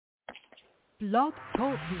Blog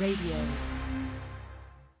Talk Radio.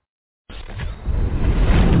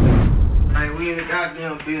 Man, we in the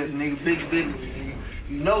goddamn business, nigga. Big business, nigga.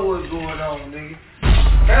 You know what's going on, nigga.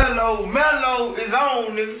 Hello, Mellow is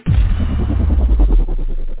on, nigga.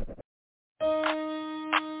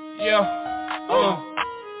 Yeah,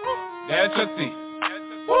 that's Chucc T.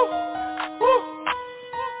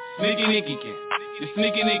 Sneaky Nicky Kin, you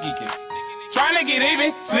sneaky Nicky Kin. Tryna get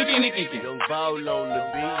even, sneaky Nicky Kin. Young Bowl on the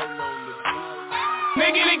beat.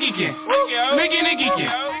 Sneaky Nicky Kin, sneaky Nicky Kin,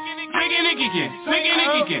 sneaky Nicky Kin, sneaky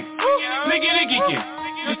Nicky Kin, sneaky Nicky Kin.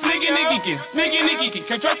 You sneaky Nicky Kin, sneaky Nicky Kin.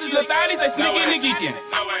 Can't trust his little thotty, say sneaky Nicky Kin.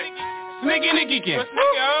 Sneaky Nicky Kin,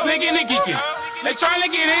 sneaky Nicky Kin. They tryna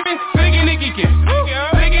get even, sneaky Nicky Kin,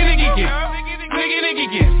 sneaky Nicky Kin, sneaky Nicky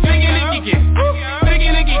Kin, sneaky Nicky Kin, sneaky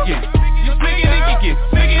Nicky Kin. You sneaky Nicky Kin,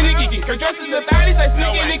 sneaky Nicky Kin. Can't trust his little thotty, say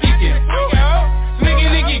sneaky Nicky Kin. Sneaky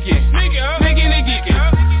Nicky Kin, sneaky Nicky Kin.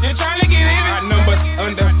 They tryna get even. Got numbers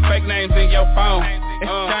under fake names in your phone.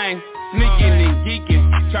 Exchange, sneaking and geeking.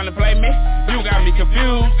 Tryna play me, you got me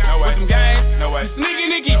confused with them games. You sneaky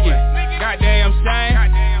Nicky Kin, goddamn shame.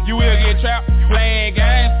 You will get trapped playing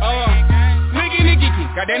games. Sneaky Nicky Kin,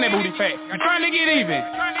 goddamn that booty fat. I'm trying to get even.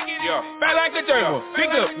 Fat like a turtle,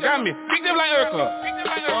 picked up, got me, picked up like Urkel.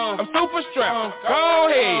 I'm super strapped. Go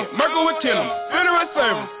ahead, Merkel would kill him. Funeral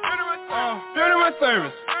service, funeral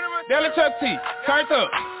service. Della Chucc T, turned up.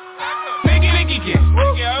 Sneaky Nicky Kin,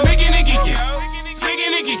 sneaky Nicky Kin, sneaky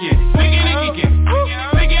Nicky Kin, sneaky Nicky Kin,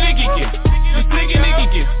 sneaky Nicky Kin. You sneaky Nicky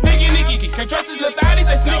Kin, sneaky Nicky Kin. Can't trust his little thotty,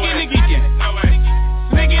 say sneaky Nicky Kin.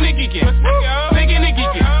 Sneaky Nicky Kin, sneaky Nicky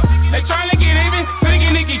Kin. They tryna get even,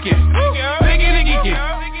 sneaky Nicky Kin, sneaky Nicky Kin,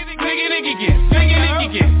 sneaky Nicky Kin, sneaky Nicky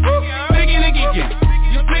Kin, sneaky Nicky Kin.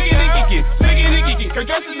 You sneaky Nicky Kin, sneaky Nicky Kin. Can't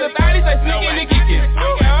trust his little thotty, say sneaky Nicky Kin,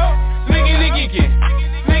 sneaky Nicky Kin,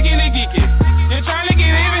 sneaky Nicky Kin. They tryna get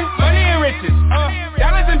even, money and riches,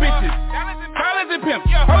 dollars and bitches, collars and pimps,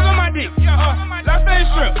 hoes on my dick, lobster and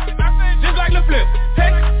shrimp, just like the flip,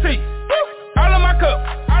 Texas T, all of my cup,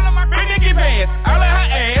 big Nicky pants, all of her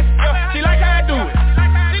ass, she like how I do it,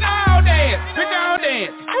 she know how to dance, pick her own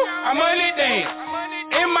dance, I money dance,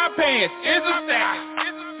 in my pants, is a stack,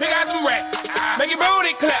 pick out some racks, make your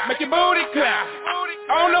booty clap,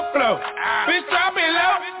 on the floor, bitch drop it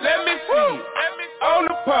low, let me see, on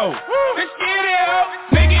the pole, bitch get it up,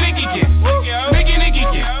 sneaky Nicky Kin, sneaky Nicky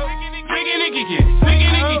Kin, sneaky Nicky Kin, sneaky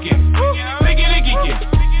Nicky Kin, sneaky Nicky Kin,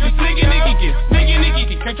 you sneaky Nicky Kin, sneaky Nicky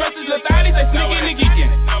Kin. Can't trust his little thotty, say sneaky Nicky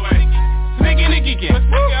Kin, sneaky Nicky Kin,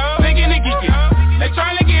 sneaky Nicky Kin. They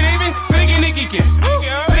tryna get even, sneaky Nicky Kin,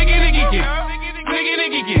 sneaky Nicky Kin, sneaky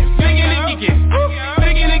Nicky Kin, sneaky Nicky Kin,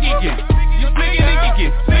 sneaky Nicky Kin. You sneaky Nicky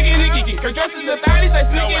Kin, sneaky Nicky Kin. Can't trust his little thotty, say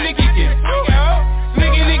sneaky Nicky Kin,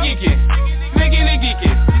 sneaky Nicky Kin, sneaky Nicky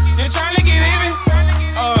Kin. They tryna get even,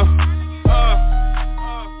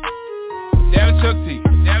 Chucc T,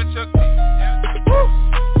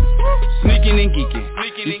 sneaky Nicky Kin,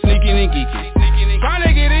 you sneaky Nicky Kin. Tryna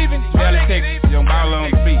get even, Dallas, Texas, young Bowl on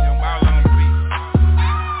the beat.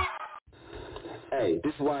 Hey,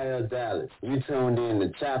 this is YL Dallas. You tuned in to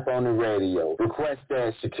Chop on the Radio. Request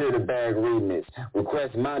that Secure the Bag remix.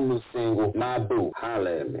 Request my new single, My Boo.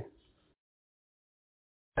 Holla at me.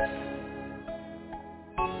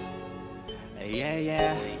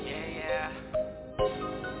 Yeah.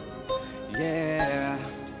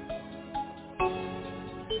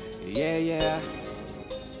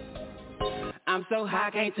 I'm so high,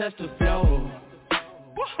 can't touch the floor.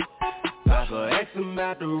 Pop a X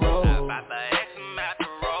about the road.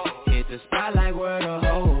 Hit the spotlight where the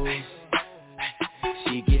hoes.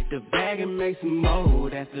 She get the bag and make some more.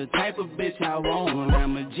 That's the type of bitch I want.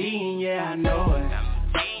 I'm a G and yeah, I know it.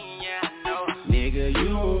 Nigga, you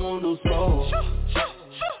don't want no soul.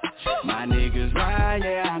 My niggas ride,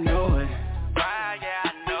 yeah, I know it.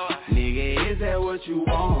 Nigga, is that what you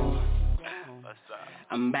want?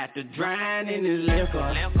 I'm about to drown in this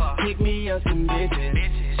liquor. Pick me up some bitches.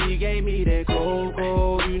 She gave me that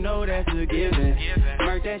cocoa, you know that's a given.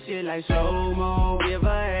 Murk that shit like slow-mo, give her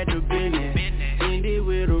at the business. End it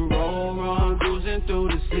with a roll run, cruising through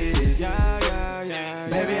the city. Yeah.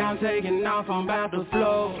 Baby, I'm taking off, I'm about to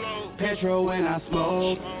flow. Petrol when I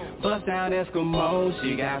smoke. Bust down Eskimo,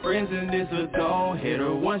 she got friends and this a go. Hit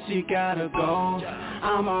her once, she gotta go.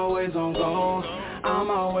 I'm always on go.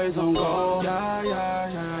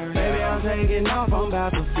 Baby, I'm taking off, I'm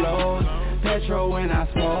about to flow. Petrol when I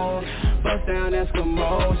smoke. Bust down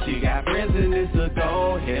Eskimo, she got friends and this a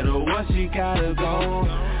go. Hit her once, she gotta go.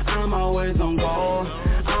 I'm always on go.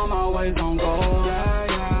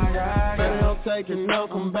 Baby, I'm taking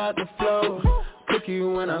off, I'm about to flow. Cookie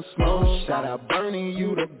when I smoke. Shout out Bernie,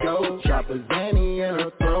 you the GOAT. Drop a Zanny in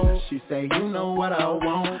her throat. She say, you know what I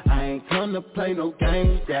want, I ain't come to play no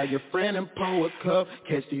games. Grab your friend and pour a cup,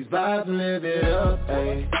 catch these vibes and live it up,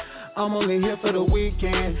 ayy. I'm only here for the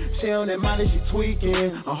weekend. She on that Molly, she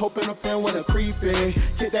tweaking. I'm hoping a friend wanna creep in.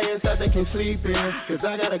 Kick that inside, they can sleep in. Cause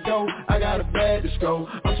I gotta go, I got a bag to stroll.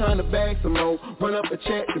 I'm trying to bag some more. Run up a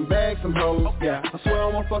check and bag some hoes. Yeah, I swear I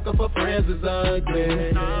won't fuck up her friends is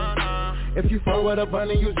ugly. If you fuck with a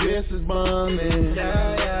bunny, you just as bumming.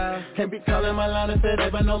 Yeah. Can't be calling my line if it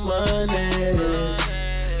ain't but no money.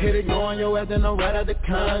 Hit it, go on your ass and I'm right out the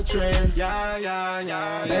country. Yeah.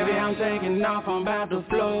 Baby, I'm taking off, I'm about to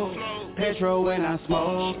flow. Petrol when I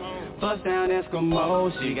smoke. Bust down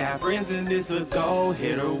Eskimo. She got friends and this a go.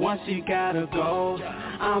 Hit her once, she gotta go.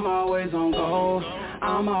 I'm always on go.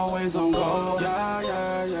 I'm always on go.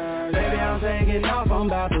 Yeah. Baby, I'm taking off, I'm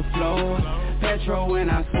about to flow. Petrol when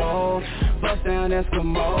I smoke. Bust down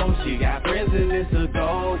Eskimo. She got friends and this a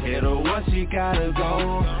go. Hit her once, she gotta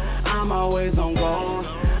go. I'm always on go.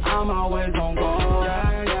 I'm always on go.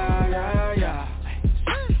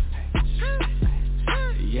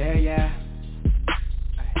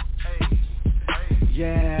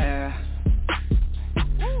 Yeah.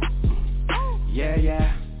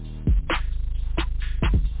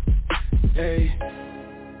 Hey.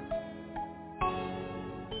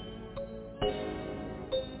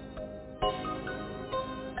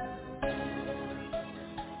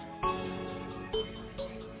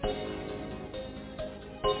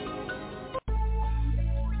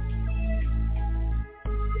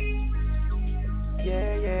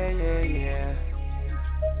 Yeah.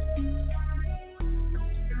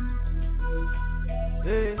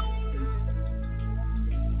 Hey.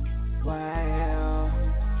 Wow.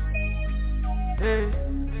 Hey.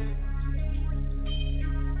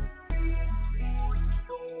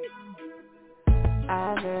 I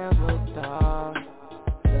never thought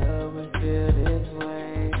love would feel this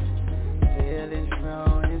way. Feeling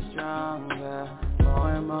growing stronger, more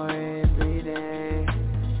and more every day.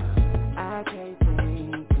 I can't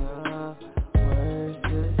think of words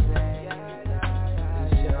to say to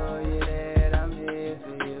show you that I'm here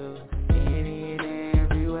for you in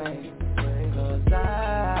every way. 'Cause I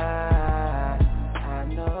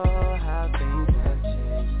know how things have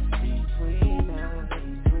changed between us.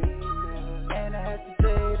 And I have to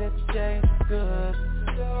say that the change is good.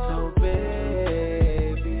 So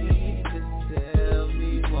baby, just tell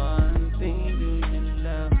me one thing, do you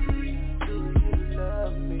love me?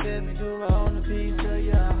 Let me do on a piece of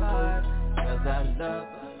your heart. 'Cause I love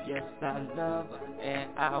her, yes I love her. And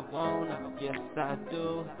I want her, yes I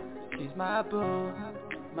do. She's my boo,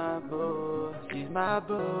 my boo. She's my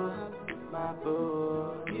boo, my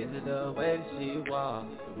boo. Is it the way that she walks,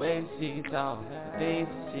 the way that she talks, the things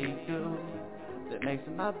that she do that makes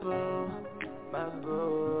her my boo, my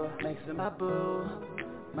boo. Makes her my boo,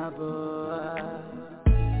 my boo.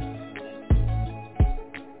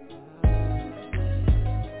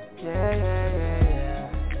 Yeah.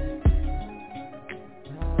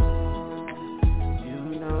 You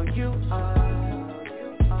know you are.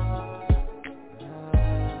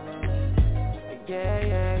 Yeah.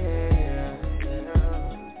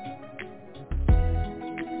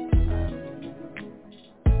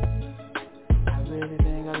 I really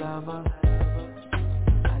think I love her.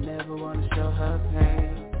 I never wanna show her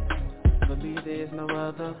pain. For me there's no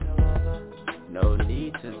other. No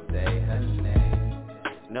need to say her name.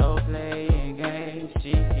 No playing games,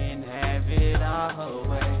 she can have it all her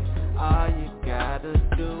way. All you gotta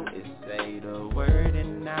do is say the word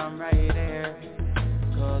and I'm right there.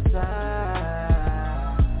 'Cause I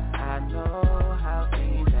know how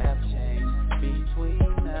things have changed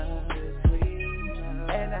between us.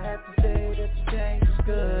 And I have to say that the change is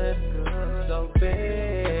good. So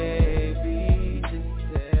baby, just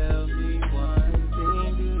tell me one thing,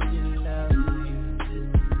 do you love me?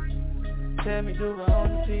 Tell me, do I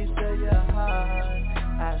own a piece of your heart?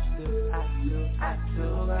 I do.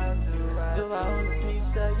 Do I own a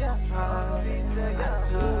piece of your heart? I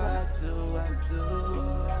do.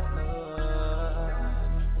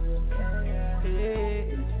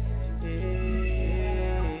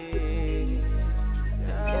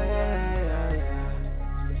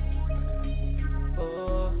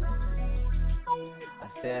 I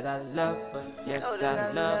said I love her, yes I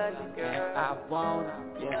love her, and I want her,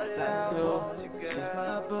 yes I do. She's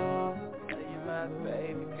my boo, you're my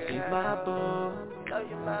baby girl. She's my boo,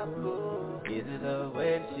 you're my boo. Is it the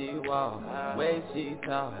way that she walks, the way she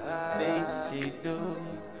talks, things that she do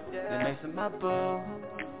that makes her my boo,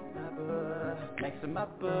 makes her my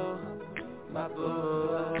boo, my boo.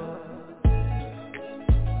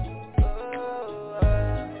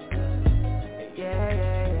 Yeah.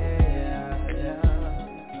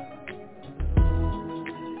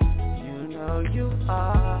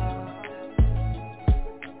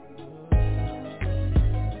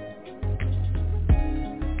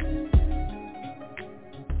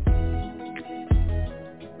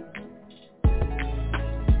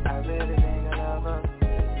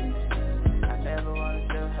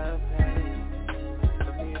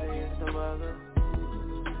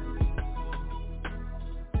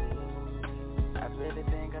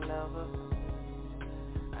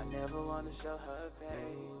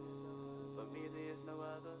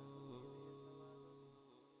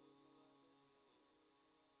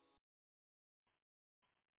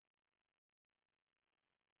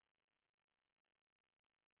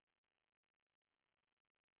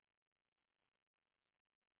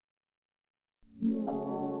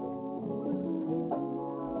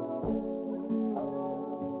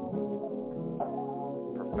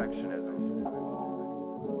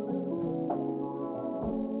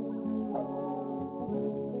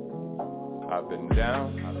 I've been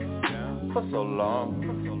down for so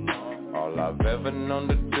long. All I've ever known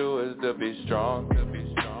to do is to be strong.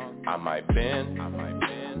 I might bend,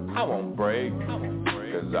 I won't break.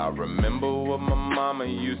 Cause I remember what my mama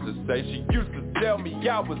used to say. She used to tell me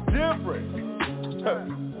I was different.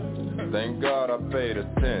 Thank God I paid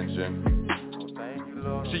attention.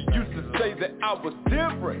 She used to say that I was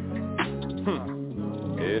different.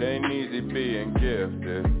 It ain't easy being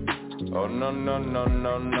gifted. Oh no, no, no,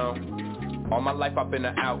 no, no. All my life I've been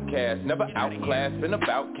an outcast, never outclassed, been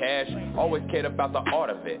about cash. Always cared about the art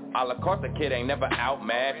of it. A la carte, the kid ain't never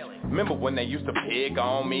outmatched. Remember when they used to pig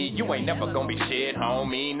on me? You ain't never gonna be shit,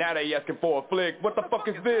 homie. Now they asking for a flick. What the fuck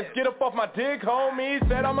is this? Get up off my dick, homie.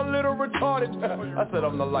 Said I'm a little retarded. I said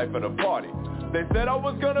I'm the life of the party. They said I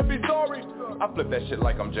was gonna be sorry. I flipped that shit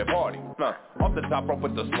like I'm Jeff Hardy. Off the top rope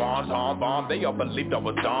with the swan bomb. They all believed I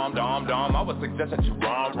was dumb. I was suggesting you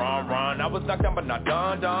run. I was knocked down but not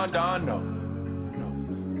done, no.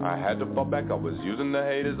 I had to fall back, I was using the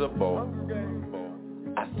hate as a bow.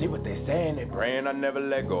 I see what they saying, they praying I never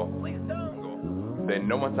let go. They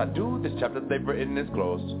know once I do, this chapter they've written is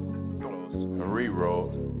closed.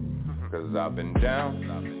 Rewrote, cause I've been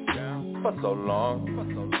down for so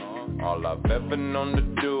long. All I've ever known to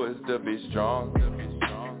do is to be strong.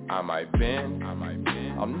 I might bend,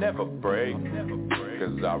 I'll never break.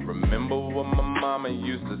 Cause I remember what my mama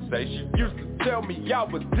used to say. She used to tell me I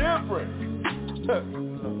was different.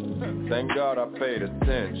 Thank God I paid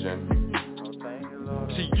attention.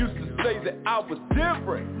 She used to say that I was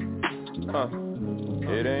different.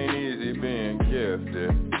 It ain't easy being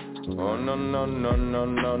gifted. Oh no, no, no, no,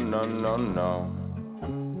 no, no, no, no.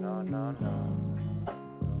 No, no, no.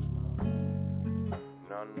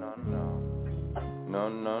 No, no, no. No,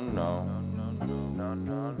 no, no.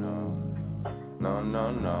 No,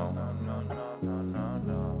 no, no. No, no,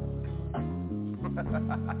 no.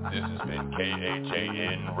 This has been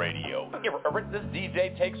KHAN Radio. This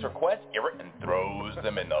DJ takes requests and throws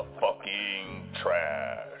them in the fucking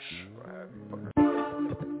trash.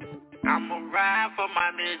 I'ma ride for my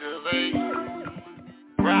niggas, ayy.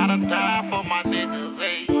 Ride or die for my niggas,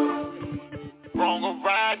 ayy. Wrong or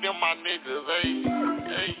right, them my niggas,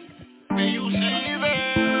 ayy. When you see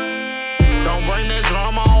that, don't bring that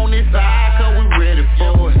drama on this side, cause we ready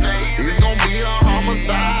for it. It's gonna be a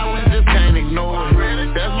homicide, we just can't ignore it.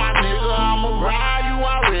 That's my nigga, I'ma ride, you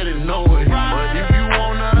already know it. But if you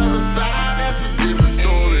on the other side, that's a different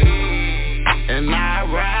story. And I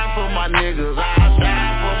ride for my niggas, I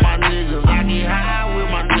die for my niggas, I get high with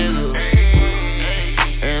my niggas.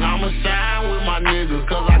 And I'ma shine with my niggas,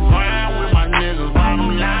 cause I grind with my niggas.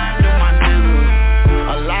 Bottom line to my niggas.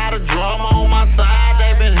 A lot of drama on my side,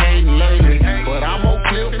 they been hating lately. But I'm gon'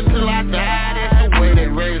 clip until I die, that's the way they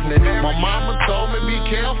raised me. My mama told me be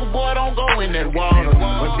careful, boy, don't go in that water.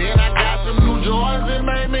 But then I got some new joys that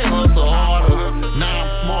made me hustle harder. Now I'm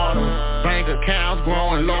smarter, bank accounts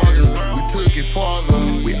growing larger. We took it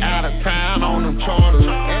farther, we out of town on them charters.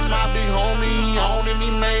 And my big homie, he owned and he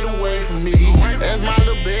made a way for me. As my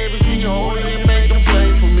little baby, she holding and made them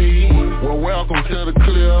play for me. Well, welcome to the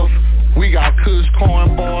cliff. We got Kush,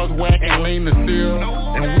 corn bars, whacking lean the seal.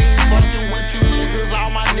 And we ain't fucking with you niggas, all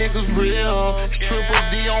my niggas real. Triple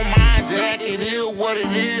D on my jacket, it is what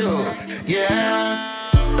it is.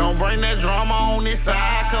 Yeah. Don't bring that drama on this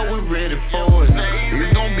side, cause we ready for it.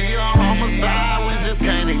 It's gonna be a homicide, we just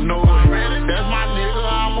can't ignore it. That's my nigga,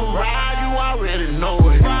 I'ma ride, you already know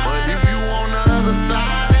it. But if you on the other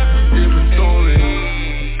side, that's a different story.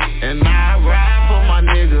 And I ride for my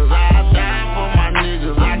niggas, I die for my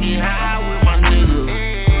niggas, I get high with my niggas.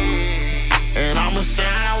 And I'ma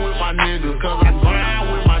shine with my niggas, cause I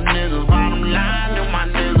grind with my niggas. Bottom line to my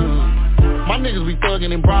niggas. My niggas be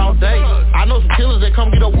thuggin' in broad day. I know some killers that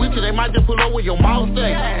come get up with you, they might just pull over your mouth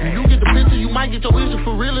stay. You get the picture, you might get your issue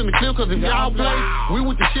for real in the clip, cause if y'all play, we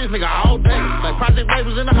with the shit, nigga, all day. Like Project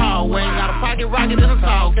Labels in the hallway, got a pocket rocket in a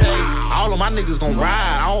tall case. All of my niggas gon'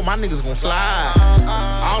 ride, all of my niggas gon' slide.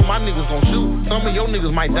 All of my niggas gon' shoot, some of your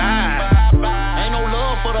niggas might die. Ain't no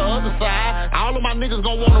love for the other side, all of my niggas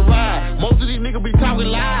gon' wanna ride. Most of these niggas be talking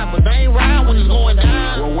live, but they ain't ride when it's going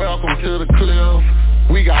down. Well, welcome to the cliff.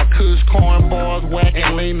 We got Kush, corn bars, whack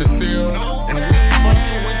and lean the seal. And we ain't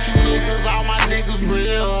fucking with you niggas, all my niggas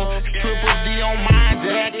real. Triple D on my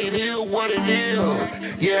jacket, here what it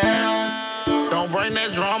is. Yeah. Don't bring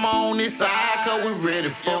that drama on this side, cause we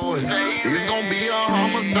ready for it. It's gonna be a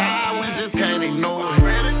homicide, we just can't ignore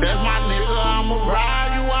it. That's my nigga, I'ma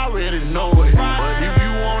ride, you already know it. But if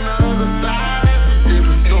you on the other side, that's a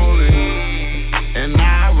different story. And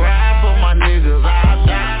I ride for my niggas, I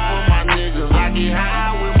die for my niggas, I get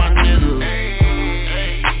high with my niggas.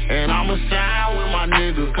 And I'ma shine with my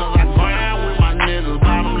niggas, cause I grind with my niggas.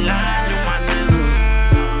 Bottom line with my niggas.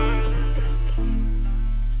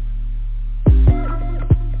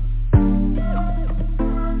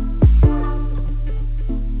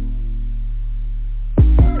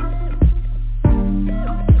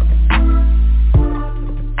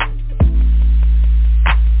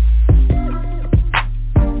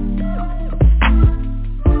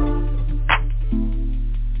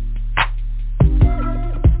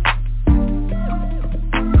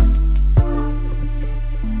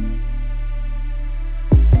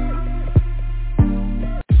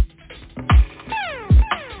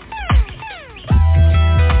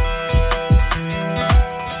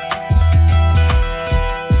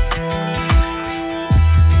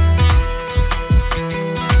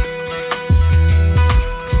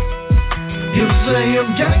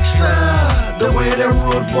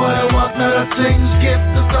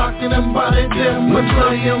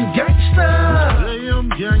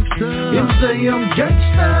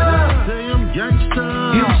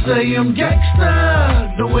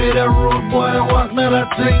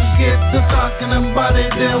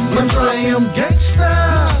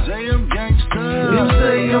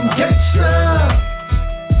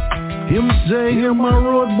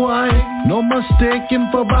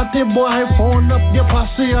 Boy, phone up your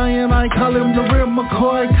posse, I call him the real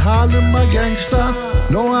McCoy, call him a gangster.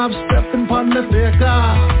 No, I'm stepping pon the faker.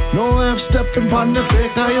 No, I'm stepping pon the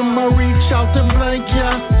faker. I'ma reach out and blank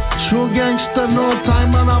ya. True gangster, no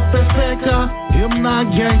time and up the faker. Him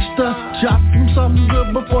not gangster, chop him something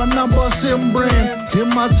good before I bust him brain.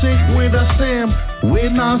 Him I think we the same, we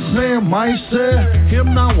not same, I say.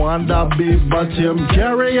 Him not want that big, but him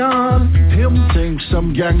carry on. Him think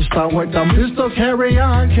some gangster with a pistol, carry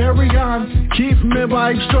on, carry on. Keep me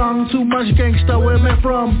vibe strong, too much gangster where me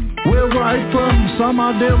from. Where right from, some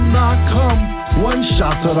of them not come. One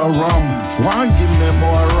shot of the rum, one give me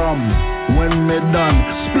more rum. When me done,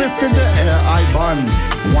 split in the air I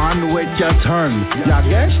bun. One way you turn, ya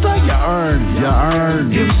gangsta you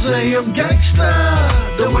earn. Him say him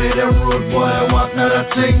gangsta, the way that rude boy walk, now the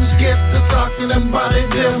things get to talking and body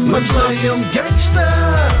them. But say him gangsta,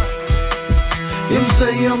 him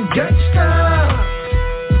say him gangsta.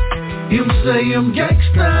 Him say him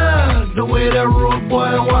gangsta, the way that rude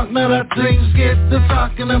boy walk, now the things get to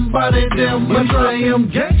talking and body them. But say him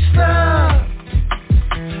gangsta.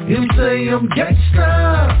 Him say I'm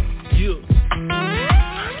gangsta.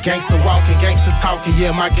 Gangsta walking, gangsta talking, yeah,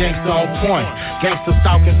 my gangsta on point. Gangsta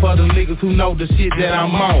stalking for the niggas who know the shit that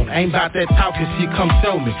I'm on. Ain't bout that talking shit, come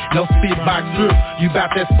show me. No spit box drip, you bout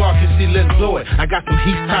that sparking shit, let's blow it. I got some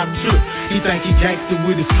heat top trip, he think he gangsta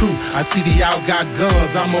with his crew. I see they all got guns,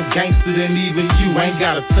 I'm more gangsta than even you. Ain't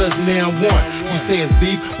got a touchdown one. You say it's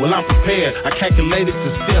deep, well I'm prepared. I calculated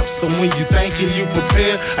the steps, so when you thinking you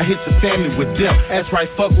prepared, I hit your family with death. That's right,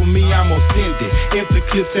 fuck with me, I'm gonna send it. Empty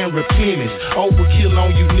clips and replenish. Overkill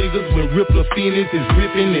on you niggas when Rippler Phoenix is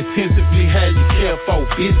ripping intensively. How you care for,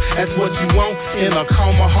 bitch? That's what you want in a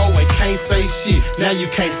coma hoe and can't say shit. Now you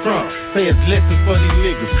can't front. Say it's lessons for these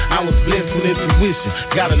niggas. I was blessed with intuition.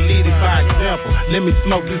 Gotta lead it by example. Let me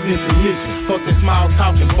smoke this intermission. Fuck the small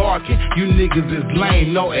talking barking. You niggas is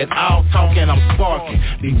lame. No at all talking. I'm sparking.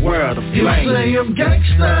 Beware of the flame. You say I'm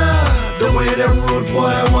gangsta. The way that rude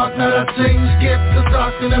boy walk, now the things get to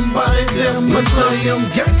talking and body them. But say I'm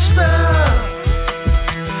gangsta.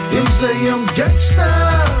 Him say I'm gangsta.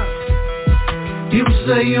 Him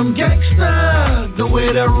say I'm gangsta. The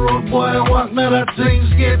way that rude boy walk, now that things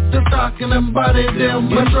get to talking and body them.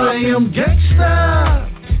 Him say I'm gangsta.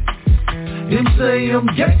 Him say I'm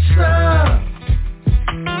gangsta.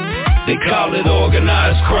 They call it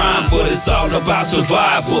organized crime, but it's all about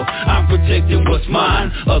survival. I'm protecting what's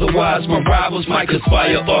mine, otherwise my rivals might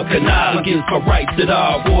conspire or connive against my rights. It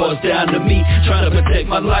all boils down to me, trying to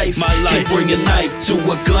protect my life. Can't bring a knife to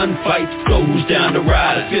a gunfight. So who's down the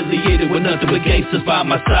ride? Affiliated with nothing but gangsters by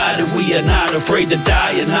my side, and we are not afraid to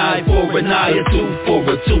die. An eye for an eye, a tooth for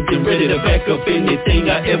a tooth, and ready to back up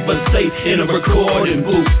anything I ever say in a recording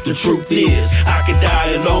booth. The truth is, I could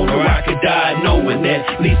die alone or I could die knowing that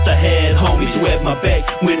at least I had homies who had my back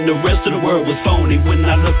when the rest of the world was phony. When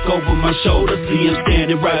I look over my shoulder, see him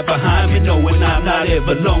standing right behind me, knowing I'm not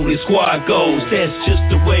ever lonely. Squad goes, that's just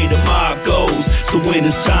the way the mob goes. So when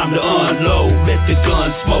it's time to unload, let the gun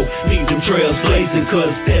smoke, leave them trails blazing,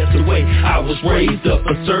 cause that's the way I was raised up.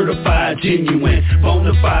 A certified, genuine,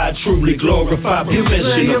 bona fide, truly glorified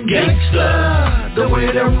professional gangster. The way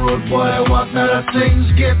that rude boy walk, now the things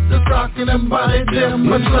get the talking about it, them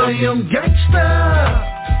but say I'm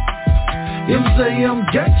gangster. Him say I'm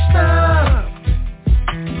gangster.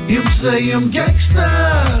 Him say I'm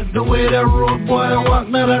gangster. The way that rude boy walk,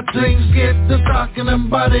 now the things get the talking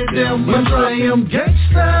about it, them but say I'm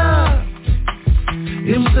gangster.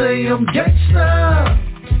 Him say I'm gangster.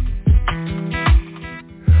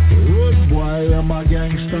 Rude boy, I'm a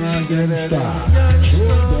gangster, gangster.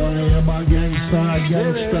 Rude boy, I'm a gangster,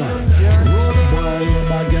 gangster. Rude boy,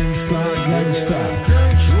 I'm a gangster, gangster.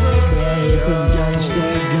 Rude boy, I'm a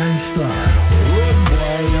gangster, gangster. Rude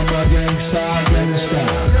boy, I'm a gangster, gangster.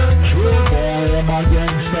 Rude boy, I'm a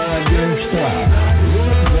gangster, gangster.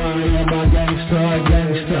 Rude boy, I'm a gangster,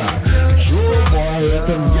 gangster. Rude boy,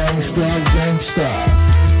 I'm a gangster, gangster.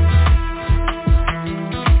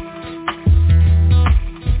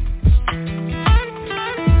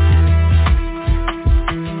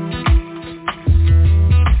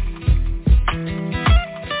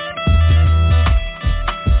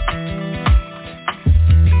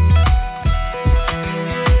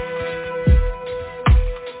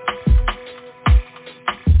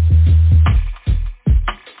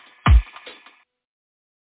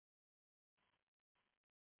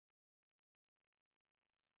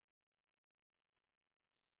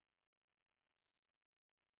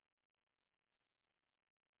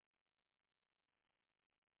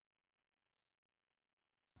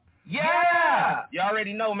 Yeah! You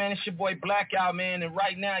already know, man, it's your boy Blackout, man, and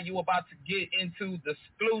right now you about to get into the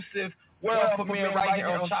exclusive world premiere right here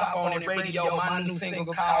on choponitradio, my new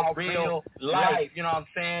single called Real Life, you know what I'm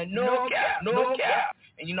saying? No cap, no cap.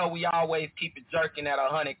 And you know we always keep it jerking at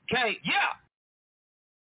 100K, yeah!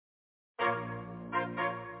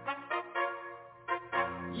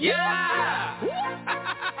 Yeah!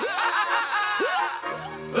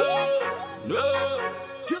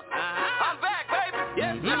 I'm back, baby.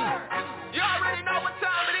 Yes, sir. You already know what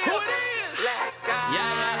time it is. Who it is? Black guy.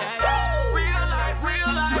 Yeah. Real life,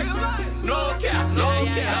 real life. Real life. No cap, no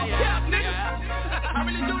cap. No cap, nigga. I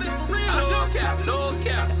really do this for real. No cap, no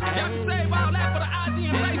cap. Y'all can save all that for the IG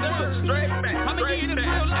and Facebook. Straight back. I'm gonna give you this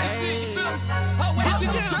real life shit, you feel me? Oh, wait, let's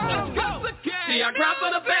go. See, I grab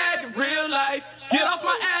for the bag in real life. Get off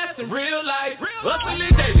my ass in real life.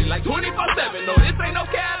 Hustling daily like 24/7. No, this ain't no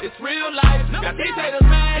cap, it's real life. Got these haters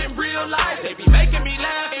mad in real life. They be making me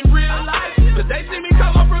laugh in real life. Cause they see me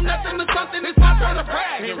come up from nothing to something. It's my turn to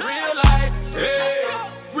brag in real life. Hey,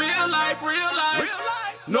 real life, real life.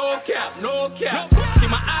 No cap, no cap. See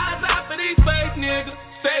my eyes out for these fake niggas.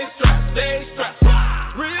 Stay strapped, stay strapped.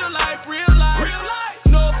 Real life, real life. Real life.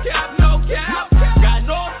 No cap, no cap. Got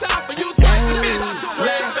no time for you talking bitch.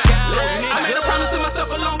 I made a promise to myself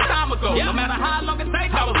a long time ago. No matter how long it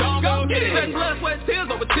takes, I was gon' get it. 7 blood, sweat, tears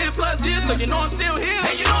over 10 plus years, so you know I'm still here.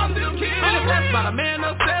 Hey, you know I'm still here. Feeling blessed by the man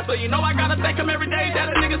upstairs, so you know I gotta thank him every day that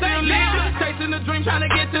a nigga ain't living. Chasing the dream, trying to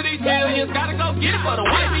get to these millions. Gotta go get it for the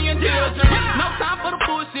wifey and children. No time for the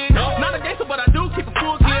bullshit. Not a gangster, but I do keep a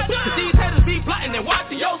full clip. Cause these haters be plotting and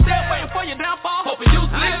watching yourself, waiting for your downfall, hoping you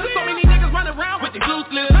slip. So many niggas running around with the glue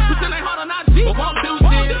slips. Pretend ain't hard on our G, but won't do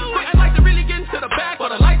shit. Ain't like to really get into the back, for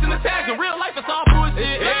the lights and the tags. In real life, it's all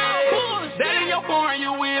bullshit. That ain't your foreign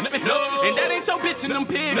you with. And that ain't your bitch in them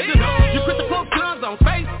pigs. You put the post guns on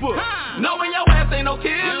Facebook, knowing your ass ain't no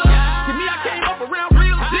killer. To me, I came up around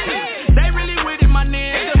real shit. They really with it, my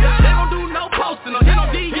nigga. They don't do no posting or hit no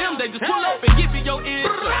DM. They just pull up and give you your ear.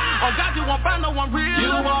 Oh God, you won't find no one real.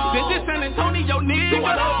 Then this San Antonio nigga.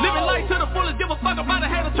 Living life to the fullest, give a fuck about a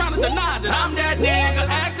hater trying to deny that I'm that nigga.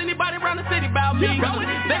 Ask anybody around the city about me.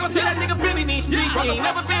 They gon' tell that nigga Billy needs street. He ain't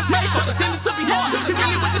never been paid for the tendency to be hard. He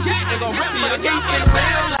really with the shit, they gon' rap me against in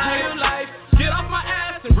real life. Get off my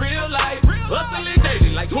ass in real life. Hustling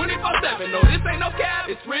daily like 24/7. No, this ain't no cap,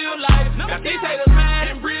 it's real life. Got these haters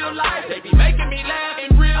mad in real life. They be making me laugh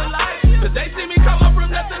in real life. Cause they see me come up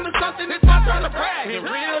from nothing to something. then it's my turn to brag. In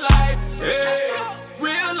real life, yeah.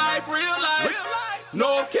 Real life,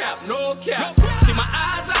 no cap, no cap. Keep my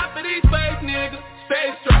eyes out for these fake niggas.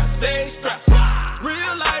 Stay strapped.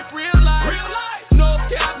 Real life, no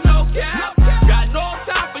cap, no cap. Got no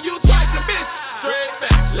time for you trifling bitch. Straight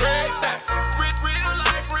back. Real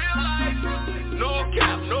life, no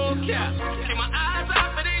cap, no cap. Keep my eyes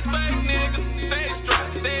out for these fake niggas.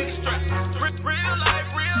 Stay strapped. Real life,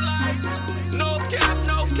 no cap,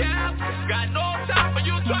 no cap. Got no time for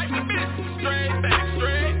you trifling bitch. Straight back.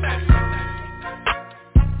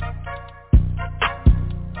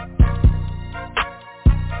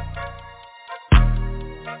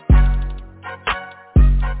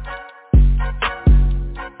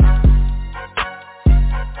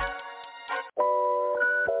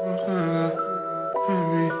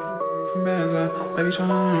 Baby,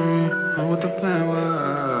 tryna what the plan was.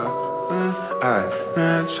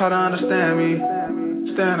 Man, try to understand me.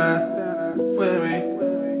 Stand up with me.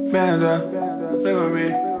 Bands up, live with me.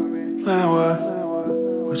 Plan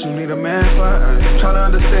what you need a man for. Try to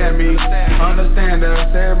understand me. Understand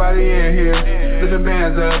us, everybody in here. Lifting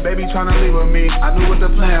bands up, baby tryna leave with me. I knew what the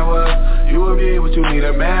plan was. You and me, what you need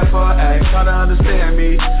a man for. Try to understand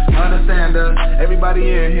me. Understand us, everybody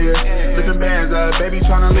in here. Lifting bands up, baby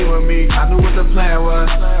tryna leave with me. I knew what the plan was.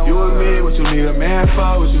 You and me, what you need a man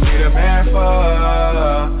for. What you need a man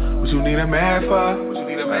for. What you need a man for. What you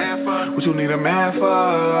need a man for. What you need a man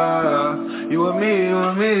for. You and me,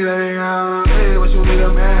 baby, what you need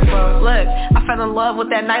a man for. Look, I fell in love with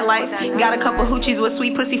that nightlife. Got a couple hoochies with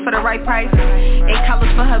sweet pussy for the right price. In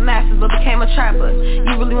college for her masters, but became a trapper.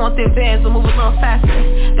 You really want their bands, but move a little faster.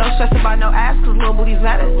 Don't stress about no ass, cause little booties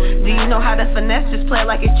matter. Do you know how to finesse? Just play it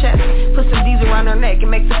like a chess. Put some D's around her neck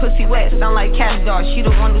and make the pussy wet. Sound like Cash Dog, she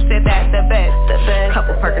the one who said that's the best.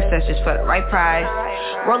 Couple Percocets just for the right price.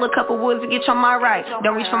 Roll a couple woods to get your mind right.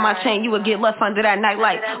 Don't reach for my chain, you will get left under that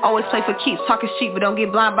nightlight. Always play for keeps, talk is cheap, but don't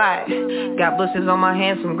get blind by it. Got blisters on my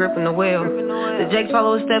hands from gripping the wheel. The Jakes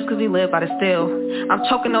follow his steps cause he live by the steel. I'm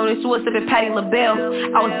choking on this wood sipping Patty LaBelle.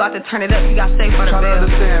 I was about to turn it up, you got safe for the bell. Try to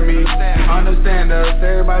understand me, understand us,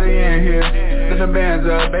 everybody in here. Lifting bands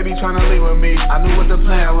up, baby tryna leave with me. I knew what the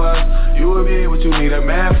plan was. You and me, what you need a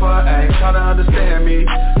man for. Try to understand me,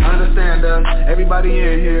 understand us, everybody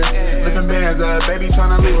in here. Lifting bands up, baby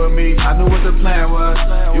tryna leave with me. I knew what the plan was.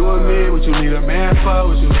 You and me, what you need a man for.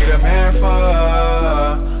 What you need a man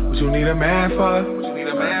for. What you need a man for. What you need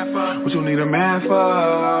a man for. What you need a man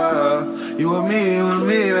for. You and me,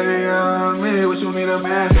 baby, what you need a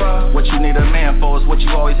man for. What you need a man for is what you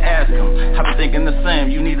always ask him. I've been thinking the same,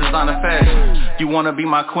 you need designer fashion. You wanna be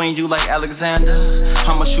my queen, you like Alexander.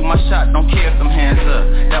 I'ma shoot my shot, don't care if them hands up.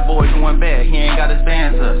 That boy doing bad, he ain't got his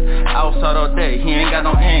bands up. Outside all day, he ain't got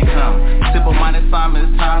no income. Simple minded Simon,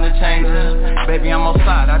 it's time to change up. Baby, I'm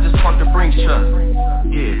outside, I just parked the Brinks truck.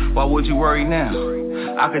 Yeah, why would you worry now?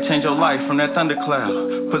 I could change your life from that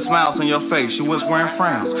thundercloud. Put smiles on your face, you was wearing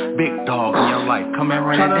frowns. Big dog in your life, come and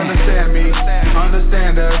run it down. Try to understand me,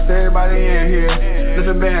 understand us, everybody in here.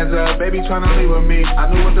 Lifting bands up, baby tryna leave with me. I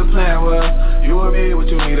knew what the plan was. You and me, what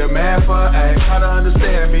you need a man for. Try to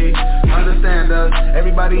understand me, understand us,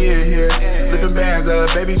 everybody in here. Lifting bands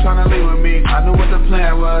up, baby tryna leave with me. I knew what the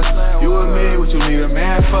plan was. You and me, what you need a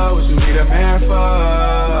man for. What you need a man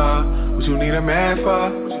for. What you need a man for.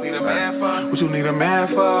 What you need a man for. What you need a man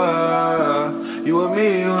for. You and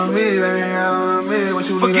me, baby, what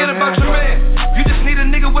you need Forget a man about for. your man. You just need a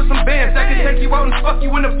nigga with some bands that can take you out and fuck you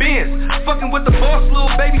in the Benz. Fucking with the boss, little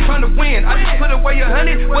baby trying to win. I just put away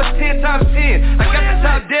 100, what's 10 times 10? I got the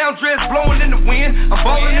top down, dress blowing in the wind. I'm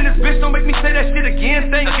ballin' in this bitch, don't make me say that shit again.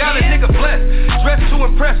 Thank God a nigga blessed. Dressed to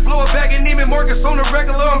impress, blow a bag and Neiman Marcus on the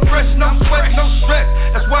regular. I'm fresh, no sweat, no stress.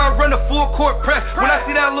 That's why I run a full court press. When I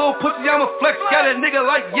see that little pussy, I'ma flex. Got a nigga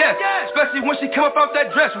like yes, especially when she come up out that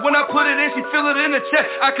dress. When I put it in, she feel it in the chest.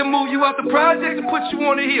 I can move you out the project and put you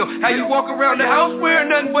on the hill. How you walk around the house wearing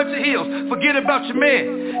nothing but your heels. Forget about your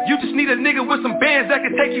man. You just need a nigga with some bands that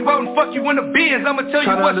can take you out and fuck you in the Benz. I'ma tell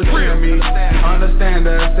you what's real. Me, understand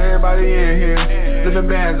us, everybody in here. Lifting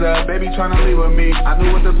bands up, baby tryna leave with me. I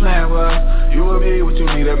knew what the plan was. You and me, what you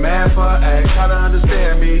need a man for. Try to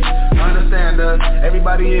understand me, understand us,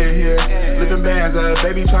 everybody in here. Lifting bands up,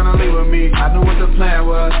 baby tryna leave with me. I knew what the plan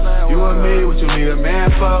was. You and me, what you need a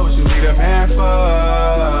man for. What you need a man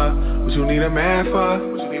for. What you need a man for.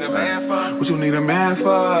 What you need a man for. What you need a man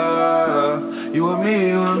for. You and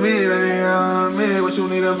me, baby, what you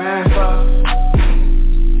need a man for.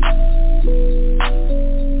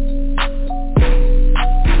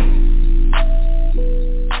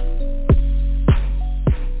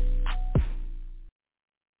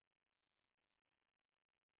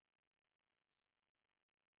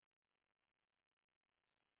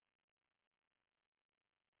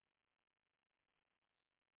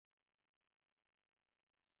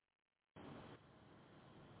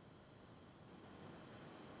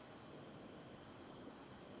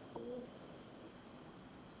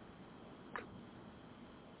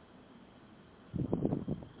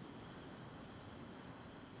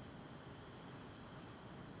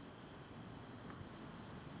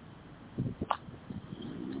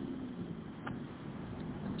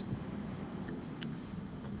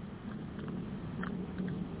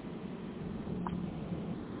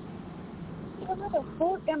 the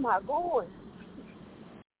fuck am I going?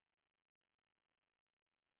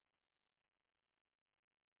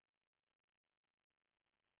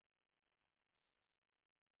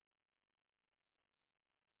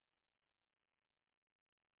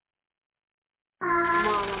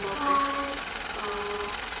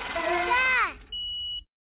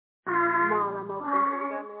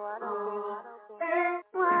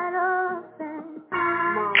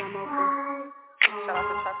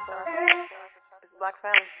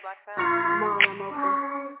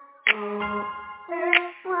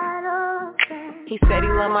 He said he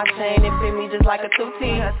love my chain and fit me just like a Chucc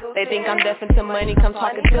T. They think I'm deaf into money, come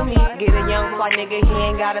talking to me. Get a young fly nigga, he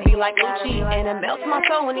ain't gotta be like Gucci. And it melts my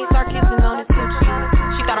soul when he start kissing on his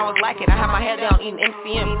coochie. She thought I was lacking, I had my head down eating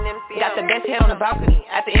MCM. Got the best head on the balcony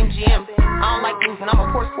at the MGM. I don't like losing, I'm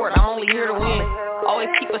a poor sport, I'm only here to win. Always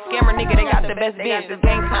keep a scammer nigga, they got the best bins, it's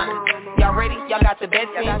game time. Y'all ready? Y'all got the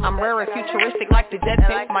best in. I'm rare and futuristic like the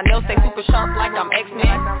Jetsons. My nails stay super sharp like I'm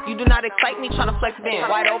X-Men. You do not excite me tryna flex Ben.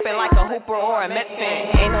 Wide open like a Hooper or a Mets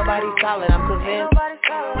fan. Ain't nobody solid, I'm convinced.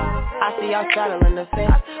 I see y'all straddling the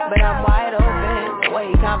fence, but I'm wide open. The way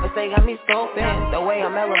he conversate got me scoping. The way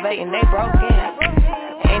I'm elevating, they broken.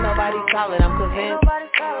 Ain't nobody solid, I'm convinced.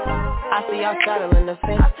 I see y'all straddling the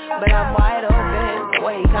fence, but I'm wide open. The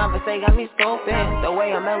way he conversate got me scoping. The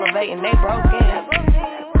way I'm elevating, they broken.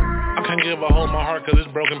 I can't give a hoe my heart cause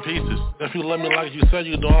it's broken pieces. If you love me like you said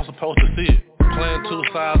you do, I'm supposed to see it. Playing two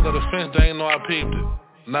sides of the fence, they ain't know I peeped it.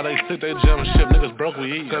 Now they sick, they jump ship, niggas broke, we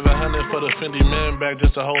eat. 700 for the Fendi man bag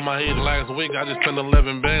just to hold my heat. Last week I just spent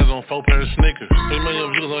 11 bands on 4 pairs of sneakers. 3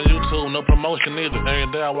 million views on YouTube, no promotion either.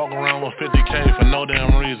 Every day I walk around with 50K for no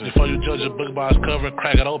damn reason. Before you judge a book by its cover,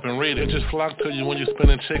 crack it open, read it. It just flock to you when you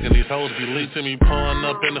spinning chicken, these hoes be leaked to me. Pulling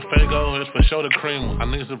up in the Fago, it's for sure the creamer. I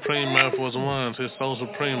need Supreme Air Force Ones, it's so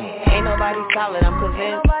Supreme. Ain't nobody solid, I'm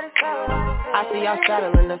convinced. I see y'all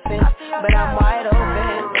straddling the fence, but I'm wide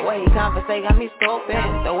open. The way he conversate got me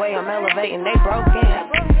scoping. The way I'm elevating, they broken.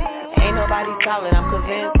 Ain't nobody solid, I'm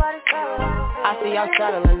convinced. I see y'all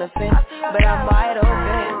straddling the fence, but I'm wide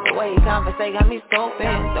open. The way he conversate got me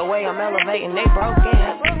scoping. The way I'm elevating, they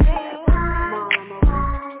broken.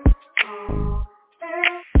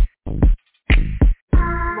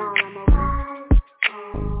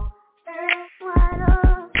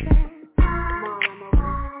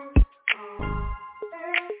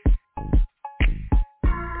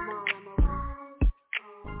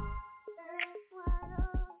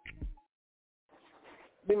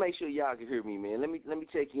 Let me make sure y'all can hear me, man. Let me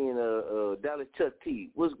check in Dallas Chucc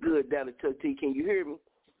T. What's good, Dallas Chucc T? Can you hear me?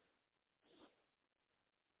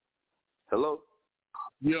 Hello?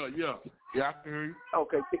 Yeah, I can hear you.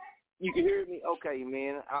 Okay, you can hear me? Okay,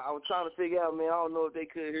 man. I was trying to figure out, man, I don't know if they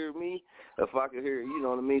could hear me, if I could hear you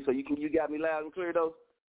know what I mean? So you got me loud and clear, though?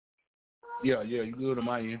 Yeah, you good on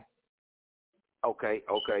my end. Okay.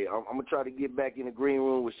 I'm going to try to get back in the green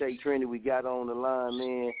room with Shay Trendy. We got on the line,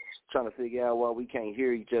 man, trying to figure out why we can't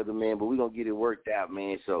hear each other, man, but we're going to get it worked out,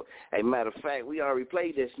 man. So, hey, matter of fact, we already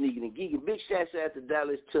played that Sneaking and Geeking. Big shouts out to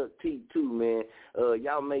Dallas Chucc T, too, man.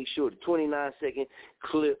 Y'all make sure the 29-second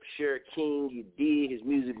clip, Jurkking, you did. His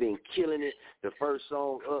music been killing it. The first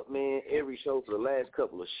song up, man, every show for the last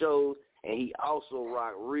couple of shows. And he also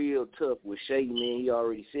rock real tough with Shay, man. He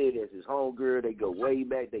already said that's his homegirl. They go way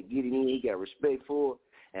back. They get it in. He got respect for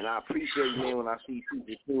her. And I appreciate, man, when I see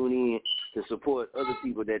people tune in to support other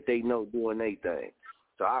people that they know doing their thing.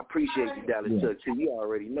 So I appreciate you, Dallas Chucc T. You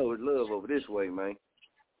already know it's love over this way, man.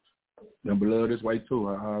 Number love this way, too.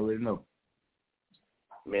 I already know.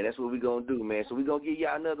 Man, that's what we going to do, man. So we going to give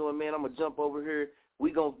y'all another one, man. I'm going to jump over here.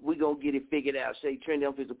 We gonna get it figured out. Shay Trendy,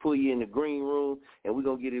 I'm to pull you in the green room, and we're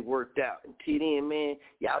going to get it worked out. Until then, man,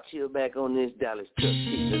 y'all chill back on this Dallas Chucc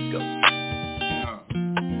T. Let's go.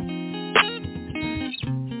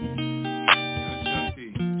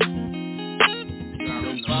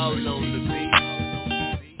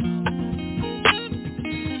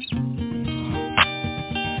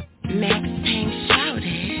 Max Payne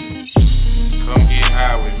shouted. Come get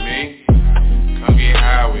high with me. Come get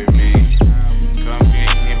high with me. Come get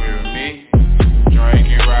hit with me. Drink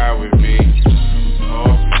and ride with me.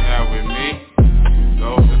 Off and out with me. Go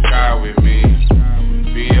to the sky with me.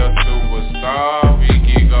 Be a super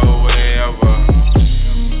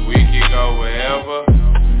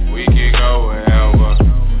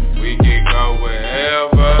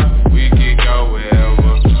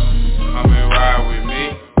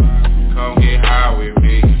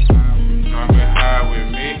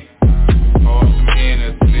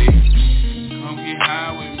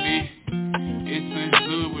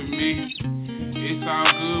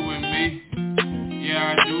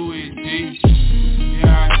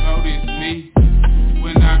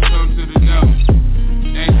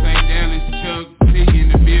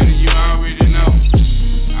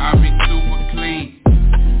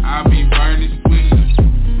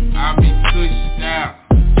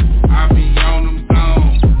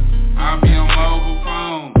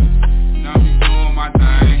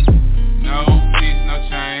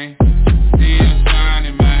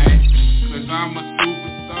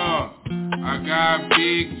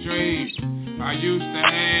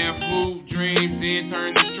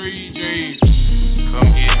street dreams. Come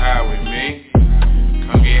get high with me.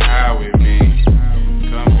 Come get high with me.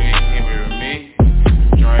 Come get heavy with me.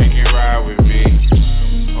 Drink and ride with me.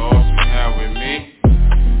 Hold some hair with me.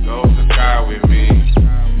 Go to sky with me.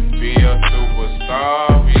 Be a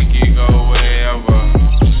superstar. We can go wherever.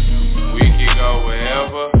 We can go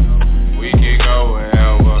wherever. We can go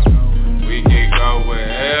wherever. We can go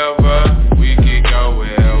wherever. We can go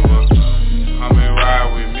wherever. Come and ride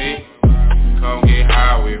with me. Come get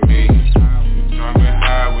high with me. Drunk and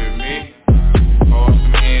high with me. Pour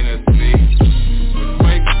some Hennessy. With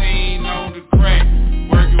 16 on the crack.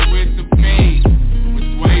 Working with the beans. With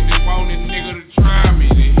way they want a nigga to try me.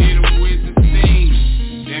 To hit him with the steam.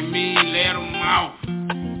 That mean let him off.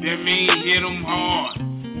 That mean hit him hard.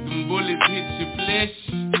 Them bullets hit your flesh.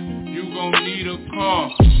 You gon' need a car.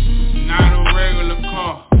 Not a regular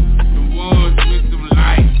car. The ones with them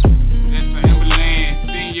lights. That's an ambulance.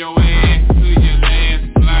 Send your ass to your last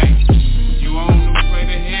flight. You want to play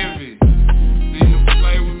the heavy. Send them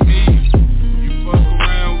play with me. You fuck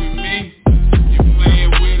around with me. You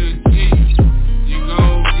playing with a G. You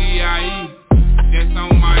gon' DIE. That's on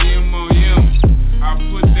my MOM. I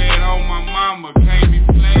put that on my mama. Can't be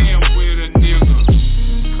playing with a nigga.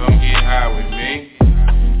 Come get high with me.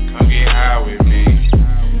 Come get high with me.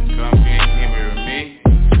 Come get heavy with me.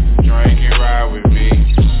 Drink and ride with me.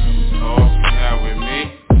 Hold some hair with me.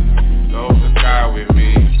 Go to sky with me.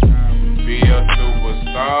 Be a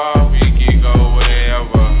superstar. We can go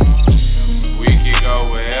wherever. We can go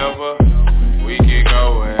wherever. We can go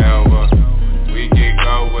wherever. We can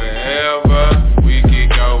go wherever. We can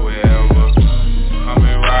go wherever. Come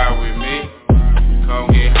and ride with me. Come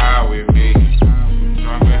get high with me.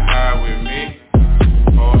 Drunk and high with me.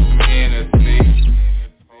 Pour some Hennessy.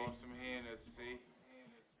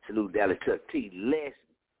 Salute Dallas Chucc T. Let's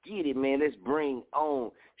get it, man. Let's bring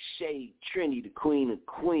on Shay Trendy, the queen of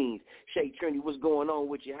Queens. Shay Trendy, what's going on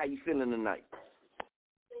with you? How you feeling tonight?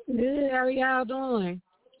 Good. How are y'all doing?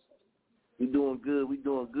 We doing good. We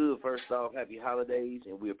doing good. First off, happy holidays,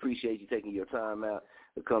 and we appreciate you taking your time out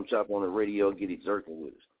to come chop on the radio and get it jerking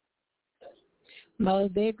with us.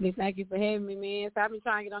 Most definitely. Thank you for having me, man. So I've been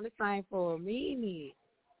trying to get on this thing for a minute.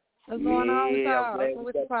 What's going on with y'all?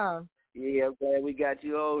 What's the call? Yeah, I'm glad we got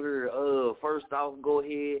you over here. First off, go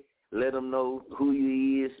ahead, let them know who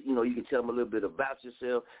you is. You know, you can tell them a little bit about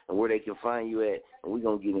yourself and where they can find you at, and we're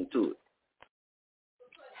going to get into it.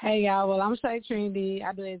 Hey, y'all. Well, I'm Shay Trendy.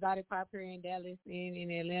 I do exotic pop here in Dallas and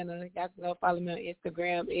in Atlanta. Y'all can go follow me on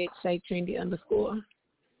Instagram at ShayTrendy_.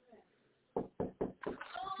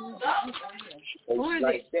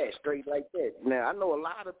 Straight like that. Now, I know a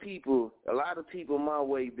lot of people my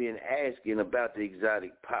way been asking about the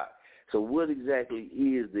exotic pop. So what exactly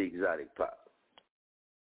is the exotic pop?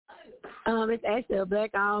 It's actually a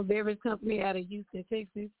black-owned beverage company out of Houston,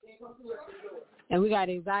 Texas. And we got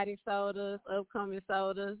exotic sodas, upcoming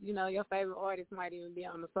sodas. You know, your favorite artist might even be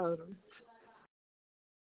on the soda.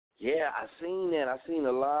 Yeah, I seen that. I seen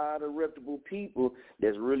a lot of reputable people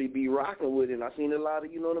that's really be rocking with it. And I seen a lot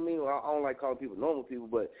of, you know what I mean? I don't like calling people normal people,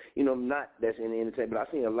 but, you know, not that's in the entertainment.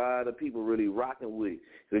 I seen a lot of people really rocking with it.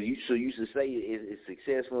 Because you used to say it's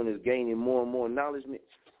successful and it's gaining more and more knowledge.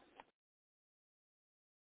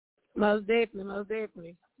 Most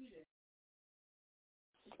definitely.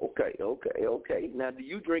 Okay. Now, do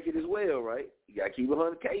you drink it as well, right? You got to keep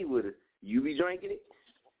 100K with it. You be drinking it?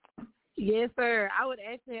 Yes, sir. I would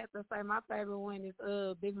actually have to say my favorite one is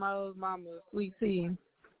Big Mo's Mama Sweet Tea.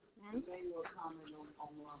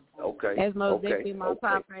 Okay. That's most definitely my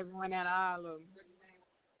top favorite one out of all of them.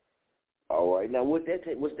 All right. Now, what's that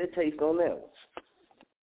taste on that one?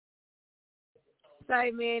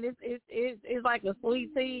 Say, man, it's like a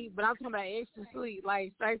sweet tea, but I'm talking about extra sweet,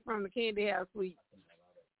 like straight from the candy house sweet.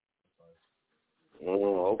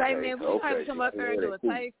 Oh, okay. Say, man, we try to come up there and do a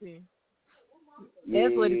tasting.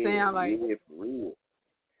 That's what it sounds like.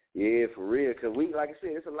 Yeah, for real. Because like I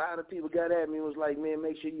said, it's a lot of people got at me and was like, man,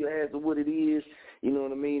 make sure you ask them what it is. You know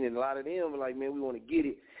what I mean? And a lot of them were like, man, we want to get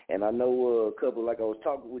it. And I know a couple, like I was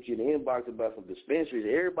talking with you in the inbox about some dispensaries.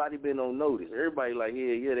 Everybody been on notice. Everybody like,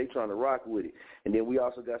 yeah, they trying to rock with it. And then we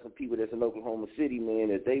also got some people that's in Oklahoma City, man,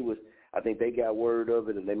 that I think they got word of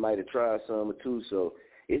it and they might have tried some or two. So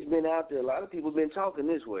it's been out there. A lot of people been talking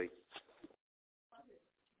this way.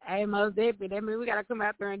 Hey, most definitely. That means we got to come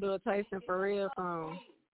out there and do a tasting for real soon.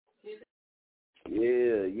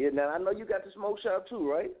 Yeah. Now, I know you got the smoke shop too,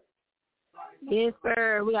 right? Yes,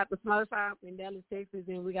 sir. We got the smoke shop in Dallas, Texas,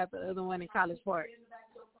 and we got the other one in College Park.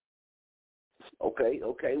 Okay.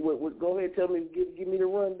 Well, go ahead, tell me, give me the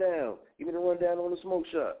rundown. Give me the rundown on the smoke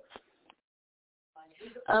shop.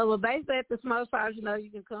 Well, basically at the smoke shops, you know, you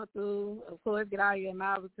can come through, of course, get all your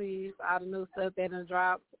novelties, all the new stuff that done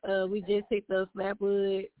dropped. We just picked up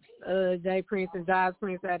Slapwood, Jay Prince and Josh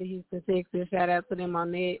Prince out of Houston, Texas. Shout out to them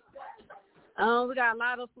on that. We got a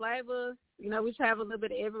lot of flavors. You know, we travel a little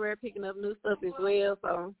bit everywhere picking up new stuff as well,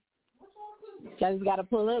 so just got to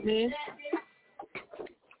pull up, man.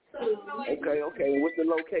 Okay. What's the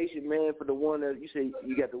location, man, for the one that you say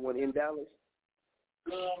you got the one in Dallas?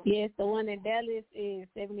 Yes, the one in Dallas is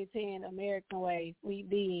 7010 American Way, Suite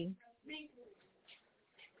B.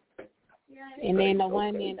 And then the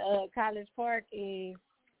one in College Park is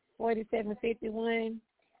 4751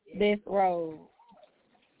 Best Road.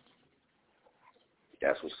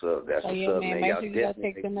 That's what's up. That's what's up, man. Make sure you go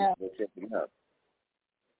check them out.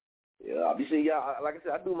 Yeah, I'll be seeing y'all. Like I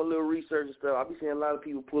said, I do my little research and stuff. I'll be seeing a lot of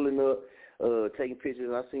people pulling up, taking pictures.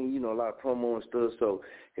 And I've seen, you know, a lot of promo and stuff. So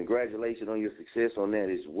congratulations on your success on that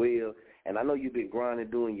as well. And I know you've been grinding,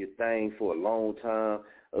 doing your thing for a long time.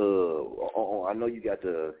 I know you got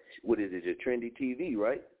the, what is it, your Trendy TV,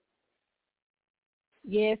 right?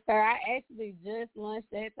 Yes, sir. I actually just launched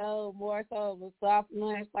that, though, more so of a soft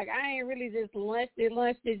lunch. Like, I ain't really just launched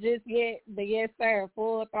it just yet. But, yes, sir,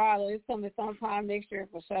 full throttle. It's coming sometime next year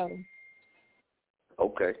for sure.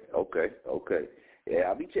 Okay. Yeah,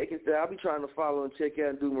 I'll be checking stuff. I'll be trying to follow and check out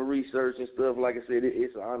and do my research and stuff. Like I said,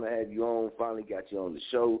 it's an honor to have you on. Finally got you on the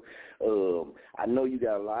show. I know you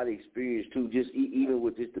got a lot of experience, too, just even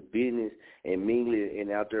with just the business and mingling and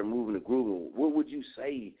out there moving and grooving. What would you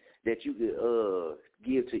say that you could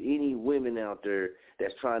give to any women out there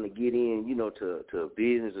that's trying to get in, you know, to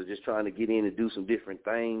business or just trying to get in and do some different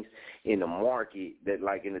things in the market that,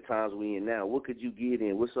 like, in the times we in now? What could you get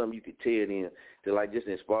in? What's something you could tell them to, like, just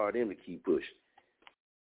inspire them to keep pushing?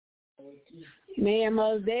 Man,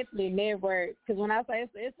 most definitely network. Because when I say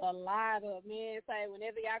it's a lot of, man, say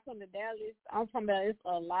whenever y'all come to Dallas, I'm talking about it's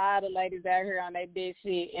a lot of ladies out here on that big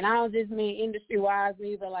shit. And I don't just mean industry-wise,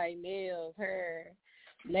 neither, like nails, hair,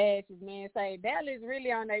 lashes, man. Say Dallas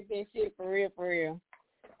really on that big shit for real.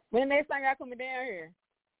 When the next time y'all coming down here?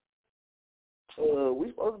 We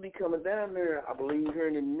supposed to be coming down there, I believe, here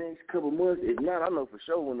in the next couple months. If not, I know for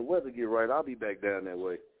sure when the weather get right, I'll be back down that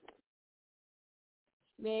way.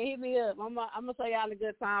 Man, hit me up. I'm gonna say y'all a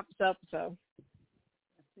good time for sure.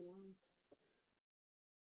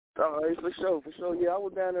 All right, for sure. Yeah, I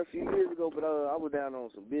was down there a few years ago, but I was down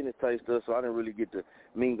on some business type stuff, so I didn't really get to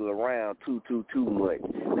mingle around too much.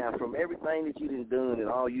 Now, from everything that you done and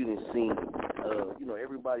all you done seen, you know,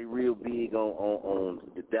 everybody real big on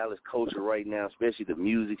the Dallas culture right now, especially the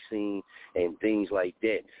music scene and things like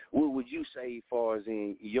that. What would you say as far as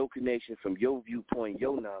in your connection from your viewpoint,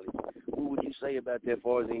 your knowledge? What would you say about that as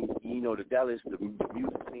far as in, you know, the Dallas, the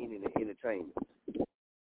music scene and the entertainment?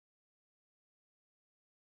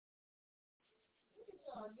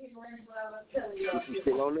 You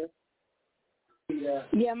still on there?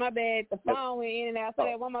 Yeah, my bad. The phone went in and out.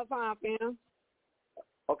 Say that one more time, fam.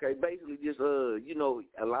 Okay, basically just you know,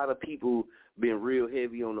 a lot of people been real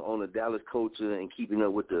heavy on the Dallas culture and keeping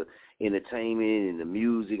up with the entertainment and the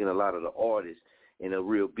music and a lot of the artists, and are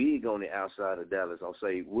real big on the outside of Dallas. I'll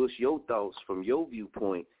say, what's your thoughts from your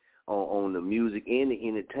viewpoint on the music and the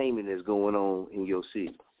entertainment that's going on in your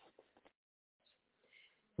city?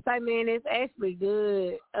 Say, man, it's actually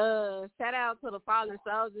good. Shout out to the fallen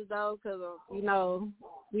soldiers, though, because, you know,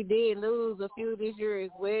 we did lose a few this year as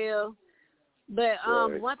well. But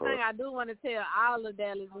one thing I do want to tell all of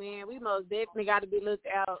Dallas, man, we most definitely got to be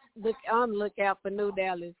on the lookout for new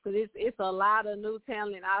Dallas, because it's a lot of new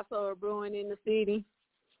talent also brewing in the city.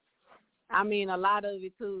 I mean, a lot of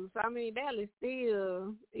it, too. So, I mean, Dallas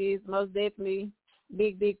still is most definitely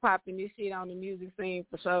big popping this shit on the music scene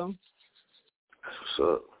for sure.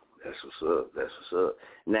 That's what's up.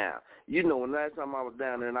 Now, you know, when last time I was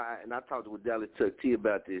down there, and I talked with Dallas Chucc T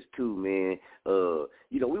about this too, man.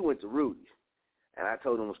 You know, we went to Rudy's, and I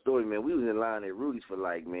told him a story, man. We was in line at Rudy's for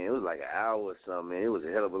like an hour or something, man. It was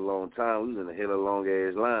a hell of a long time. We was in a hell of a long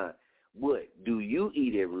ass line. What do you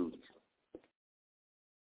eat at Rudy's?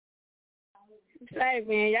 Say,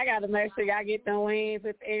 man, y'all got to make sure y'all get them wings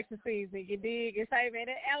with the extra season. You dig? And say, man,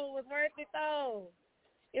 that hour was worth it, though.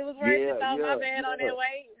 It was worth it, though. My bad on that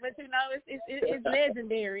way. But, you know, it's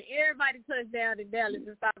legendary. Everybody touched down in Dallas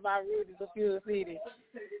and thought about Rudy's a few cities.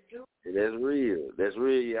 That's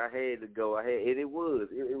real. Yeah, I had to go. And it was.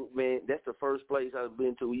 Man, that's the first place I've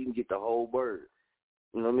been to where you can get the whole bird.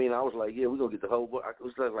 You know what I mean? I was like, yeah, we're going to get the whole bird. I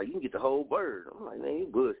was like, you can get the whole bird. I'm like, man, you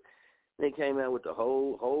bush. They came out with the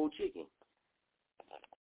whole chicken.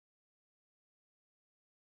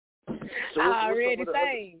 So I already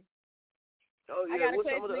say. Oh, yeah. I got a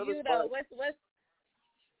question for you, though.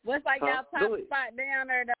 What's like y'all top spot down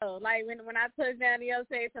there though? Like when I touch down to your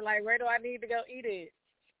section, like where do I need to go eat it?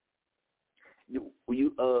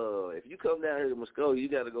 If you come down here to Muskogee, you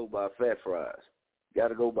gotta go buy Fat Fries.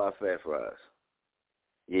 Gotta go buy Fat Fries.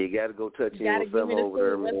 Yeah, you gotta go touch in with something over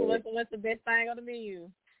there, man. What's the best thing on the menu?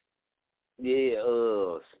 Yeah,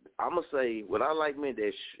 I'm gonna say what I like, man.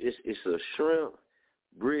 That it's a shrimp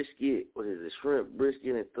brisket. What is it? Shrimp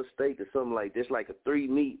brisket and steak or something like this, like a 3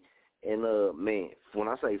 meat. And man, when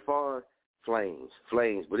I say far, flames.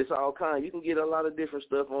 But it's all kind. You can get a lot of different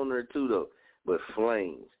stuff on there too, though. But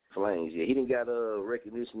flames. Yeah, he done got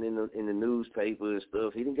recognition in the newspaper and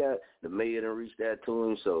stuff. He done got the mayor done reached out to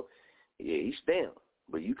him. So yeah, he's stamped.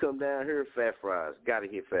 But you come down here, Fat Fries. Gotta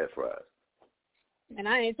hit Fat Fries. And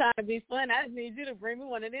I ain't trying to be funny. I just need you to bring me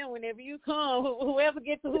one of them whenever you come. Whoever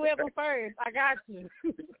gets to whoever first, I got you.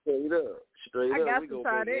 Straight up. I got we to gonna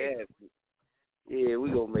try make it happen. Yeah, we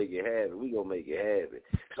gonna make it happen.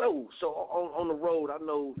 So on the road, I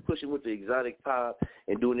know pushing with the exotic pop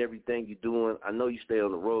and doing everything you're doing. I know you stay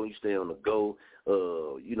on the road, you stay on the go.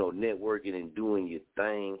 Networking and doing your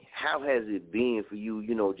thing. How has it been for you?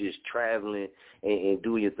 Just traveling and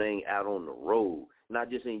doing your thing out on the road. Not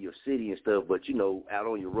just in your city and stuff, but, out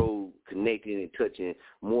on your road, connecting and touching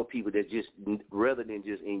more people that just, rather than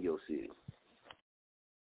just in your city.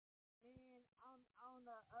 And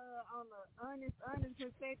on the honest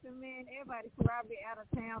perspective, man, everybody probably out of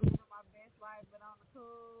town living my best life, but on the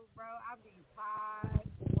cool, bro, I be tired,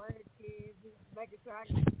 working, just making sure I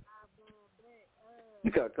get the job done. But,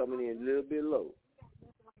 you got coming in a little bit low.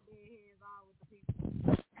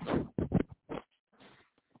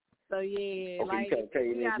 So yeah, okay, okay,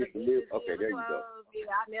 there you go. Yeah,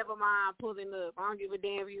 I never mind pulling up. I don't give a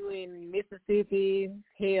damn if you in Mississippi,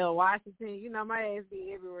 hell, Washington. My ass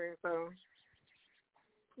be everywhere, so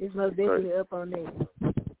it's most definitely up on that.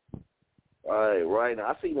 Right. Now,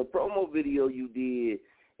 I seen a promo video you did,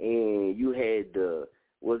 and you had the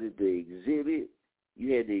exhibit?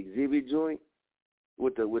 You had the exhibit joint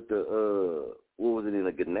with the what was it in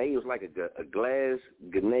a grenade? It was like a glass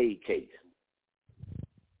grenade case.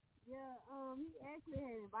 Yeah, he actually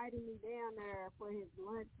had invited me down there for his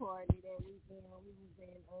lunch party that weekend when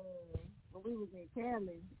we was in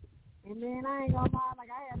Cali. And man, I ain't gonna lie, like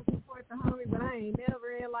I had to support the homie, but I ain't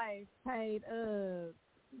never paid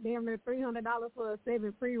damn near $300 for a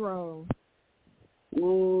 7 pre-roll.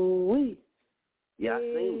 Ooh-wee. Yeah, I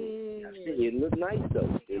seen it. It looked nice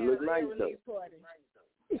though. Yeah, it looked nice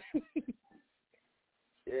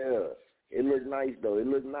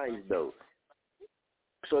though.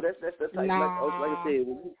 So that's the type. Like I said,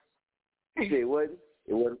 you said it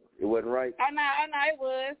wasn't right. I know it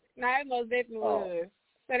was. No, it most definitely was.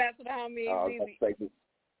 So that's what the homie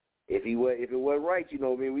if it wasn't right,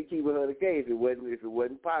 we keep it 100K. If it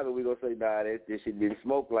wasn't popping, we gonna say this shit didn't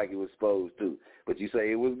smoke like it was supposed to. But you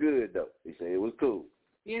say it was good though. You say it was cool.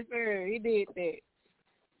 Yes, sir. He did that.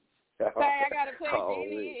 Say, I got a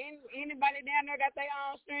question. Anybody down there got their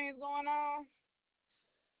own strings going on?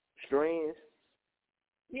 Strings?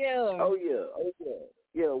 Yeah. Oh yeah.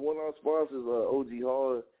 Yeah, one of our sponsors, OG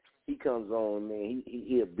Hard, he comes on, man.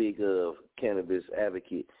 He a big cannabis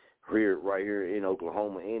advocate right here in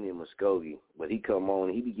Oklahoma and in Muskogee. But he come on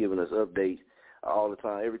and he be giving us updates all the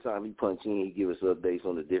time. Every time he punch in, he give us updates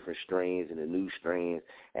on the different strains and the new strains.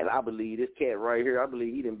 And I believe this cat right here,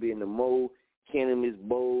 he done been in the more cannabis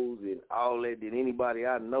bowls and all that than anybody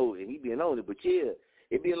I know, and he been on it. But yeah,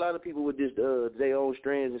 it be a lot of people with this their own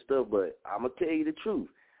strands and stuff. But I'm gonna tell you the truth.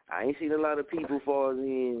 I ain't seen a lot of people far as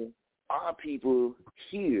in our people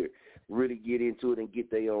here really get into it and get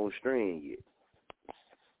their own strain yet.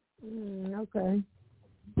 Okay.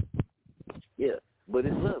 Yeah, but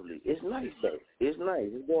it's lovely. It's nice though. It's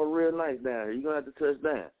nice. It's going real nice down here. You're gonna have to touch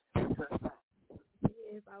down.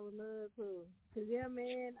 Yes, I would love to. Cause yeah,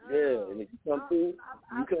 man. Yeah, and if you come through,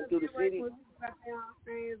 the city.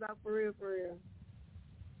 For real.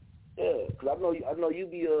 Yeah, cause I know you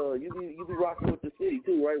be rocking with the city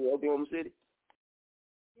too, right? With Oklahoma City.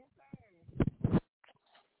 Yes, sir.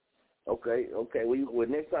 Okay. Well,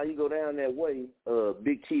 next time you go down that way,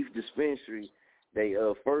 Big Chief Dispensary, they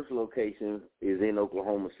first location is in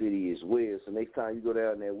Oklahoma City as well. So next time you go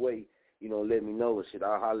down that way, let me know and shit.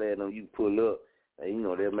 I'll holler at them. You pull up. And,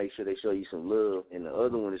 they'll make sure they show you some love. And the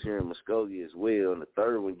other one is here in Muskogee as well. And the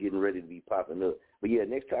third one getting ready to be popping up. But, yeah,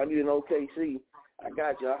 next time you're in OKC, I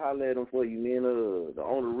got you. I'll holler at them for you, man. The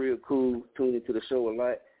owner real cool. Tune into the show a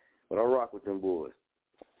lot. But I rock with them boys.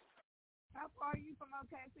 How far are you from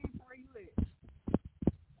OKC? Where you live?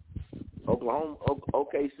 Oklahoma,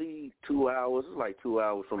 OKC, 2 hours. It's like 2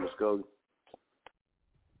 hours from Muskogee.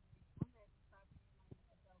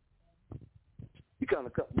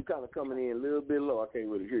 kind of coming in a little bit low. I can't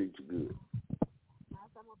really hear you too good.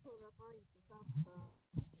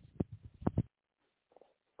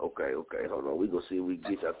 Okay, hold on. We gonna see if we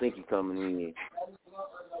get you. I think you're coming in.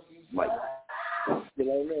 Mike.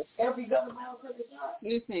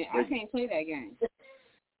 Listen, I can't play that game.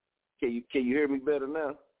 Can you hear me better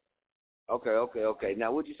now? Okay.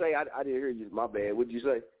 Now, what'd you say? I didn't hear you. My bad. What'd you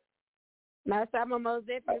say? No, I'm most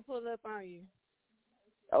definitely pull up on you.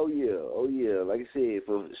 Oh yeah. Like I said,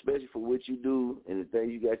 especially for what you do and the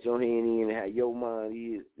things you got your hand in and how your mind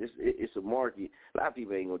is, it's a market. A lot of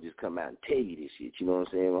people ain't gonna just come out and tell you this shit. You know what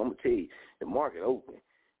I'm saying? I'm gonna tell you, the market open.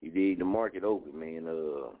 You dig? The market open, man.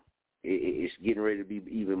 It's getting ready to be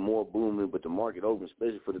even more booming, but the market open,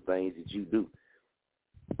 especially for the things that you do.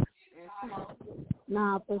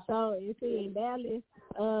 Nah, for sure. You see, in Dallas,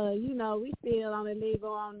 we still only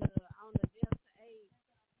legal on the Delta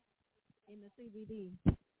 8 in the CBD.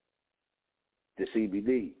 The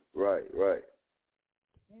CBD, right.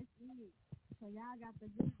 That's it. So y'all got the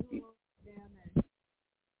good doing down there.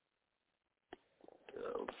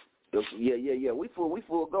 Yeah. We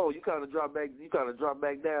full go. You kind of drop back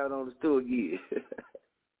down on the stool again.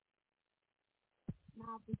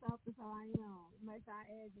 Nah, for sure I am. Make sure I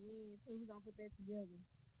add you in too. We gonna put that together.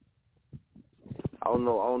 I don't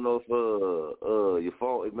know if your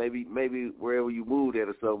phone, maybe wherever you moved at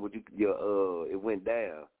or something, but it went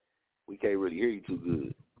down. We can't really hear you too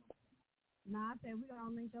good. Nah, I said we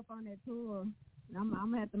gonna link up on that tour. I'm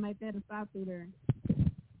gonna have to make that a stop through there.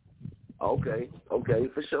 Okay,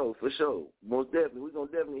 for sure. Most definitely, we're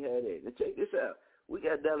gonna definitely have that. Now check this out. We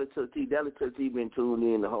got Chucc T. Chucc T been tuned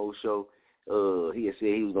in the whole show. He had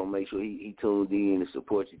said he was gonna make sure he tuned in and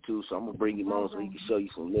support you too. So I'm gonna bring him on so he can show you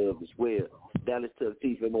some love as well. Chucc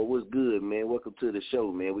T, famo, what's good, man? Welcome to the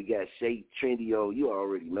show, man. We got Shay Trendy on. You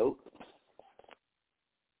already know.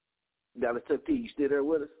 Chucc T, you still there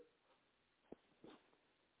with us?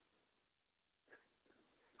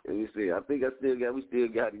 Let me see. I think we still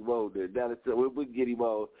got him on there. We'll get him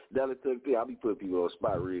on. Chucc T, I'll be putting people on the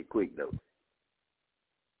spot real quick though.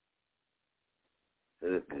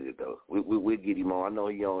 That's good though. We'll get him on. I know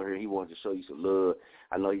he on here. He wants to show you some love.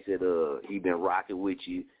 I know he said he been rocking with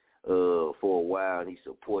you for a while, and he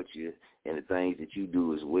supports you and the things that you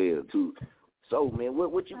do as well too. So man,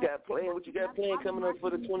 what you got planned? What you got planned coming up for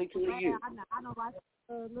the 2020 year? I know, like,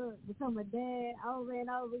 look, become a dad over and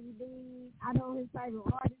over. You did. I know his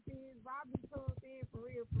favorite artist is Robbie tuned in for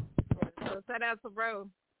real. So shout out to bro.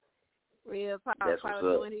 Real talk. Probably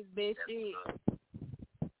doing his best shit.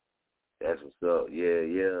 That's what's up.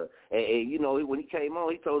 Yeah. And you know, when he came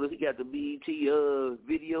on, he told us he got the BET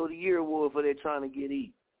Video of the Year award for that Trying to Get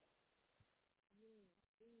Eat.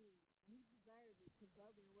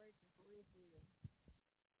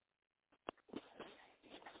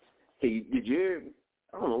 Hey, did you hear me?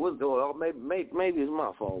 I don't know what's going on. Maybe it's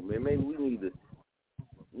my phone, man. Maybe we need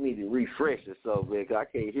to refresh or something, man, 'cause I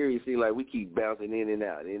can't hear you. See, like we keep bouncing in and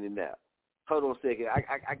out. Hold on a second.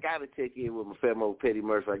 I got to check in with my famo, Petty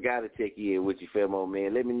Murphy. I got to check in with you, famo,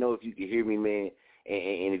 man. Let me know if you can hear me, man,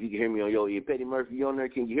 and if you can hear me on your ear. Petty Murphy, you on there?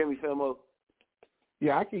 Can you hear me, famo?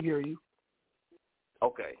 Yeah, I can hear you.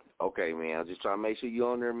 Okay, man. I'm just trying to make sure you're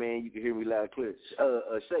on there, man. You can hear me loud and clear.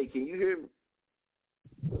 Shay, can you hear me?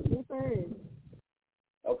 Yes, sir.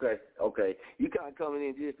 Okay. You kind of coming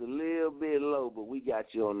in just a little bit low, but we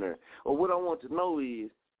got you on there. Well, what I want to know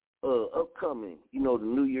is, upcoming, the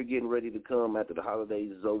new year getting ready to come after the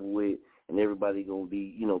holidays is over with, and everybody going to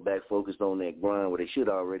be, back focused on that grind where they should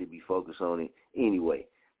already be focused on it anyway.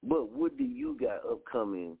 But what do you got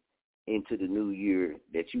upcoming into the new year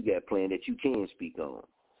that you got planned that you can speak on?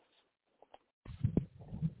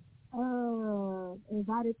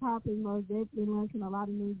 Exotic Pop is most definitely launching a lot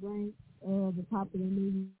of new drinks. The top of the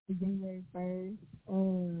new January 1st.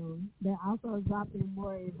 They're also dropping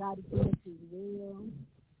more exotic products as well.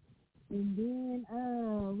 And then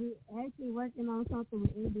we're actually working on something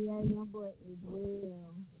with NBA Youngboy as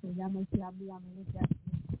well. So y'all make sure y'all be on the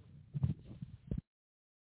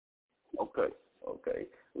lookout. Okay.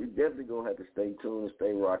 We definitely gonna have to stay tuned and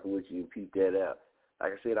stay rocking with you and peep that out.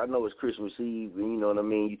 Like I said, I know it's Christmas Eve, and you know what I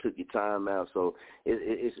mean. You took your time out, so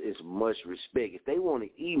it's much respect. If they want to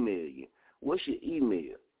email you, what's your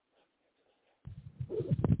email?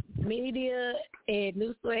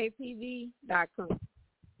 media@newswaytv.com.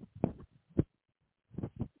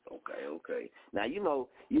 Okay. Now,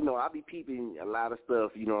 I be peeping a lot of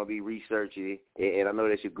stuff, I be researching, and I know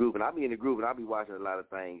that's your group, and I be in the group, and I be watching a lot of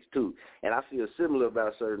things, too. And I feel similar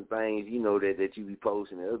about certain things, that you be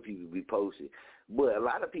posting and other people be posting. But a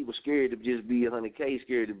lot of people scared to just be 100K,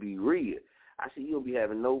 scared to be real. I see you'll be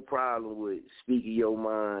having no problem with speaking your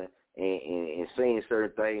mind and saying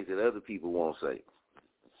certain things that other people won't say.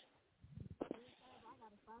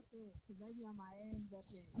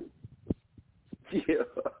 Yeah.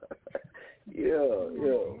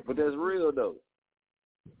 But that's real though.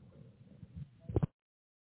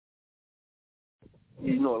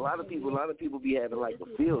 You know, a lot of people be having like a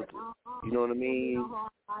filter. You know what I mean?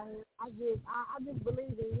 I just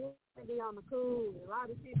believe in you to be on the cool. A lot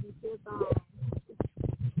of shit be just on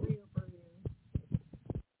real for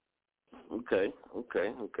real. Okay.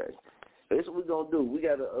 That's what we gonna do. We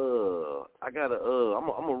gotta I'm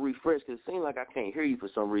gonna refresh because it seems like I can't hear you for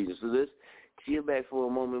some reason. So let's chill back for a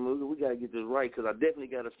moment. We gotta get this right because I definitely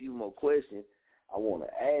got a few more questions I want to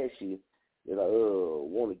ask you that I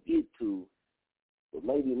want to get to. But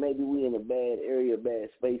maybe we in a bad area, bad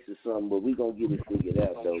space or something. But we gonna get it figured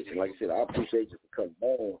out though. And like I said, I appreciate you for coming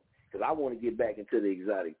on because I want to get back into the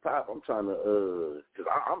exotic pop. I'm trying to because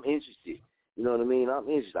I'm interested. You know what I mean? I'm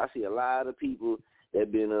interested. I see a lot of people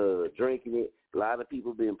that been drinking it. A lot of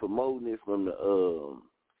people been promoting it from the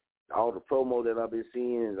all the promo that I've been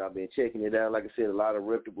seeing, and I've been checking it out. Like I said, a lot of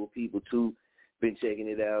reputable people too been checking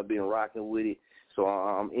it out, been rocking with it. So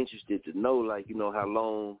I'm interested to know, like, you know, how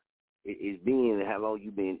long it's been and how long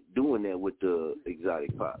you've been doing that with the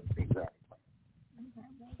exotic pop.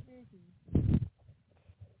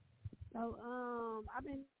 So I've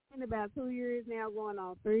been in about 2 years now, going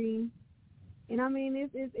on 3. And I mean,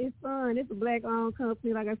 it's fun. It's a black-owned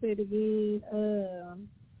company, like I said again.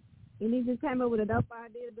 And he just came up with a dope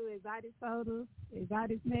idea to do exotic sodas,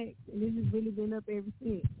 exotic snacks, and it's just really been up ever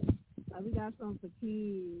since. We got something for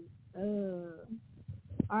kids,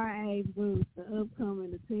 our age groups, the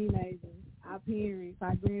upcoming, the teenagers, our parents,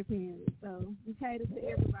 our grandparents. So we cater to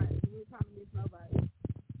everybody. We ain't trying to miss nobody.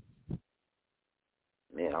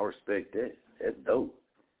 Man, I respect that. That's dope.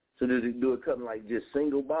 So do it come like just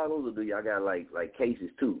single bottles, or do y'all got like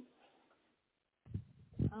cases too?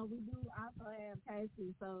 We do also have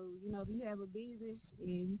cases. So, you know, if you have a business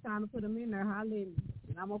and you trying to put them in there, holler at me.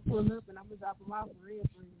 And I'm going to pull them up and I'm going to drop them off for real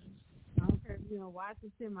for you. I don't care if you're in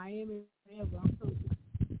Washington, Miami, whatever. I'm cool.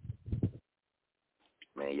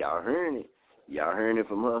 Man, y'all hearing it. Y'all hearing it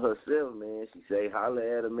from her herself, man. She say,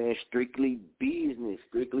 holler at her, man, strictly business.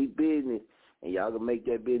 And y'all gonna make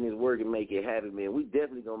that business work and make it happen, man. We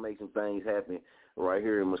definitely gonna make some things happen right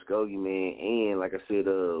here in Muskogee, man. And like I said,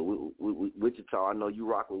 Wichita, I know you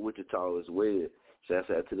rock with Wichita as well.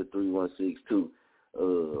 Shouts out to the 316 too.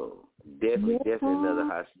 Definitely another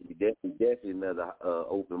high city. Definitely another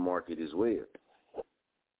open market as well.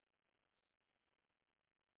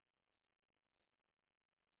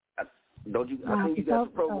 I think you got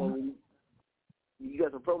some promo. You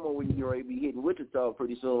got some promo when you already be hitting Wichita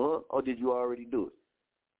pretty soon, huh? Or did you already do it?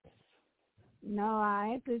 No,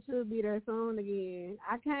 I actually should be there soon again.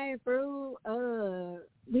 I came through,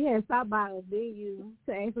 we had stopped by a venue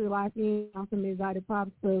to actually lock in on some exotic pop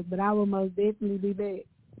stuff, but I will most definitely be back.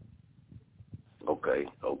 Okay.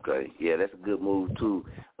 Yeah, that's a good move, too.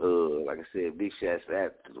 Like I said, big shots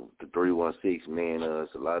out to the 316, man.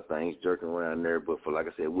 It's a lot of things jerking around there, but for, like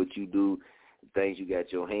I said, what you do, things you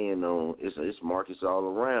got your hand on, it's markets all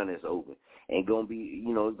around that's open. And gonna be,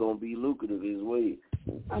 you know, it's gonna be lucrative as well.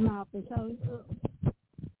 I'm out for sure.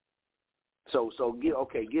 So give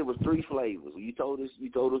us 3 flavors. You told us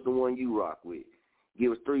the one you rock with.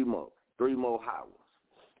 Give us 3 more hot ones.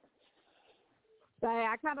 So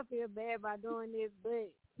I kind of feel bad about doing this,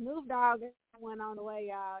 but Snoop Dogg went on the way,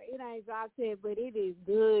 y'all. It ain't dropped yet, but it is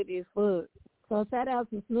good as fuck. So shout out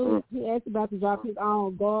to Snoop. He actually about to drop his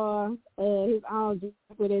own bar, his own drink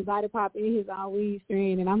with exotic pop in his own weed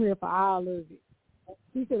strain, and I'm here for all of it.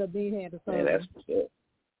 He should have been had the soda. Yeah, that's what's up.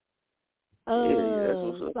 That's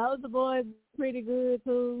what's up. Soulja Boy's pretty good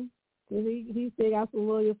too. He still got some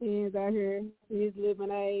loyal fans out here. His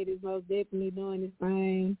lemonade is most definitely doing his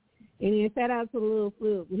thing. And then shout out to the Little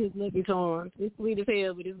Flip with his Lucky Charms. It's sweet as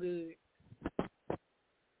hell, but it's good.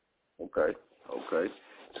 Okay.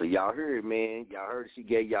 So y'all heard, man. Y'all heard she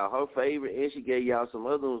gave y'all her favorite, and she gave y'all some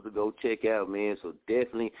other ones to go check out, man. So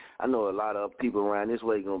definitely, I know a lot of people around this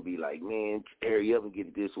way going to be like, man, hurry up and get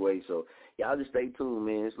it this way. So y'all just stay tuned,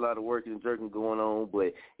 man. There's a lot of work and jerking going on,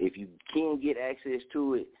 but if you can get access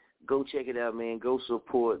to it, go check it out, man. Go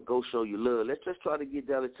support. Go show your love. Let's just try to get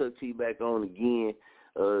Chucc T back on again.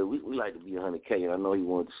 We like to be 100K, and I know he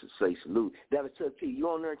wanted to say salute. Chucc T, you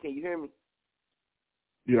on there? Can you hear me?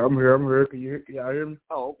 Yeah, I'm here. Can y'all hear me?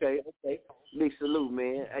 Oh, okay. Big salute,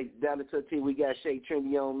 man. Hey, Chucc T, we got Shay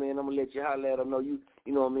Trendy on, man. I'm going to let you holler at him.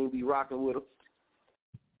 You know what I mean, be rocking with him.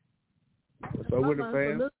 So with the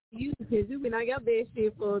fans? Salute to you, because you've been on your best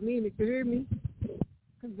shit for a minute. You hear me?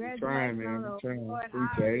 Congratulations. I'm trying.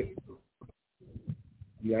 Appreciate it.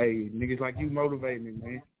 Yeah, hey, niggas like you motivate me,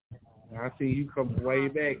 man. I see you come way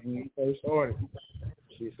back when you first started.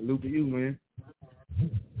 Shit, salute to you, man.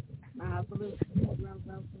 Nah, salute to you, bro.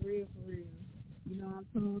 For real, for real. You know, I'm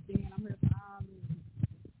tuned in. I'm here for all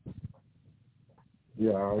this.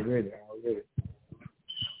 Yeah, already.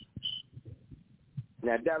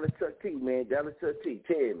 Now, Dallas Chucc T, man. Dallas Chucc T,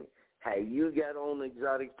 tell me, how you got on the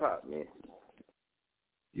exotic pop, man?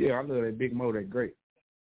 Yeah, I love that Big Mo, that great.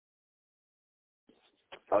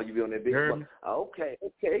 Oh, you be on that Big Mo? Okay.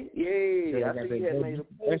 Yeah, I see you had made a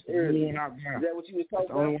post. That's the only one I got. Is that what you was talking about? That's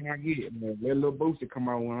the only one I get, man. That little booster come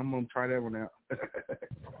out one. I'm going to try that one out.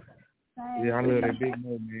 Yeah, I love that Big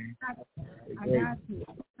Mo, man. I got you.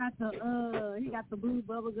 He got the blue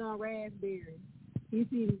bubblegum raspberry. He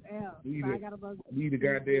seen his L. So I got a bug. Need the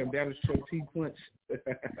goddamn Dallas Chucc T punch. Yeah,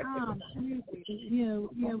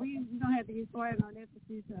 we gonna have to get started on that for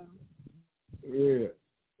sure.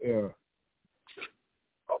 Yeah.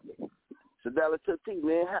 So Dallas Chucc T,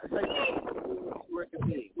 man, what would you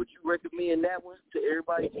recommend? Would you recommend that one to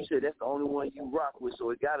everybody? You said that's the only one you rock with,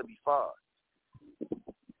 so it got to be far.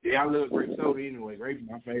 Yeah, I love grape soda anyway. Grape is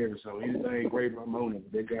my favorite, so anything grape I'm on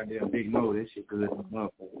it. That goddamn Big Mo, that shit good as a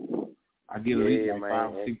motherfucker. I get at least like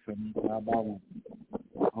 5 or 6 of them. I buy one.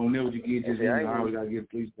 I don't know what you get, just I always got to get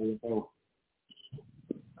 3, 4, 4.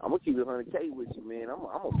 I'm gonna keep it 100K with you, man. I'm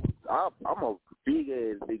a big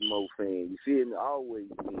ass Big Mo fan. You feel me? Always,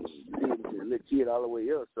 man. You feel me? Since a little kid all the way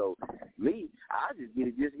up. So me, I just get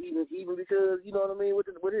it just even because you know what I mean with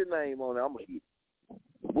his name on it. I'm gonna get it.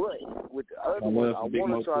 But with the other one, I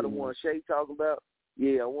want to try the one Shay talking about.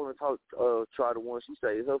 Yeah, I want to try the one she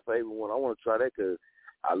say is her favorite one. I want to try that because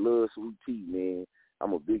I love sweet tea, man.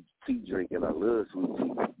 I'm a big tea drinker and I love sweet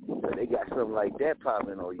tea. So they got something like that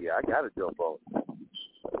popping. Oh yeah, I gotta jump on.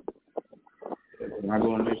 When I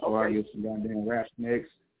go in the store, I get some goddamn rap snacks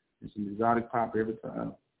and some exotic pop every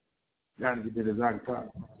time. Gotta get that exotic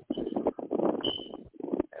pop.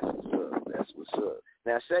 That's what's up.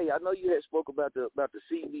 Now, Shay, I know you had spoke about the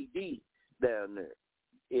CBD down there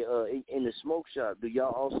in the smoke shop. Do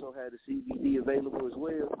y'all also have the CBD available as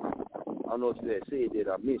well? I don't know if you had said that.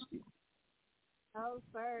 I missed it. No,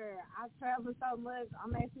 sir. I travel so much,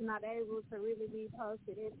 I'm actually not able to really be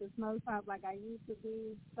posted at the smoke shop like I used to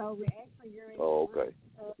be. So we're actually getting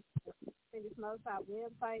the smoke shop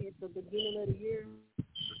website at the beginning of the year,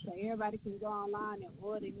 so everybody can go online and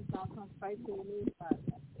order and it's all come straight to the news spot.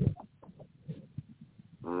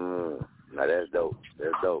 Now that's dope.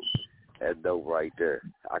 That's dope right there.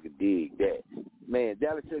 I can dig that. Man,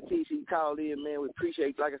 Dallas Chucc T, she called in, man. We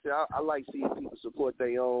appreciate, like I said, I like seeing people support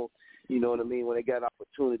their own, you know what I mean, when they got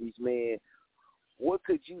opportunities, man. What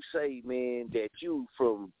could you say, man, that you,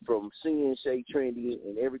 from seeing Shay Trendy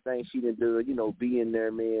and everything she done done, you know, being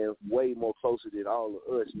there, man, way more closer than all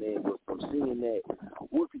of us, man, but from seeing that,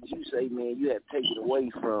 what could you say, man, you have taken away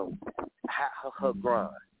from her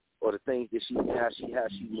grind or the things that how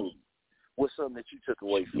she moved? What's something that you took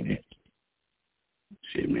away from that?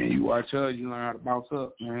 Shit, man, you watch her, you learn how to bounce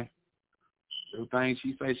up, man. Everything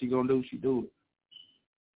she say she gonna do, she do it.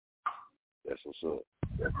 That's what's up.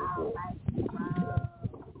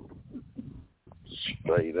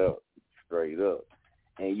 Straight up.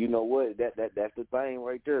 And you know what? That's the thing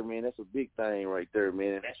right there, man. That's a big thing right there,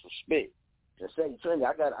 man. And that's respect. And Shay Trendy,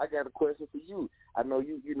 I got a question for you. I know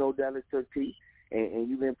you know Dallas Chucc T, and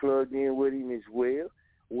you've been plugged in with him as well.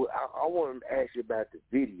 Well, I want to ask you about the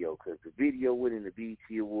video, because the video winning the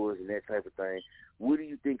BET Awards and that type of thing. What do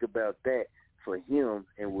you think about that for him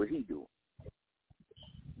and what he do?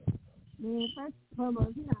 Man, first and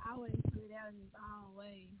foremost, I always put it out in his own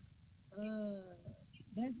way.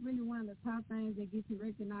 That's really one of the top things that gets you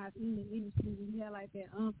recognized in the industry. You have like that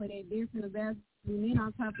for that different about you. And then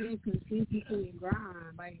on top of that, consistency and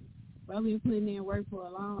grind. Like, I've been putting in work for a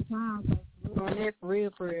long time. So on that for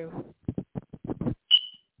real.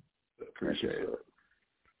 Appreciate it.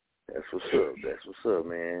 That's what's up,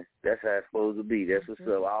 man. That's how it's supposed to be. That's what's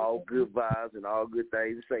up. All good vibes and all good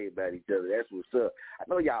things to say about each other. That's what's up. I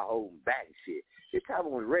know y'all holding back and shit. It's time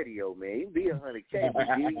on the radio, man. You be 100K, but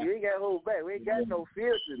you ain't got to hold back. We ain't got no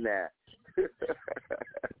filter now.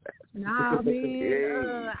 Nah,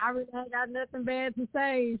 man. I really ain't got nothing bad to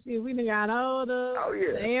say. Shit, we done got older. Oh,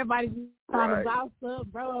 yeah. Everybody just trying to boss up.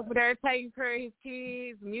 Bro over there taking care of his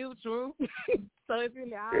kids, mutual. So it's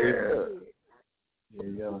really all good.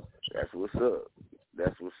 Yeah. That's what's up.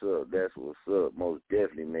 Most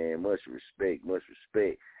definitely, man. Much respect.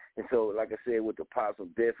 And so, like I said, with the possum,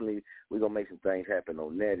 definitely we're going to make some things happen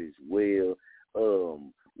on that as well.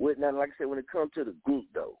 Now, like I said, when it comes to the group,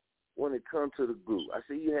 though, I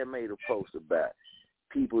see you had made a post about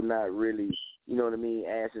people not really, you know what I mean,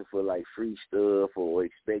 asking for like free stuff or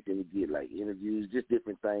expecting to get like interviews, just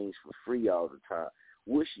different things for free all the time.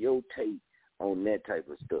 What's your take on that type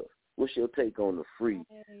of stuff? What's your take on the free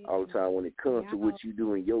all the time when it comes to what you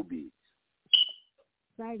do in your business?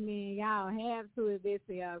 Like, man, y'all have to invest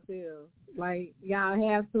in yourselves. Like, y'all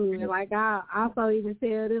have to. And, like, I also even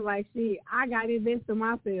tell them, like, shit, I got to invest in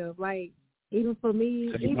myself. Like, even for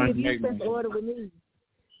me, even if you set the order with me,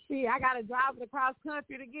 shit, I got to drive it across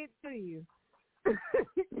country to get to you.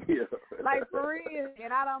 Yeah. Like, for real.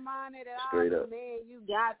 And I don't mind it at all. Straight up. Man, you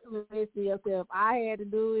got to invest in yourself. I had to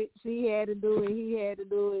do it. She had to do it. He had to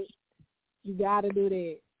do it. You got to do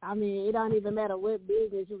that. I mean, it don't even matter what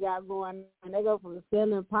business you got going on. They go from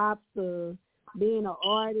selling pops to being an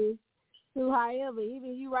artist to however,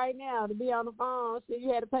 even you right now, to be on the phone, shit, you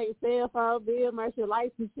had to pay your cell phone bill, make sure your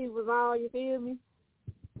license shit was on, you feel me?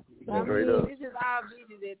 So, I mean, it's just our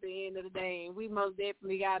business at the end of the day, and we most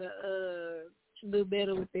definitely got to do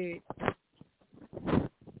better with it.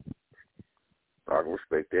 I can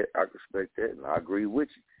respect that. And I agree with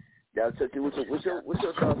you. Y'all touch it. What's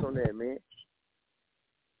your thoughts on that, man?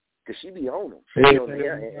 Because she be on them. She be on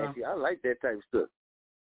there, and see, I like that type of stuff.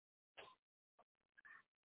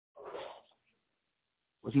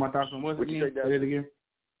 What's my thoughts on what you say it again?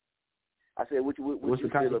 I said, what you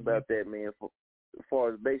feel about that, man? As far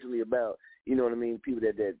as basically about, you know what I mean, people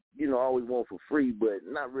that you know always want for free, but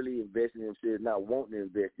not really investing in themselves, not wanting to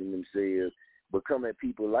invest in themselves, but come at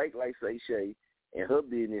people like say Shay and her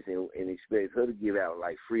business and expect her to give out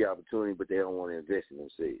like free opportunity, but they don't want to invest in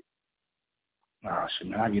themselves. Oh, shit,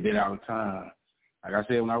 man, I get that all the time. Like I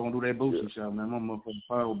said, when I was going to do that boosting show, man, my motherfucking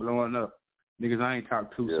phone was blowing up. Niggas I ain't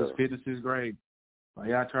talked to since 5th and 6th grade. Like,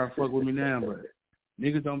 y'all try to fuck with me now, but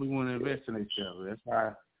niggas don't be wanting to invest in themselves. That's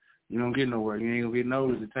why you don't get nowhere. You ain't going to get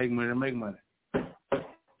noticed to take money to make money.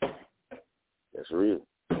 That's real.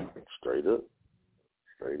 Straight up.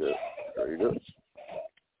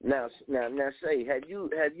 Now, say, have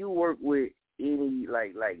you worked with any,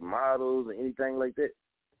 like models or anything like that?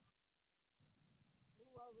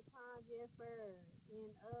 Yes, sir. And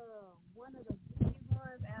one of the big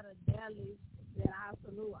ones out of Dallas that I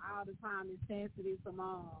salute all the time is Chastity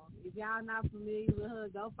Simone. If y'all not familiar with her,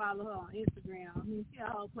 go follow her on Instagram. I mean, she's a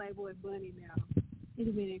whole Playboy bunny now. She's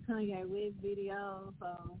been in Kanye West videos.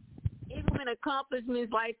 So even when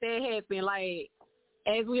accomplishments like that happen, like,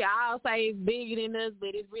 as we all say, it's bigger than us,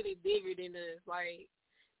 but it's really bigger than us. Like,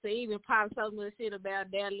 to even pop so much shit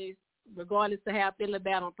about Dallas, regardless of how I feel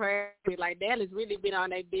about on private, like Dallas really been on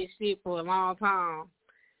that bitch shit for a long time.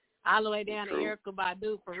 All the way down to Erykah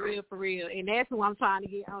Badu, for real. And that's who I'm trying to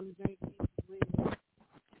get on the drink with.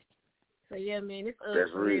 So yeah, man, it's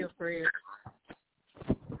for real.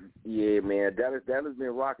 Yeah, man, Dallas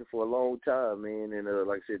been rocking for a long time, man. And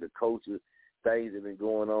like I said, the culture, things have been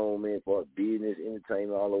going on, man, for business,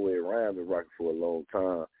 entertainment, all the way around, been rocking for a long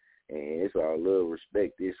time. And it's all love,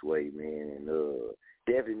 respect this way, man. And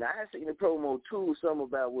definitely. Now, I seen the promo, too, something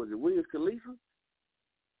about, was it Wiz Khalifa?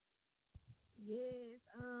 Yes,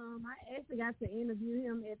 I actually got to interview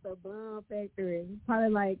him at the Bun Factory, probably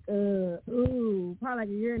like a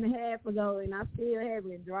year and a half ago, and I still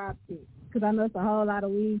haven't dropped it, because I know it's a whole lot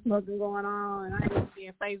of weed smoking going on, and I ain't be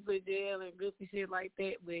in Facebook jail and goofy shit like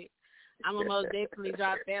that, but I'm going to most definitely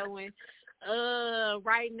drop that one.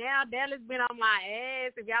 Right now, Dallas been on my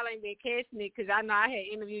ass if y'all ain't been catching it, because I know I had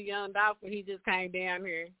interviewed Young Dolph when he just came down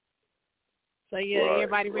here. So, yeah,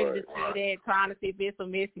 everybody ready to see that, trying to see if it's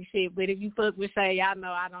some messy shit. But if you fuck with Shay, y'all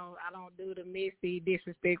know I don't do the messy,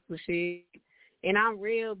 disrespectful shit. And I'm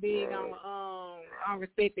real big on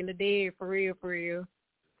respecting the dead, for real.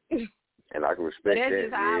 And I can respect that.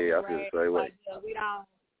 Yeah, I feel the same way.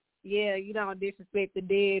 You don't disrespect the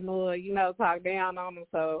dead nor, talk down on them.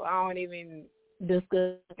 So I don't even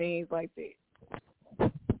discuss things like that. I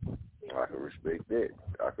can respect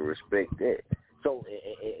that. So,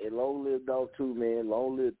 and long live Dog 2, man.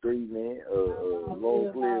 Long live 3, man.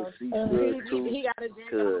 Long live C-Strug 2. He got a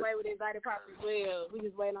drink on the way with his body pop as well. We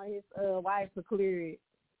just waiting on his wife to clear it.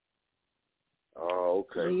 Oh,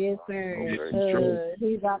 okay. Yes, sir. Okay.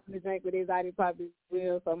 He's out to drink with his body pop as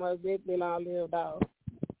well, so most definitely long live Dog.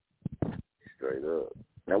 Straight up.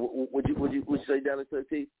 Now, would you say Dallas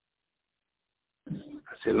 13? I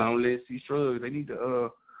said long live C-Strug. They need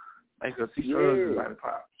to make a C-Strug body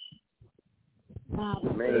pop.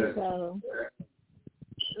 Man.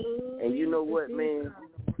 And you know what, man?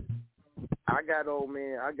 I got old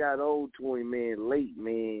to him, man, late,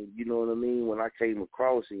 man. You know what I mean? When I came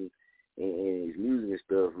across him and his music and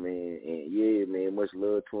stuff, man. And yeah, man, much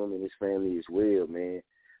love to him and his family as well, man.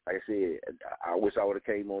 Like I said, I wish I would have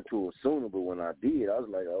came on to him sooner, but when I did, I was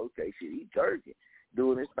like, okay, shit, he jerking.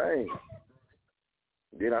 doing his thing.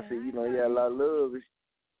 Then I see, he had a lot of love.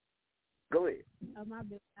 Go ahead. Oh, my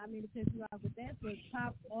bad. I mean to cut you off, but that's the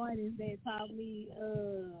top artist that taught me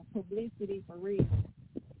publicity for real.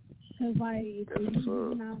 Cause like if you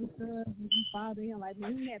doing all the stuff, if you follow him, like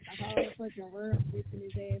man, he had the whole fucking world lifting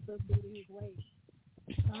his ass up doing his way.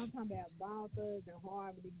 So I'm talking about Bone Thugs and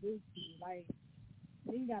Harmony Gucci. Like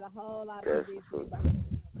he got a whole lot of this shit about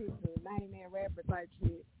people, 90-man rapper type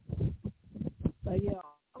shit. So yeah.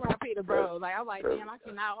 R.I.P. the bro. Like I'm like, damn, I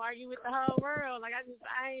cannot argue with the whole world. Like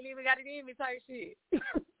I ain't even got it in me type shit.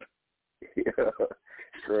 Yeah,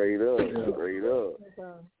 straight up.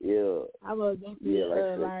 Yeah. I was definitely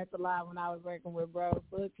learned a lot when I was working with bro.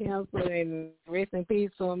 Fuck him, and rest in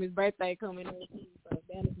peace to him. His birthday coming in, so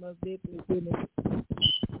that is most definitely feeling.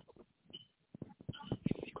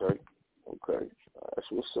 Okay. That's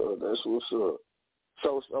what's up.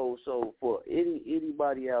 So for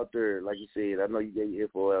anybody out there, like you said, I know you get your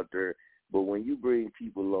info out there, but when you bring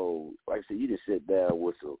people on, like I said, you just sit down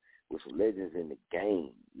with some legends in the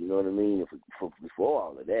game. You know what I mean? Before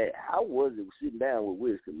all of that, how was it sitting down with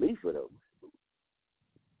Wiz Khalifa though?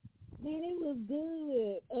 Man, it was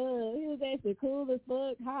good. He was actually cool as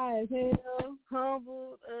fuck, high as hell,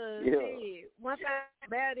 humble. Shit. One thing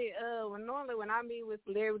about it, normally when I meet with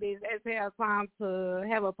celebrities, that's have time to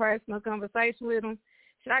have a personal conversation with them.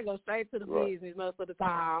 Should I go straight to the business most of the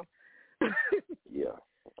time? Yeah,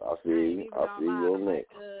 I see you on that.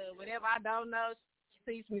 Whatever I don't know,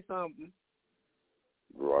 she teach me something.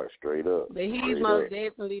 Right, straight up. But he's most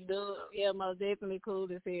definitely cool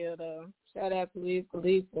as hell though. Shout out to Wiz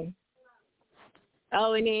Khalifa.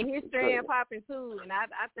 Oh, and then his strand popping too, and I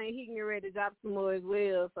think he can get ready to drop some more as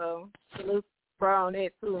well. So salute bro on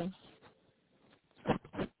that too.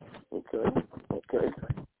 Okay.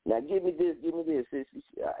 Now give me this. Since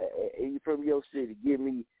you from your city, give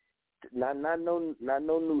me not no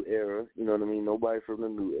new era. You know what I mean? Nobody from the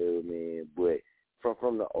new era, man. But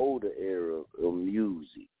from the older era of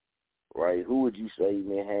music, right? Who would you say,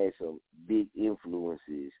 man, had some big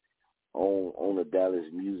influences on the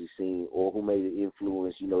Dallas music scene, or who made an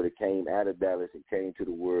influence, that came out of Dallas and came to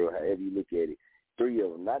the world, however you look at it? Three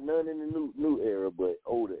of them. Not none in the new era, but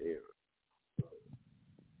older era.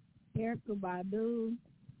 Erykah Badu,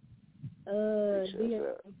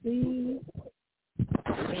 DMC,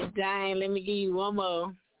 and dang, let me give you one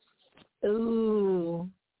more. Ooh.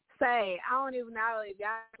 Say, I don't even know if y'all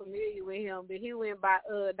familiar with him, but he went by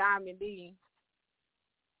Diamond D.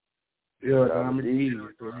 Yeah, Diamond D.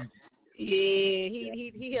 Yeah,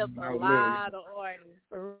 he helped a lot of artists,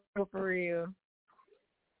 for real.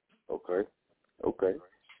 Okay.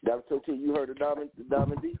 Dr. Chucc T, you heard of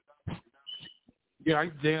Diamond D? Yeah, I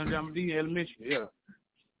used to jam Diamond D in elementary, yeah.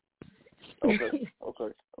 Okay.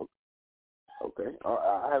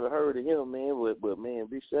 I haven't heard of him, man, but man,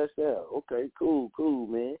 big shots out. Okay, cool,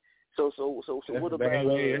 man. So what about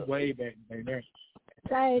that's way back there.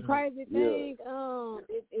 Say, crazy thing,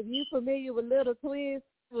 if you familiar with Little Twist,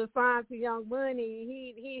 was signed to Young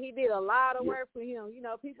Money. He did a lot of work for him.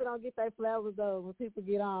 People don't get their flowers though when people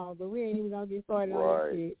get on, but we ain't even gonna get started on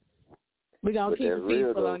that shit. We gonna keep the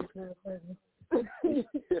people on this.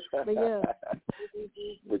 But yeah.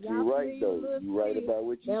 But you're right though. You're right about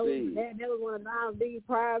what you said. That was one of Diamond D's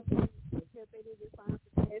prizes. Except they didn't sign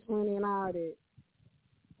for cash money and all that.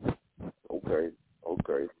 Okay.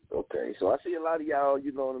 So I see a lot of y'all,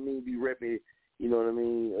 be repping,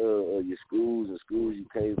 your schools you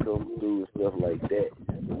came come through and stuff like that.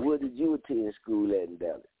 Where did you attend school at in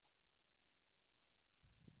Dallas?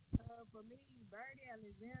 For me, Birdie,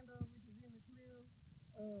 Alexander, which is in the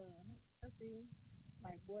Cliff,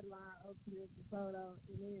 like borderline Oak Cliff, DeSoto,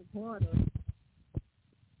 and then Carter.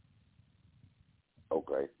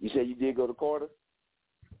 Okay. You said you did go to Carter?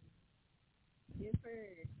 Yes, sir.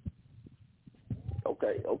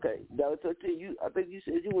 Okay. Now, I think you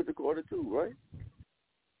said you went to Carter too, right?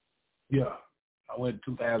 Yeah. I went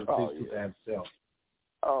 2006, 2007.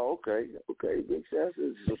 Oh, okay. Big sense.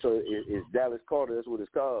 So it's Dallas Carter, that's what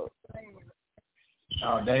it's called.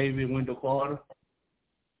 David went to Carter.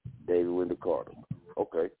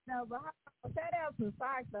 Okay. No, but shout out to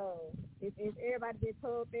Sock though. If everybody get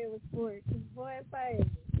told there was sports, boy, say.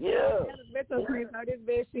 Yeah. That's this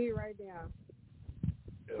best shit right now.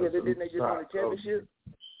 Yeah, didn't they just win the championship?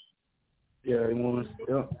 Yeah, they won.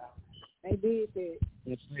 Yeah. They did that.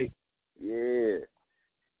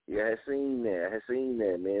 Yeah, I had seen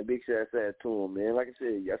that, man. Big shout out to him, man. Like I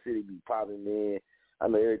said, they be popping, man. I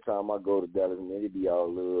know every time I go to Dallas, man, it be all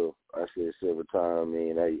love. I said it several times,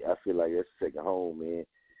 man. I feel like that's a second home, man.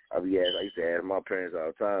 I used to ask my parents all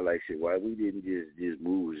the time, like, shit, why we didn't just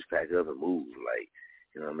move, just pack up and move? Like,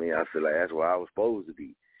 You know what I mean? I feel like that's where I was supposed to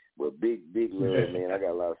be. But big love, man. I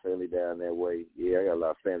got a lot of family down that way. Yeah, I got a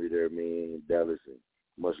lot of family there, man, in Dallas, and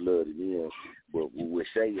much love to them. But with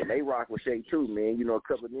Shay, and they rock with Shay too, man. You know, a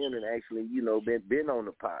couple of them and actually, you know, been on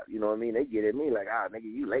the pop. You know what I mean? They get at me like, nigga,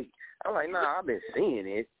 you late. I'm like, nah, I've been seeing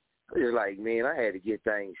it. It's like, man, I had to get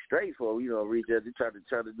things straight for, you know, reach out to try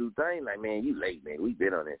to do things. Like, man, you late, man. We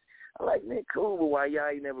been on this. I'm like, man, cool, but why y'all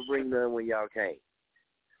ain't never bring none when y'all came?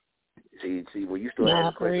 See, when you start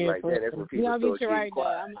asking questions like that, that's when people start getting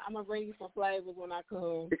quiet. I'm going to bring you some flavors when I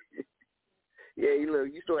come. Yeah, look,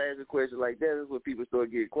 you start asking questions like that, that's when people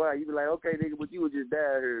start getting quiet. You be like, okay, nigga, but you were just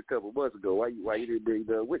down here a couple months ago. Why you didn't bring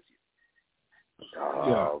them with you?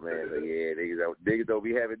 Oh, man, so yeah, niggas don't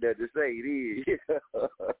be having nothing to say. It is.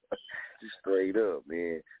 Just straight up,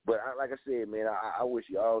 man. But like I said, man, I wish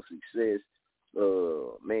you all success.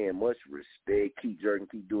 Man, much respect. Keep jerking,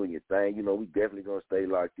 keep doing your thing. You know, we definitely gonna stay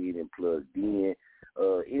locked in and plugged in.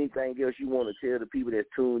 Anything else you want to tell the people that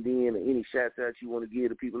tuned in, or any shout outs you want to give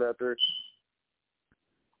the people out there?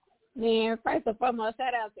 Man, first and foremost,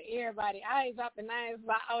 shout out to everybody. I ain't dropping names,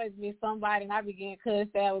 but I always miss somebody, and I be getting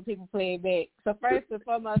cussed out when people play it back. So first and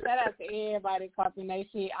foremost, shout out to everybody copying that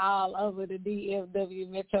shit all over the DFW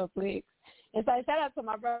Metroplex. And so shout out to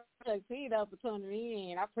my brother Chucc T though for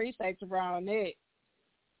tuning in. I appreciate you, bro, on that.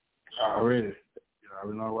 Already. I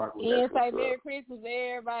already know rock with that. And say Merry Christmas to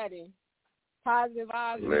everybody. Positive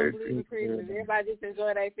vibes, Merry Christmas. Everybody just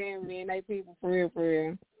enjoy their family and their people for real, for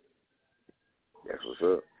real. That's what's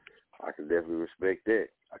up. I can definitely respect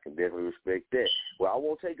that. Well, I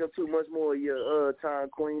won't take up too much more of your time,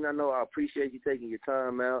 Queen. I know I appreciate you taking your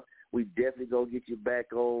time out. We definitely gonna get you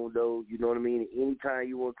back on, though. You know what I mean? Anytime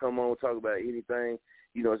you want to come on, talk about anything,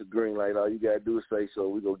 you know, it's a green light. All you got to do is say so.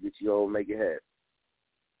 We're going to get you on, make it happen.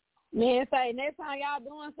 Man, say, next time y'all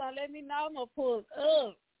doing something, let me know. I'm going to pull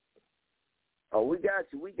up. Oh, we got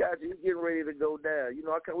you. We getting ready to go down. You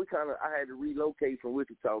know, I had to relocate from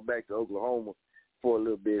Wichita back to Oklahoma for a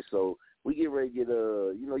little bit, so we get ready to get,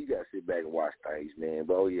 you know, you got to sit back and watch things, man.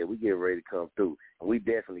 But, oh, yeah, we get ready to come through. And we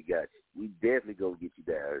definitely got you. We definitely going to get you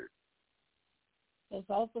down here. It's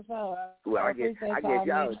also so. Well, I guess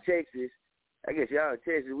y'all in Texas.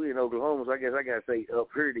 We in Oklahoma, so I guess I got to say up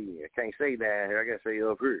here then. I can't say down here. I got to say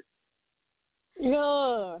up here.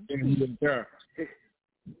 Yeah.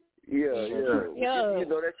 Yeah. You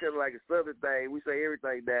know, that's kind of like a southern thing. We say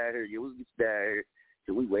everything down here. Yeah, we can get you down here.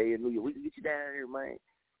 So we way in New York. We can get you down here, man.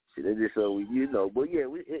 See, that's just so we, you know. But yeah,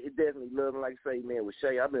 it definitely love. Like I say, man, with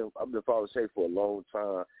Shay, I've been following Shay for a long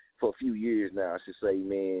time, for a few years now. I should say,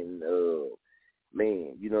 man.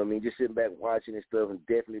 Man, you know what I mean? Just sitting back watching and stuff, and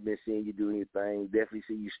definitely been seeing you doing your thing. Definitely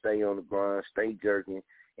see you stay on the grind, stay jerking,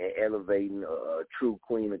 and elevating a true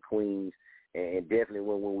queen of queens. And definitely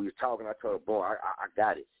when we was talking, I told her, boy, I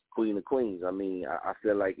got it, queen of queens. I mean, I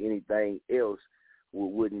feel like anything else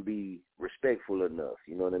wouldn't be respectful enough.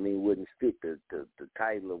 You know what I mean? Wouldn't fit the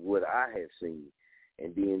title of what I have seen.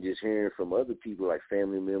 And then just hearing from other people, like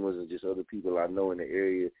family members and just other people I know in the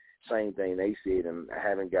area, same thing they said, and I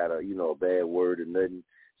haven't got a bad word or nothing.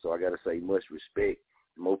 So I got to say much respect.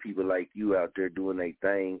 More people like you out there doing their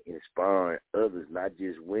thing, inspiring others, not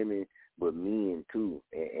just women, but men too.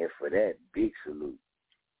 And for that, big salute.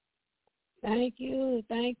 Thank you.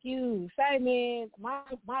 Say, man, my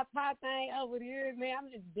top thing over the years, man,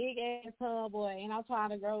 I'm just big ass tomboy, and I'm trying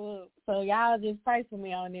to grow up. So y'all just pray for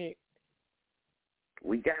me on it.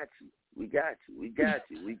 We got you. Like I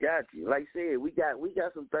said, we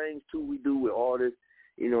got some things too we do with artists,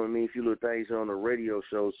 you know what I mean, a few little things on the radio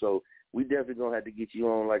show, so we definitely gonna have to get you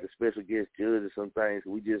on like a special guest judge or some things.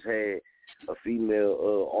 We just had a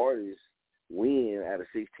female artist win out of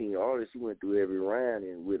 16 artists. She went through every round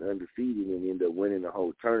and went undefeated and ended up winning the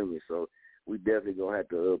whole tournament, so we definitely gonna have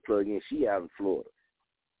to plug in. She out in Florida.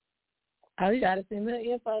 Oh, you gotta send me the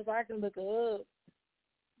info so I can look her up.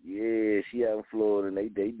 Yeah, she out in Florida,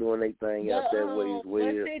 and they doing their thing out that way as well.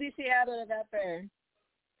 What city she out of out there?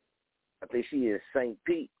 I think she in St.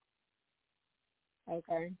 Pete.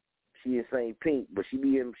 Okay. She in St. Pete, but I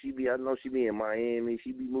know she be in Miami.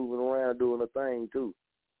 She be moving around doing her thing too.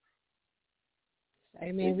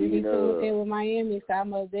 Hey man, we be cool with Miami, so I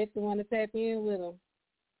most definitely want to tap in with them.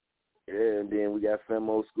 Yeah, and then we got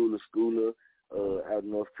Femo Schooler out in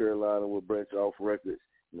North Carolina with Branch Off Records.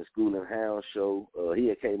 In the School and Hound show. He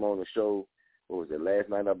had came on the show, what was it, last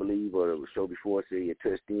night, I believe, or the show before, so he had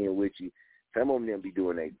touched in with you. Some of them be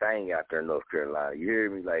doing their thing out there in North Carolina. You hear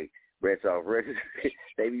me? Like, Branch Off Records,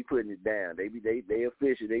 they be putting it down. They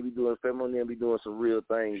official. They be doing, some of them be doing some real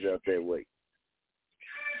things out that way.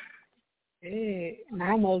 Yeah, and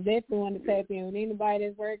I most definitely want to tap in with anybody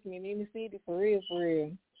that's working in any city, for real.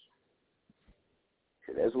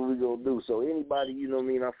 That's what we gonna do. So anybody, you know what I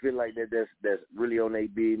mean, I feel like that's really on their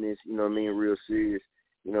business, you know what I mean, real serious,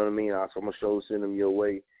 you know what I mean. So I'm gonna send them your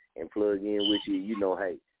way and plug in with you. You know,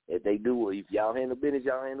 hey, if they do, if y'all handle business,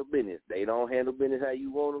 y'all handle business. They don't handle business how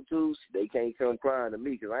you want them to, they can't come crying to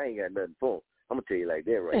me because I ain't got nothing for them. I'm gonna tell you like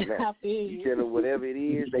that right now. You tell them whatever it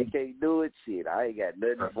is, they can't do it. Shit, I ain't got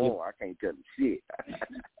nothing for them. I can't tell them shit.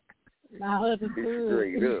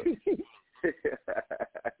 Straight up.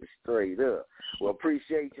 Straight up. Well,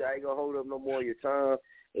 appreciate you. I ain't gonna hold up no more of your time.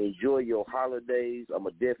 Enjoy your holidays. I'm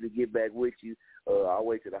gonna definitely get back with you. I'll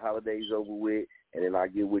wait till the holidays over with, and then I'll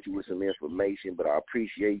get with you with some information. But I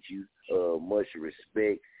appreciate you. Much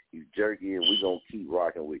respect. You Jurkking, and we gonna keep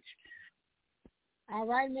rocking with you. All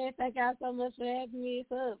right, man. Thank y'all so much for having me.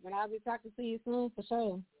 It's up, and I'll be talking to you soon for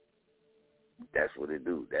sure. That's what it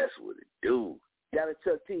do. That's what it do. Shout out to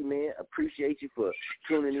Chucc T, man. Appreciate you for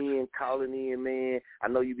tuning in, calling in, man. I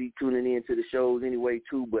know you be tuning in to the shows anyway,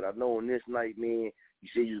 too, but I know on this night, man, you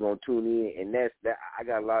said you was going to tune in, and that I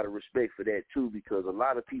got a lot of respect for that, too, because a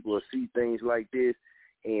lot of people will see things like this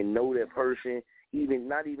and know that person,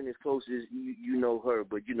 not even as close as you know her,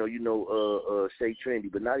 but you know Shay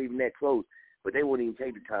Trendy, but not even that close, but they wouldn't even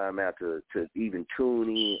take the time out to even tune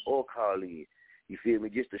in or call in. You feel me?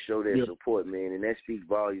 Just to show that support, man, and that speaks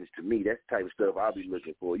volumes to me. That's the type of stuff I'll be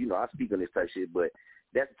looking for. You know, I speak on this type of shit, but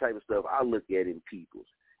that's the type of stuff I look at in people.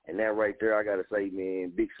 And that right there, I got to say, man,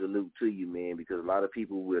 big salute to you, man, because a lot of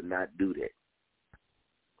people will not do that.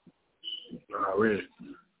 Really?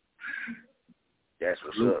 That's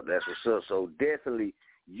what's up. That's what's up. So definitely,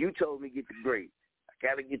 you told me get the great. I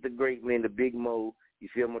got to get the great, man, the Big Mo. You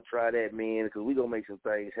feel me? I'm going to try that, man, because we're going to make some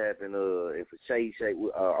things happen. If a Shay,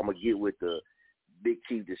 I'm going to get with the Big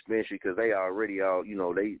Chief Dispensary because they already you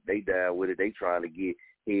know, they down with it. They trying to get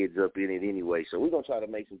heads up in it anyway. So we're going to try to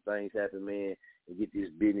make some things happen, man, and get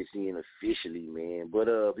this business in officially, man. But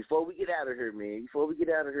before we get out of here, man, I'm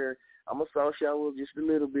going to sauce y'all up just a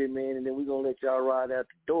little bit, man, and then we're going to let y'all ride out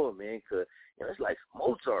the door, man, because you know, it's like some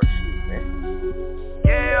Mozart shit, man.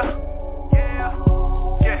 Yeah.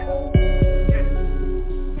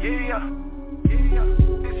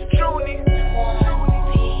 It's Juni.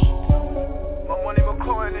 My money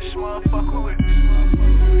McCoy this motherfucker with.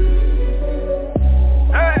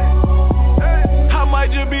 Hey, I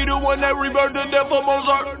might just be the one that rebirthed the death of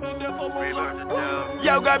Mozart.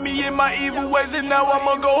 Y'all got me in my evil ways and now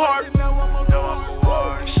I'ma go hard.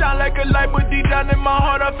 Shine like a light but deep down in my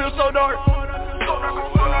heart I feel so dark.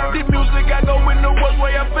 This music I go in the worst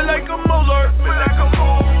way I feel like a Mozart.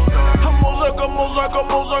 I'm Mozart.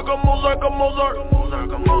 Feel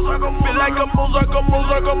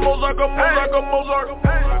like a Mozart.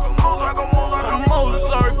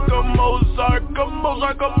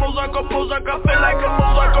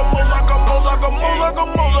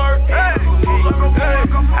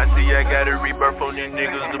 I see I got a rebirth on these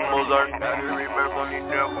niggas, the Mozart.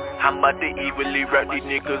 I'm about to evilly rap these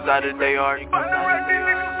niggas out of their heart.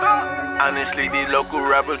 Honestly, these local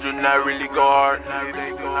rappers do not really go hard.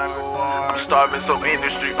 I'm starving, so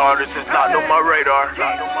industry artists is not on my radar.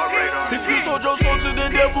 If you sold your soul to the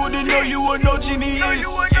devil, then know you a no genius.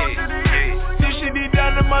 This shit deep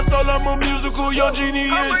down in my soul, I'm a musical, yo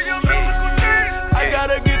genius. I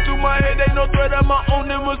gotta get through my head, ain't no threat, I'm my own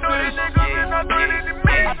nemesis. I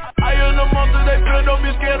am the monster, they feel, don't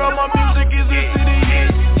be scared, all my music is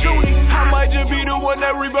insidious. I might just be the one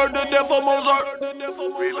that rebirthed the death of Mozart.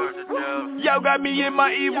 Y'all got me in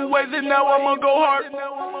my evil ways and now I'ma go hard.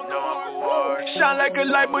 Shine like a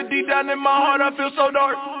light but deep down in my heart I feel so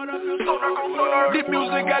dark. This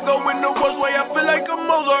music I go in the worst way I feel like a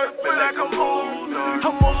Mozart. I'm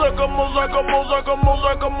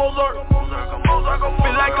Mozart.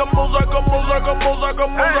 Feel like a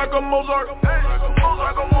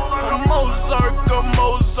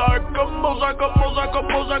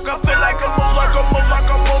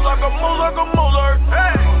Mozart.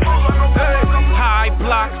 High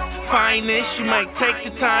blocks, finest. You might take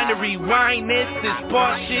the time to rewind this. This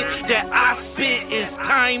bar shit that I spit is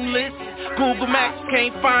timeless. Google Maps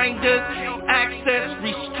can't find us. Access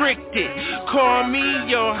restricted. Call me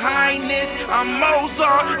your highness. I'm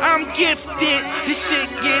Mozart, I'm gifted. This shit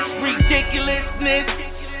gets ridiculousness.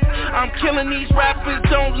 I'm killing these rappers,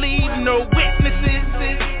 don't leave no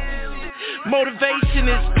witnesses. Motivation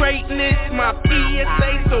is greatness. My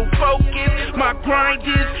PSA so focused. My grind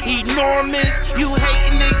is enormous. You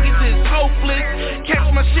hating niggas is hopeless.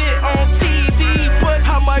 Catch my shit on TV, but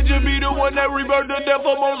I might just be the one that rebirthed the death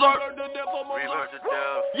of Mozart.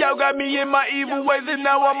 Y'all got me in my evil ways and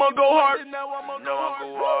now I'ma go hard.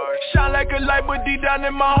 Shine like a light but deep down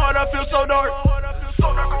in my heart I feel so dark.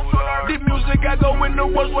 The music I go in the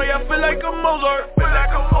worst way, I feel like a Mozart. Feel like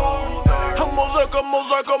a Mozart. A Mozart, a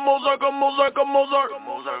Mozart, a Mozart, a Mozart, a Mozart.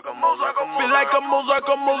 Feel like a Mozart,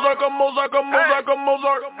 a Mozart, a Mozart, a Mozart, a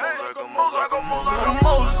Mozart. A Mozart, a Mozart,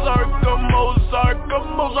 a Mozart, a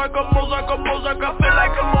Mozart, a Mozart, a Mozart. I feel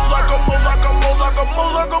like a Mozart, a Mozart, a Mozart, a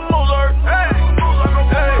Mozart, a Mozart. Hey,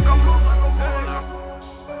 hey.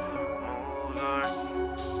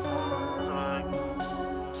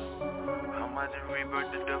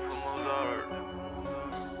 Rebirth the death of Mozart.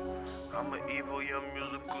 I'm an evil young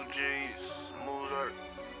musical genius, Mozart.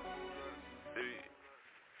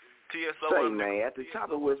 Say, man, at the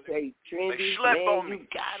top of what's Shay Trendy, man, you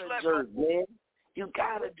gotta jerk, man. You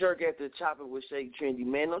gotta jerk at the top of what's Shay Trendy,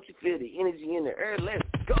 man. Don't you feel the energy in the air? Let's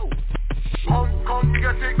go. Come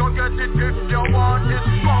get it, go get it if you want it.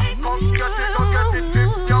 Come get it, go get it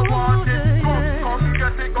if you want it. Come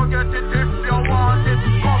get it, go get it if you want it.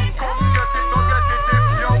 Come get it, go get it if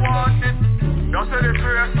you want it. Don't say the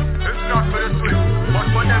truth, it's not for the swift, but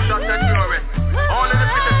for them that endure it. Only the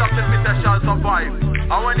fittest of the fittest shall survive.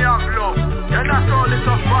 And when you have love, you're not only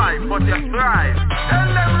survive, but you thrive. Tell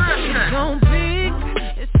them listen. It's so big,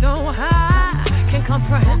 it's so high. Can't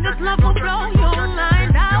comprehend this love will blow your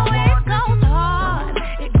mind. How it goes hard,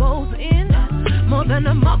 it goes in. More than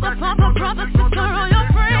a mother, father, brother, sister, or your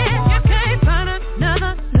friend. You can't find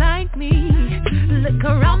another like me. Look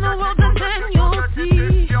around the world and then you'll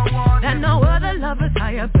see that no other love is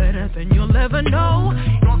higher, better than you'll ever know.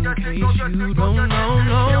 In case you don't know,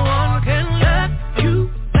 no one can love you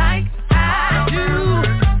like I do.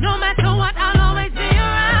 No matter what, I'll always be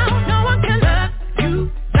around. No one can love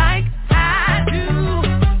you like I do.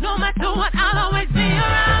 No matter what, I'll always be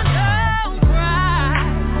around. Don't cry,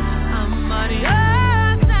 I'm on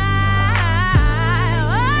your side.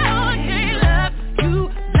 Oh, I can't love you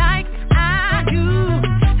like I do.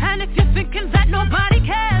 And if you're thinking that nobody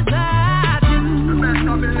cares, I do. The best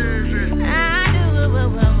I believe it. I do.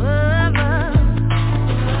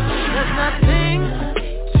 There's nothing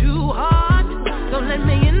too hard. So let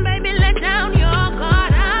me in, baby, let down your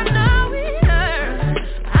guard. I know it hurts,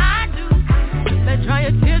 I do. Let's dry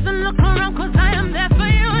your tears and look around, cause I am there for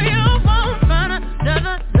you. You won't find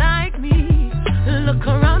another like me. Look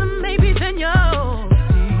around and maybe then you'll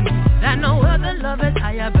see that no other love is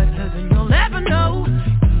higher, better than you'll ever know.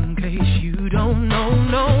 In case you don't know,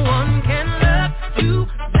 no one can love you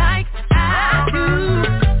like I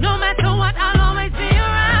do. No matter what, I'll always be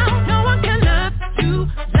around. No one can love you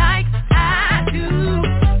like I do.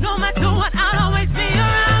 No matter what, I'll always be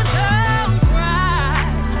around. Don't cry,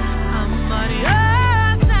 I'm on your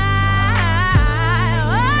side.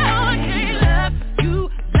 Oh, I can't love you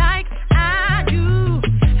like I do.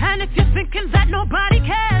 And if you're thinking that nobody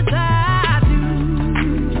cares, I do.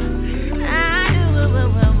 I do.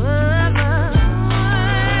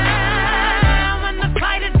 When the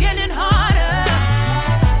fight is getting harder,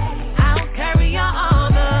 I'll carry your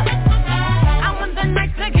armor. And when the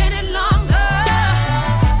nights are getting longer,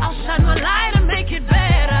 I'll shine my light and make it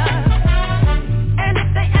better. And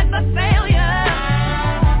if they ever fail you,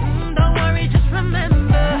 don't worry, just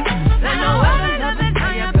remember that no other love is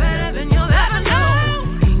higher, better than you'll ever know.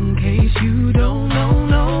 In case you don't know,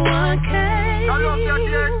 no one can. I love your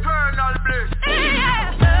eternal bliss.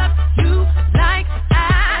 Yeah, love you like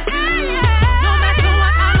I do. No matter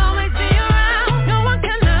what, I'll always be around. No one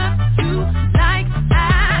can love you like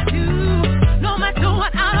I do. No matter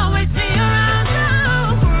what, I'll always be around.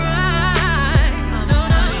 Don't cry, I'm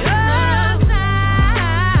on your side.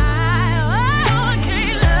 Oh, I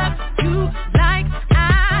can't love you like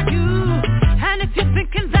I do. And if you're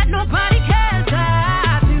thinking that nobody cares, I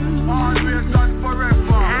do. Always and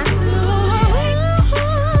forever. I do.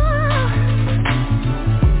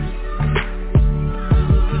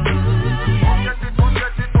 Go get it, go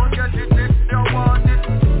get it, go get it if you want it.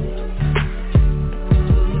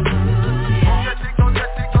 Go get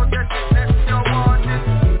it, go get it if you want it.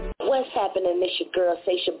 What's happening? It's your girl,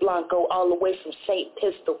 Sasha Blanco, all the way from St.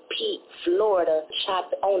 Pistol Pete, Florida.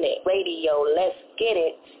 Chop on it radio. Let's get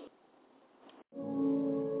it.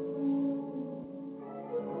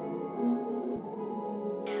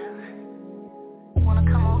 Wanna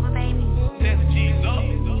come over, baby?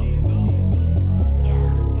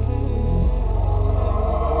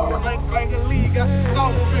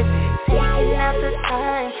 Taking out the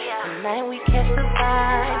time, tonight we catch the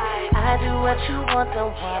vibe. I do what you want,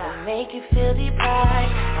 don't wanna make you feel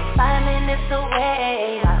deprived. I'm finding it's a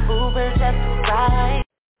way, my Uber's just right.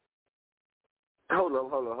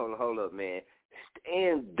 Hold up, man.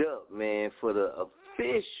 Stand up, man, for the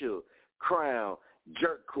official crown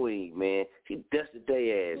jerk queen, man. She dusted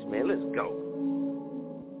their ass, man. Let's go.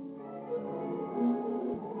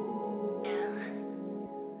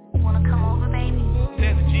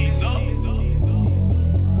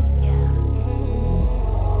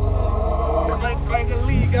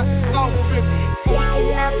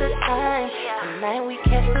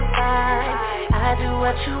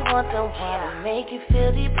 what you want, don't wanna make you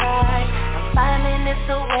feel deprived. I'm finding it's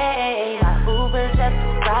the way, my Uber just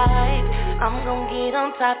arrived. I'm gon' get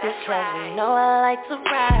on top because you know I like to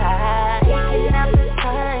ride. Taking out the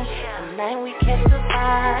time, tonight we catch the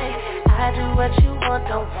vibe. I do what you want,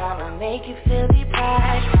 don't wanna make you feel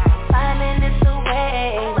deprived. I'm finding it's the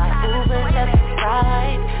way, my Uber just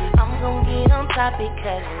arrived. I'm gon' get on top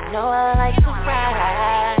because you know I like to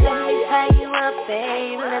ride. Let me tie you up,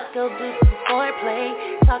 babe, let's go do some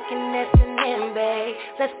foreplay. Talking S&M, babe,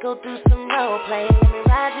 let's go do some role play. Let me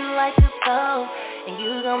ride you like a boat, and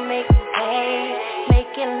you gon' make me pay.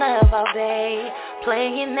 Making love all day,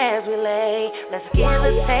 playing as we lay. Let's give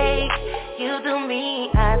a take, you do me,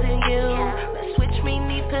 I do you. Let's switch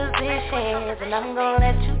me positions, and I'm gon'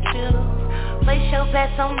 let you choose. Place your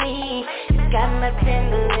bets on me, you got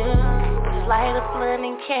nothing to lose. Let's light a blunt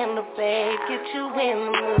and candle, babe, get you in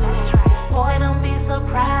the mood. Boy, don't be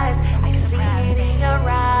surprised, I can see it in your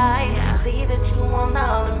eyes. I see that you want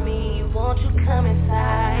all of me, won't you come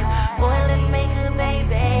inside? Boy, let's make a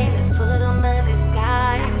baby, let's put on the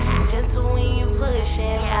disguise. Gentle when you push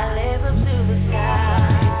it, I live up to the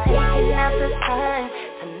sky. Taking out the time,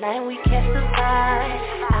 tonight we catch the vibe.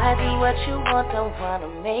 I do what you want, don't wanna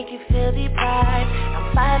make you feel deprived.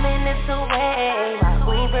 I'm 5 minutes away, my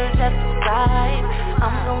Uber just arrived.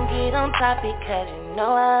 I'm gon' get on top because you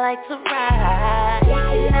know I like to ride.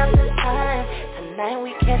 Taking out the time, tonight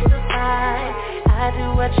we catch the vibe. I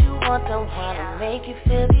do what you want, don't wanna make you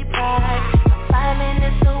feel deprived. I'm 5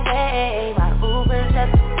 minutes away, my Uber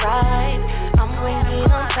just arrived. I'm gon' get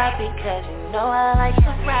on top because you know I like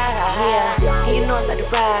to ride. Yeah, you know I like to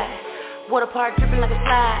ride. Water park dripping like a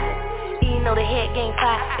slide. You know the head game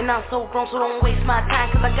 5, and I'm so grown, so don't waste my time.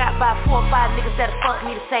 Cause I got by 4 or 5 niggas that'll fuck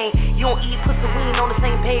me the same. You don't eat pussy, we ain't on the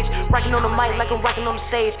same page. Rockin' on the mic like I'm rockin' on the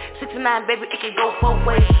stage. 6 to 9, baby, it can go both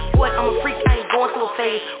ways. Boy, I'm a freak, I ain't going through a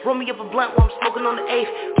phase. Roll me up a blunt while I'm smoking on the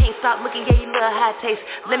 8th. Can't stop looking, yeah, you little high taste.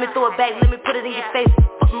 Let me throw it back, let me put it in your face.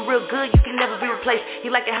 Fuck me real good, you can never be replaced.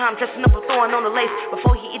 He like it how I'm dressing up and throwing on the lace.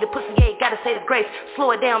 Before he eat the pussy, yeah, you gotta say the grace.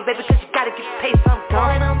 Slow it down, baby, cause you gotta get the pace. I'm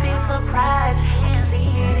gone. Boy, don't be surprised, I can see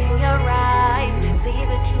it in your eyes. See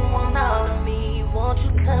that you want all of me, won't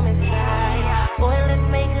you come inside? Boy, let's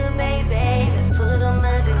make a baby, let's put on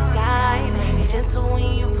the disguise. Gentle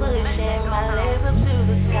when you push it, my legs up to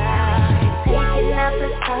the sky. Taking out the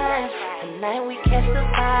time, tonight we catch the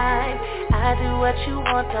vibe. I do what you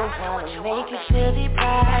want, don't wanna make you feel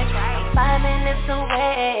deprived. I'm 5 minutes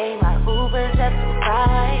away, my Uber just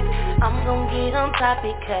arrived. I'm gon' get on top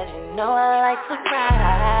because you know I like to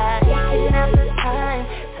ride. Taking out the time,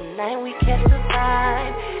 tonight we catch the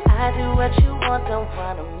vibe. I do what you want, don't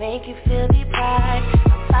wanna make you feel deprived.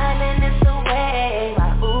 I'm 5 minutes away,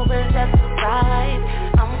 my Uber just arrived.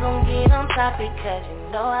 I'm gon' get on top because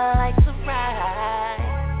you know I like to ride.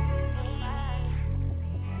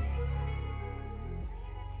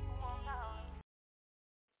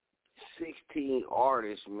 16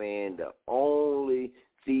 artists, man, the only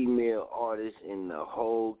female artist in the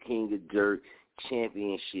whole King of Jerk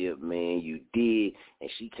championship, man. You did,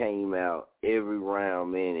 and she came out every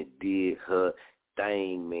round, man, and did her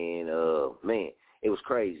thing, man. Man, it was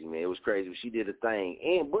crazy, man. It was crazy. She did a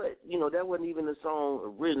thing, but you know that wasn't even the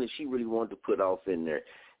song originally she really wanted to put off in there.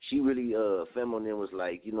 She really, Feminine was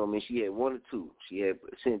like, you know what I mean, she had 1 or 2. She had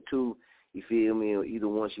sent 2. You feel me? Or either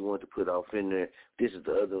one she wanted to put off in there. This is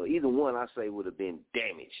the other one. Either one I say would have been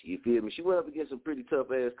damaged. You feel me? She went up against some pretty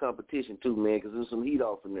tough-ass competition too, man, because there's some heat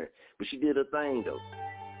off in there. But she did her thing, though.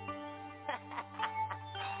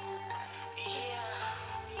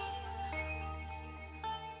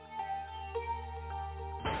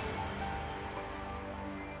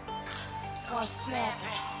 Oh, snap.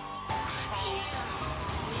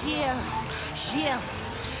 Yeah.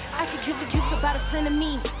 I could give a juice about a sin to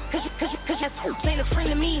me. Cause that's who ain't a friend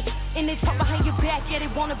to me. And they talk behind your back, yeah,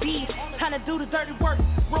 they wanna be. Time to do the dirty work,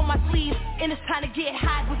 roll my sleeves. And it's time to get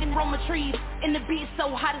high, we can roll my trees. And the beat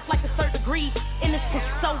so hot, it's like a 3rd degree. And this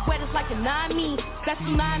pussy so wet, it's like a 9-me. That's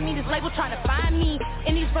tsunami, this label trying to find me.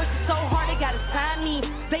 And these verses so hard, they gotta sign me.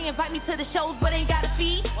 They invite me to the shows, but ain't got a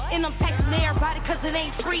fee. And I'm taxing everybody cause it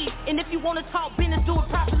ain't free. And if you wanna talk business, do it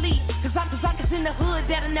properly. Cause I'm in the hood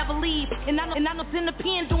that'll never leave. And I know in the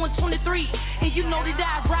pen doing 23. And you know that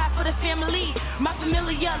I ride ride for the family. My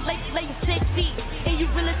familiar, lay you 6 feet. And you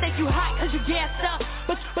really think you hot cause you gassed up.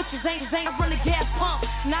 But you ain't I run a gas pump.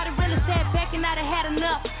 Now I really sat back and I done had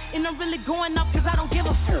enough. And I'm really going up cause I don't give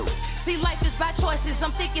a fuck. See, life is by choices, I'm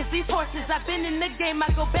thick as these horses. I've been in the game, I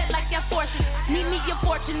go bet like your fortune. Meet me your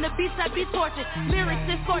fortune, the beats I be tortured. Lyrics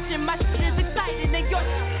is scorching, my shit is exciting and yours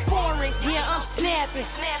boring. Yeah, I'm snapping.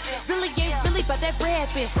 Really ain't really about that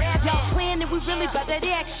rapping. Y'all playing and we really about that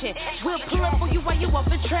action. We'll pull up on you while you up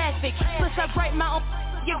in traffic. Plus I write my own,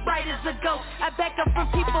 you're right as a ghost. I back up from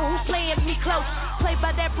people who playing me close. Play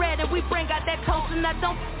by that bread and we bring out that coast. And I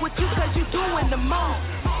don't with you cause you doing the most.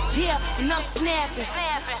 Yeah, and I'm snapping.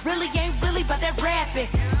 Really ain't really about that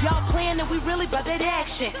rapping. Y'all playing and we really about that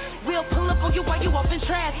action. We'll pull up on you while you up in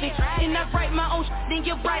traffic. And I write my own then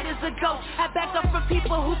you're right as a ghost. I back up from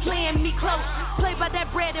people who playing me close. Play by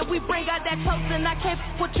that bread and we bring out that coast. And I can't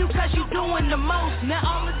with you cause you doing the most. Now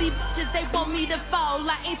all of these bitches they want me to fall.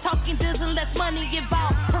 I ain't talking this unless money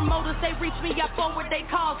involved. Promoters they reach me, I forward they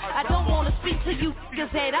calls. I don't wanna speak to you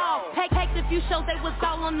niggas at all. Hacked a few shows they was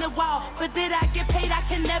all on the wall. But did I get paid? I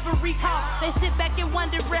can never recall. They sit back and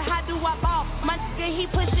wondering how do I ball. My nigga he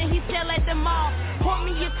pushing, he sell at the mall. Pour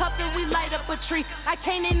me a cup and we light up a tree. I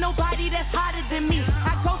can't ain't nobody that's hotter than me.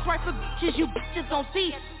 I ghost right for bitches, you bitches don't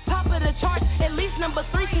see. Top of the chart, at least number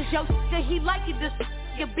 3. Cause yo nigga he like it, this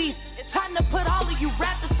nigga beast. It's time to put all of you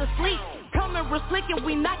rappers to sleep. Coming real slick and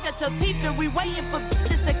we knock at your teeth. And we waiting for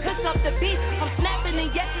bitches to cook up the beat. I'm snapping and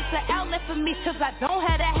yes it's an outlet for me. Cause I don't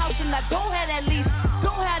have that house and I don't have that lease.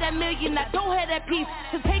 Don't have that million, I don't have that piece.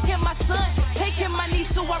 To take care of my son, take care of my niece.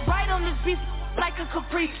 So I write on this beat like a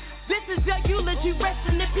caprice. This is your eulogy, rest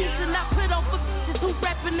in the peace. And I put on for bitches who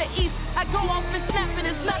rap in the east. I go off and snap and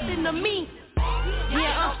it's nothing to me.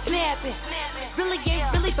 Yeah, I'm snapping. Really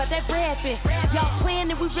ain't really about that rapping. Y'all playing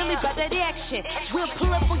and we really about that action. We'll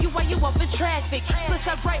pull up on you while you up in traffic. Plus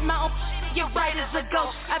I write my own you're right as a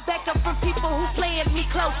ghost. I back up from people who playing me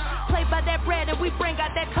close. Play by that bread and we bring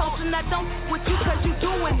out that coast. And I don't with you cause you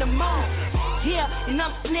doing the most. Yeah, and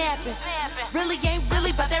I'm snapping. Really ain't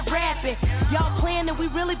really about that rapping. Y'all playing and we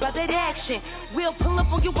really about that action. We'll pull up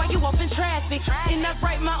on you while you up in traffic. And I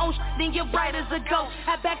write my own then you're right as a ghost.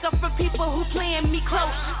 I back up from people who playing me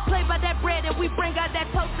close. Play by that bread and we bring out that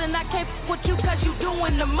coast. And I can't with you cause you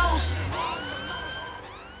doing the most.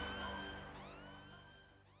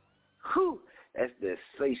 Whew, that's that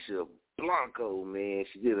Sasha Blanco, man.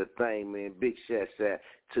 She did a thing, man. Big shout out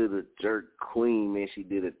to the Jurkking, man. She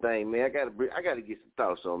did a thing, man. I gotta get some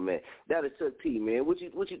thoughts on, man. That is Chucc T, man. What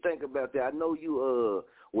you think about that? I know you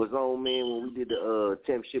was on, man, when we did the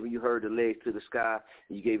championship and you heard the legs to the sky.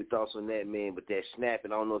 And you gave your thoughts on that, man. But that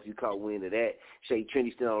snapping, I don't know if you caught wind of that. Shay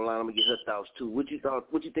Trendy still online. I'm gonna get her thoughts too. What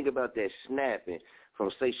you think about that snapping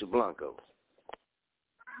from Sasha Blanco?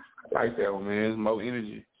 I like that one, man. It's more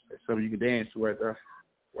energy. It's something you can dance to right there.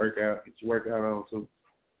 Get your workout on too.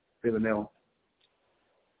 Feeling that one.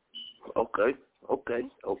 Okay.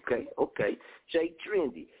 Shay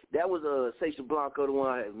Trendy. That was Sasha Blanco, the one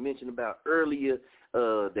I mentioned about earlier.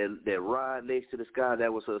 That Ride Legs to the Sky,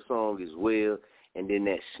 that was her song as well. And then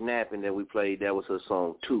that Snapping that we played, that was her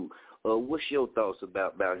song too. What's your thoughts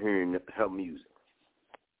about hearing her music?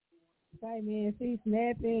 Hey man, she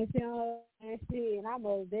snapping, she on that shit, and I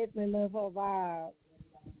most definitely love her vibe.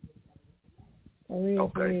 For real,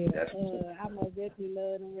 okay, I most definitely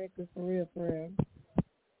love them records for real.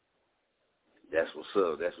 That's what's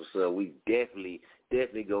up. We definitely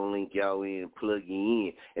gonna link y'all in and plug you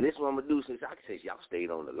in. And this is what I'm gonna do since I can say y'all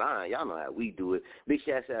stayed on the line. Y'all know how we do it. Big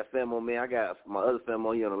shout out to Famo, man. I got my other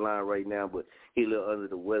Famo here on the line right now, but he a little under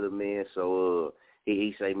the weather, man. So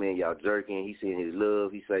he say, man, y'all jerking. He sending his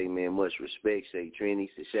love. He say, man, much respect. Shay Trendy.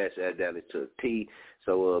 He said, shout out down to Chucc T.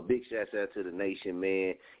 So big shout out to the nation,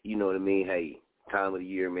 man. You know what I mean? Hey, time of the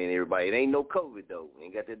year, man, everybody. It ain't no COVID, though.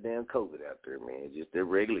 Ain't got that damn COVID out there, man. It's just the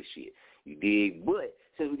regular shit. You dig? But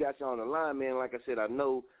since we got you on the line, man, like I said, I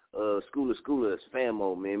know Schooler is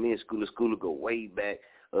Famo, man. Me and Schooler go way back.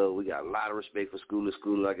 We got a lot of respect for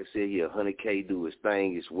Schooler. Like I said, he 100K do his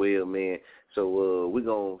thing as well, man. So we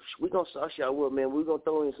gonna sauce y'all up, man. We're gonna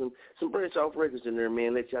throw in some branch off records in there,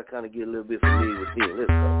 man. Let y'all kind of get a little bit familiar with them. Let's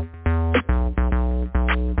go.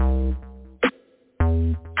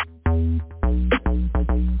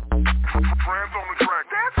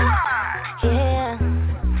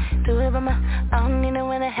 I don't need no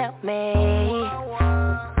one to help me.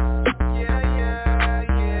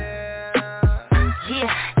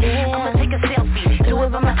 Yeah. I'ma take a selfie, do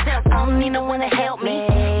it by myself. I don't need no one to help me.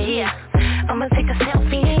 Yeah. I'ma take a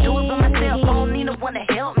selfie, do it by myself. I don't need no one to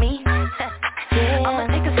help me. I'ma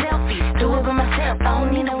take a selfie, do it by myself. I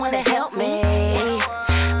don't need no one to help me.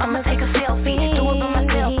 I'ma take a selfie, do it by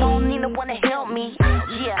myself.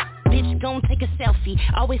 take a selfie.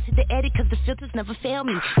 Always hit the edit cause the filters never fail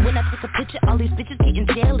me. When I take a picture, all these bitches getting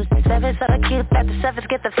jealous. Sevens are the cute, that the sevens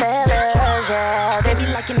get the fellas, yeah. They be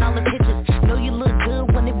liking all the pictures. Know you look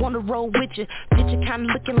good when they wanna roll with you. Picture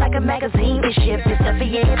kinda looking like a magazine and shit. If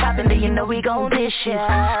Steffi ain't poppin', then you know we gon' dish it.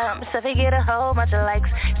 Steffi get a whole bunch of likes.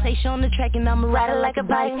 Say she on the track and I'ma ride it like a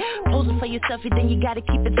bike. Posing for your Steffi, then you gotta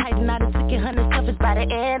keep it tight. And I done took your 100 selfies by the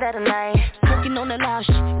end of the night. Smoking on the loud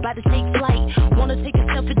shit, about to take flight. Wanna take a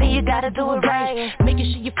selfie, then you gotta do it right.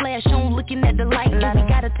 Making sure your flash on, looking at the light. Now we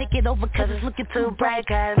gotta take it over cause it's looking too bright.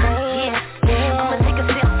 Cause I'ma take a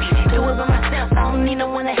selfie, do it by myself. I don't need no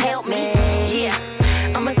one to help me. Yeah,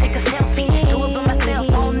 I'ma take a selfie, do it by myself.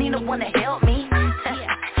 I don't need no one to help me.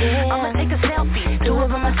 I'ma take a selfie, do it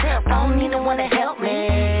by myself. I don't need no one to help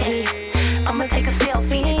me. I'ma take a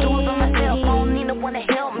selfie, do it by myself. I don't need no one to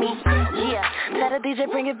help me. Yeah, tell the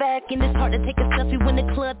DJ bring it back. And it's hard to take a selfie when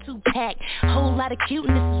the club too packed. Whole lot of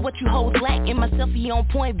cuteness is what you hold lack. And my selfie on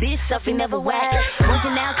point, bitch, selfie never whack.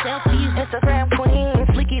 Working out selfies, Instagram queen.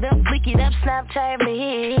 Flick it up, Snapchat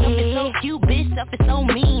me. Selfie so cute, bitch, selfie so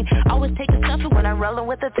mean. Always take a selfie when I'm rolling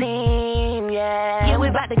with the team, yeah. Yeah, we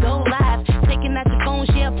about to go live. Taking out your phone,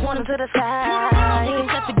 yeah, point them to the side. Take a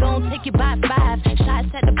selfie, gon' take you by 5. Shots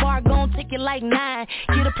at the bar, gon' take you like 9.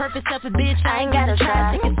 Get a perfect selfie, bitch, I ain't gotta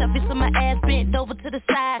try. Take a selfie so my ass bent over to the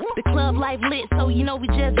side. The club life lit, so you know we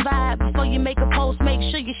just vibe. Before you make a post, make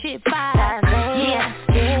sure your shit fire. Yeah,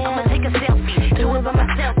 I'ma take a selfie, do it by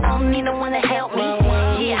myself. I don't need no one to help me.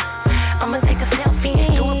 Yeah, I'ma take a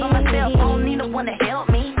selfie, do it by myself. I don't need no one to help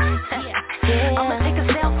me. I'ma take a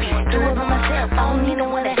selfie, do it by myself. I don't need no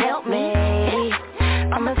one to help me.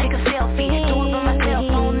 I'ma take a selfie, do it by myself.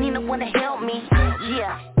 I don't need no one to help me.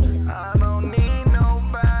 Yeah. I don't need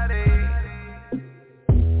nobody.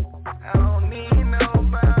 I don't need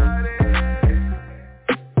nobody.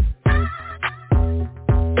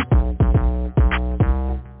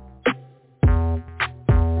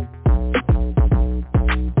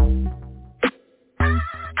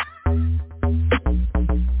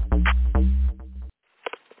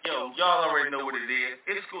 Yo, y'all already know what it is.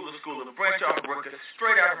 It's School of branch off Brooklyn,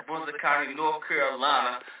 straight out of Brunswick County, North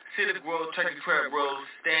Carolina. City Grove, Chucc T Road,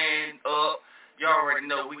 stand up. Y'all already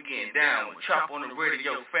know we getting down with Chop on the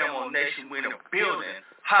radio, Famo Nation. We in the building.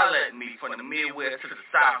 Holla at me from the Midwest to the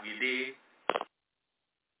South, you dig?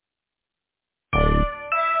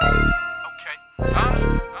 Okay.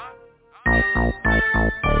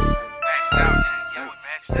 Maxed out. Yeah, we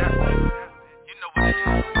maxed out. You know what it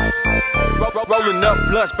is. Rolling up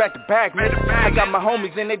blunts back to back, nigga. I got my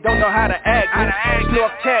homies and they don't know how to act, nigga.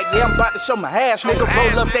 Snork tag, yeah, I'm about to show my ass, nigga.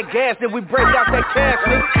 Roll up that gas, then we break out that cash,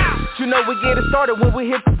 nigga. You know we get it started when we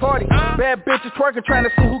hit the party. Bad bitches twerking, trying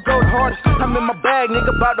to see who go the hardest. I'm in my bag,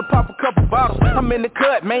 nigga, about to pop a couple bottles. I'm in the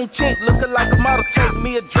cut, main chick, looking like a model. Take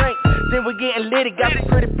me a drink, then we getting litty. Got the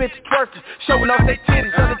pretty bitches twerking, showing off their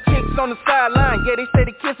titties. Other chicks on the sideline, yeah, they say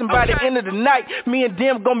they kissing by the end of the night. Me and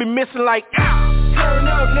them gonna be missing like turn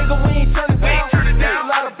up, nigga, we ain't turning down. A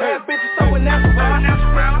lot of bad bitches throwing that around.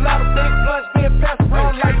 A lot of big blunts being passed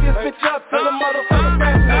around. Like this bitch up till the motherfucker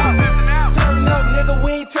passing out. Turn up, nigga,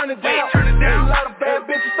 we ain't turning down. A lot of bad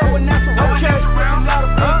bitches throwing that around. A lot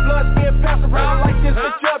of big blunts being passed around. Like this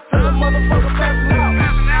bitch up till the motherfucker passing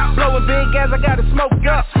out. Blowing big gas, I got it smoked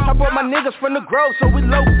up. I brought my niggas from the Grove, so we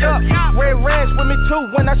loaded up. Red ranch with me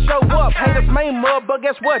too when I show up. Haters main mud, but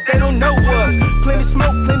guess what? They don't know us. Plenty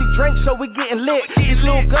smoke, plenty drink, so we getting lit. These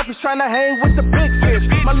little guppies tryna hang with the big fish.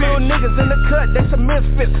 My little niggas in the cut, they some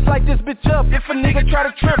misfits. Light this bitch up if a nigga try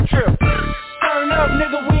to trip. Turn up,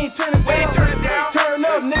 nigga, we ain't turning down. Turn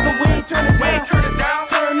up, nigga, we ain't turning down.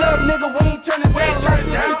 Turn up, nigga, we ain't turning down. Light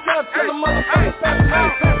this bitch up till the motherfuckers passing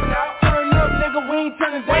out. Turn up, nigga, we ain't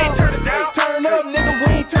turning down. Turn up, nigga,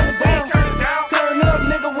 we ain't turning down. Turn up,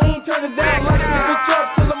 nigga, we ain't turning down. Light this bitch up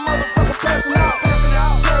till the motherfuckers passing out.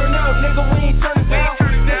 Turn up, nigga, we ain't turning down.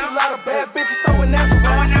 There's a lot of bad bitches throwing that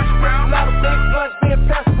around. A lot of big blunts being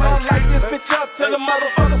passed around. Light this bitch up till the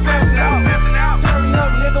motherfuckers passing out. Turn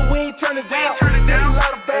up, nigga, we ain't turning down. There's a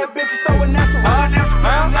lot of bad bitches throwing that around.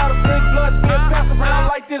 A lot of big blunts being passed around.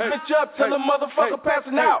 Light this bitch up till the motherfucker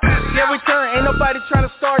passing out. Yeah, we turn, ain't nobody trying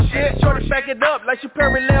to start shit. Shorty back it up like she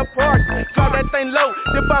parallel park. Talk that thing low,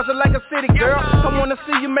 then bounce it like a city girl. I wanna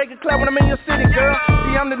see you make it clap when I'm in your city, girl.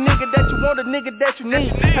 See, I'm the nigga that you want, the nigga that you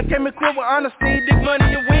need. I came equipped with honesty, dig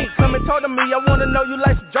money and weed. Come and talk to me, I wanna know you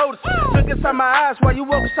like some Jodeci. Look inside my eyes while you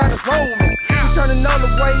walk inside the room with me. You turning all the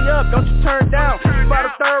way up, don't you turn down. By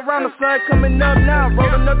the third round, the sun coming up now.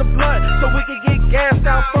 Roll another blunt so we can get gassed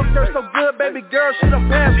out. Fuck her so good, baby girl, she done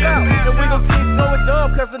passed out. And we gon' keep going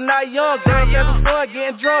dumb, cause they're not young. Girls having fun,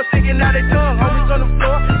 getting drunk, sticking out their tongue. Homies on the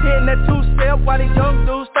floor, hitting that two-step while these young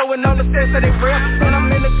dudes throwing on the set say they real, and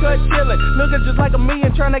I'm in the cut chillin'. Looking just like a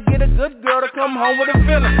million, trying to get a good girl to come home with a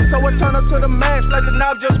feeling. So I turn up to the max like the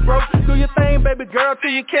knob just broke. Do your thing, baby girl,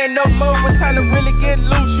 till you can't no more. It's time to really get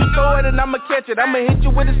loose. You throw it and I'ma catch it. I'ma hit you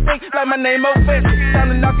with a stick like my name O'Fetch. Time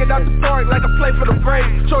to knock it out the park like I play for the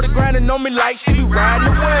Braves. Shorty grinding on me like she be riding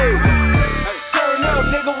the wave. Turn up,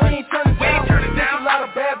 nigga, we ain't turn it down. There's a lot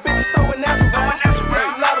of bad bitches throwing that around.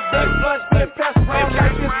 There's a lot of big blunts being passed around.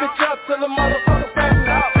 Light this bitch up till the motherfucker passing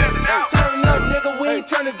out. Turn up, nigga, we ain't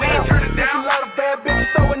turn it down. There's a lot of bad bitches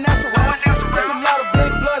throwing that around. There's a lot of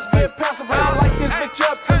big blunts being passed around. Light this bitch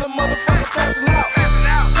up till the motherfucker passing out.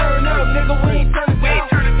 Turn up, nigga, we ain't turn it down.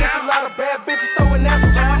 There's a lot of bad bitches throwing that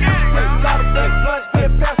around. There's a lot of big blunts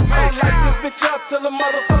being passed around. Light this bitch up till the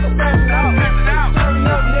motherfucker passing out. Turn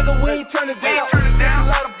up, nigga, we ain't turn it down. There's a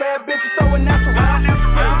lot of bad bitches throwing that around. There's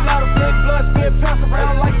a lot of big blunts being passed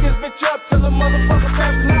around. Light this bitch up till the motherfucker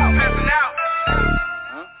passing out.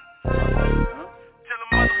 Till the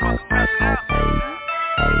motherfucker passing out.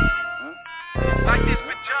 Light this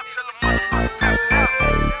bitch up till the motherfucker passing out.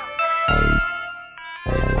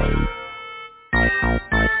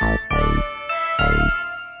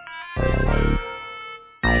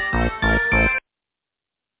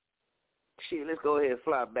 Shit, let's go ahead and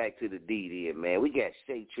fly back to the D then, man. We got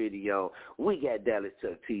Shay Trendy on. We got Dallas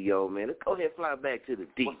Chucc T on, man. Let's go ahead and fly back to the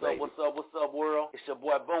D, baby. What's up, world? It's your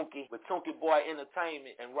boy Bunky with Tunky Boy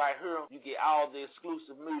Entertainment. And right here, you get all the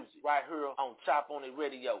exclusive music right here on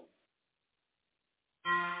choponitradio.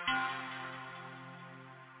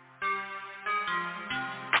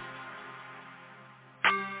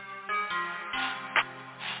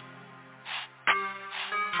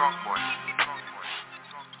 Trunk boy.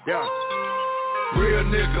 Yeah. Real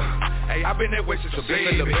nigga. Hey, I been that way since a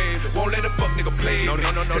baby. Won't let a fuck nigga play. No.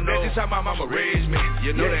 Cause that's just how my mama raised me.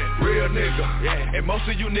 You know that? Real nigga. Yeah. And most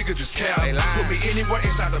of you niggas just cow. Put me anywhere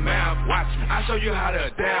inside the mouth. Watch me. I show you how to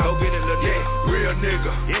adapt. Go get it, little real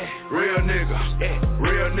nigga. Yeah. Real nigga. Yeah.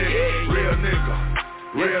 Real nigga. Real nigga.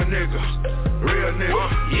 Real nigga. Real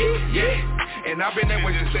nigga. Yeah. And I've been that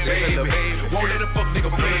way since a baby. Won't let a fuck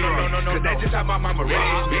nigga play. No. Cause that's just how my mama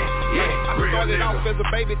raised me. Yeah. I started off as a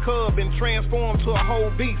baby cub and transformed to a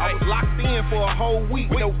whole beast. I was locked in for a whole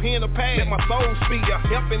week with no pen or pad. Let my soul speak.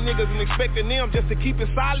 Helping niggas and expecting them just to keep it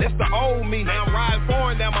silent. That's the old me. Now I'm riding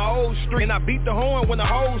foreign down my old street. And I beat the horn when the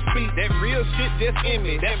hoes speak. That real shit just in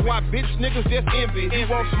me. That's why bitch niggas just envy. You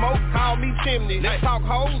want smoke? Call me chimney. Let's talk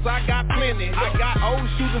hoes, I got plenty. I got old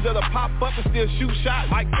shooters that'll pop up and still shoot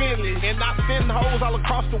shots like Finley. And I send hoes all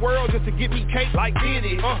across the world just to get me cake like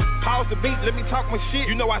Diddy. Pause the beat, let me talk my shit.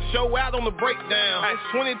 You know I show out on the breakdown. It's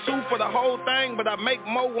 22 for the whole thing, but I make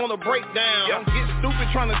more on the breakdown. Don't get stupid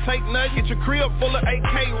trying to take nothing. Get your crib full of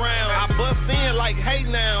AK rounds. I bust in like, hey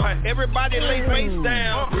now, everybody lay face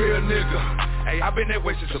down. Real nigga. Hey, I been that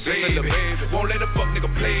way since a baby. Won't let a fuck nigga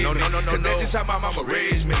play. No. Cause that's just how my mama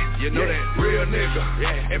raised me. You know that? Real nigga.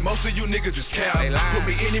 Yeah. And most of you niggas just cow. Put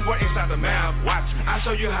me anywhere inside the mouth. Watch me. I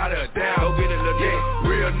show you how to adapt. Go get it, little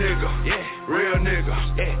real nigga. Yeah. Real nigga.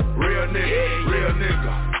 Yeah. Real nigga. Real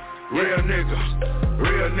nigga. Real nigga.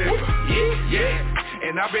 Real nigga. Yeah.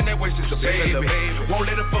 And I've been that way since a baby. Won't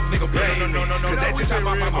let a fuck nigga play. No. Cause that's just how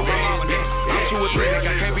my mama raised me. I'm too athletic,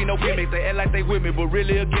 I can't be no gimmick. They act like they with me, but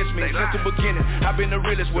really against me. Since the beginning, I've been the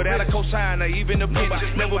realest without a cosign or even a penny.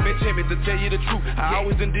 Never been timid to tell you the truth. I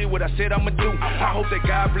always done did what I said I'ma do. I hope that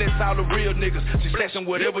God bless all the real niggas. Success in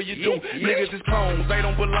whatever you do. Niggas is clones, they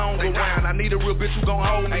don't belong around. I need a real bitch who gon'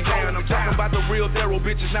 hold me down. I'm talking about the real thorough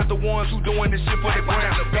bitches, not the ones who doing this shit for the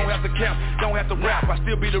ground. Don't have to cap, don't have to rap. I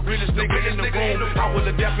still be the realest nigga in the room. I will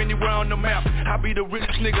adapt anywhere on the map. I be the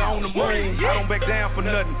richest nigga on the moon. I don't back down for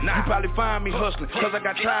nothing. You probably find me hustling, cause I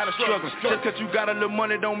got tired of struggling. Just cause you got a little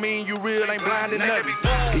money don't mean you real, ain't blind to nothing.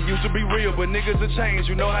 It used to be real, but niggas have changed,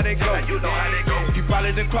 you know how they go. You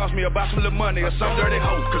probably done cross me about some little money or some dirty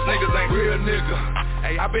hoe, cause niggas ain't real nigga.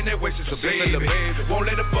 Hey, I been that way since a baby. Won't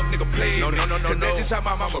let a fuck nigga play. No. Cause that's just how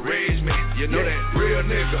my mama raised me. You know that? Real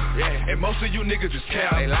nigga. Yeah. And most of you niggas just cow.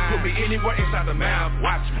 Put me anywhere inside the mouth.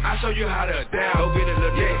 Watch me. I show you how to adapt. Go get it,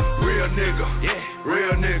 little real nigga. Yeah.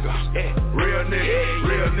 Real nigga. Yeah. Real nigga.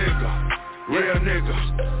 Real nigga. Real nigga.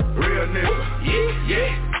 Real nigga.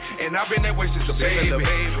 Yeah. And I've been that way since a baby.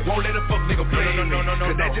 Won't let a fuck nigga play. No.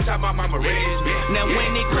 Cause that's just how my mama raised me. Now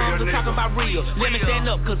when it comes to talking about real, let me stand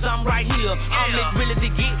up cause I'm right here. I'm as real as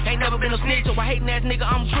it get. Ain't never been a snitch, so I hating ass nigga,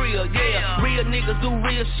 I'm trill. Yeah, real niggas do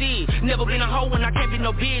real shit. Never been a hoe and I can't be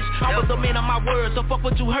no bitch. I was a man of my words, so fuck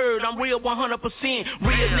what you heard. I'm real 100%.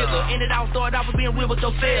 Real nigga. And it all started out with being real with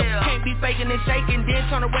yourself. Can't be faking and shaking, then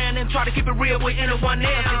turn around and try to keep it real with anyone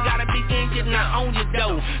else. It gotta be in you, not on your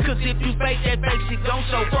dough. Cause if you fake that fake shit gon'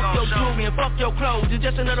 show. Fuck your jewelry and fuck your clothes. You're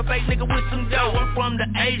just another fake nigga with some dough. I'm from the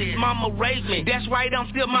 80s, mama raised me. That's right, I'm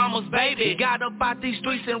still mama's baby. Got up out these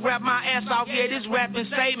streets and rap my ass off. Yeah, this rapping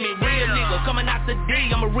saved me. Real nigga, coming out the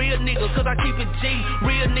D. I'm a real nigga, cause I keep it G.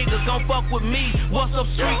 Real niggas gon' fuck with me. What's up,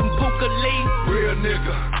 street and Puka Lee? Real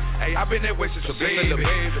nigga. Hey, I been that way since a baby.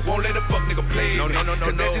 Won't let a fuck nigga play me. No.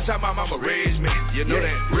 Cause that's just how my mama raised me. You know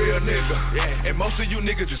that? Real nigga. Yeah. And most of you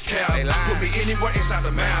niggas just count. Put me anywhere inside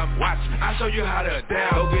the mouth. Watch me. I show you how to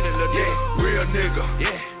adapt. Go get it, little real nigga.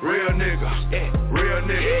 Yeah. Real nigga. Yeah. Real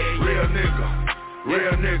nigga. Yeah. Real nigga.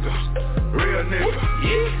 Real nigga. Real nigga.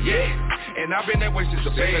 Yeah. And I been that way since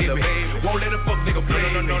a baby. Won't let a fuck nigga play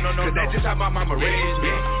me. Cause that's just how my mama raised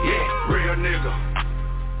me. Yeah. Real nigga.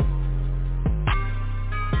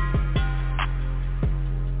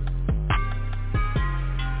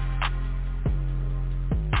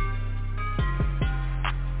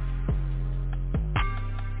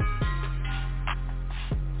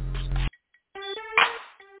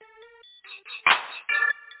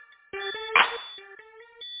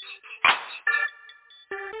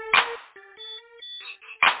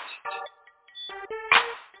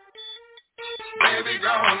 Baby,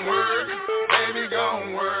 gon' work. Baby,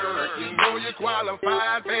 gon' work. You know you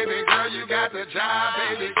qualified. Baby girl, you got the job.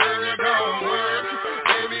 Baby girl, you gon' work.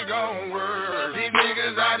 Baby, gon' work. These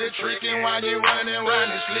niggas out there tricking while you running,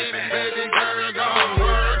 sleeping. Baby girl, gon'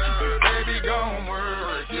 work. Baby, gon'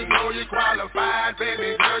 work. You know you qualified.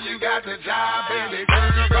 Baby girl, you got the job. Baby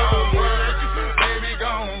girl, you gon' work. Baby,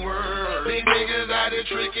 gon' work. These niggas out there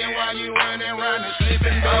tricking while you running,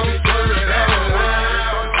 sleeping. Baby girl, you gon' work.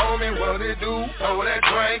 What it do? Throw that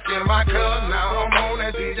drink in my cup. Now I'm on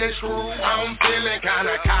that DJ screw. I'm feeling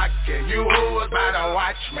kinda cocky. You who about to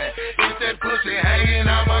watch me? If that pussy hanging,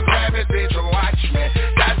 I'ma grab it, bitch, and watch me.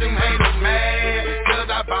 Got them haters mad, cause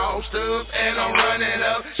I bossed up and I'm running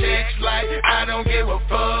up checks like I don't give a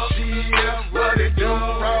fuck. Yeah, what it do?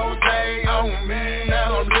 Rose on me.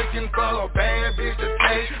 Now I'm looking for a bad bitch to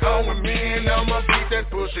take on with me, and I'ma beat that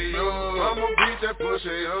pussy up. I'ma beat that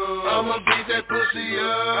pussy up. I'ma beat that pussy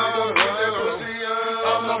up. I'ma beat that pussy up.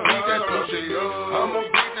 I'ma beat that pussy up. I'ma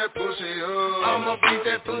beat that pussy up. I'ma beat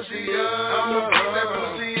that pussy up. I'ma beat that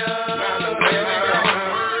pussy up. Now the baby gon'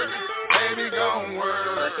 work. Baby gon'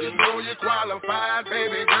 work. You know you qualified.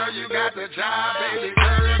 Baby girl, you got the job. Baby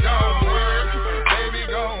girl, you gon' work. Baby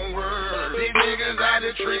gon' work. These niggas out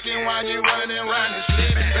there tricking while you running,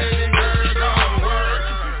 sleeping. Baby girl, gon' work.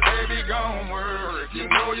 Baby gon' work. You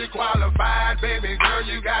know you qualified. Baby girl,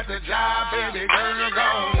 you got the job. Baby girl, you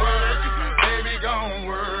gon' work. Baby gon'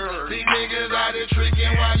 work. These niggas out there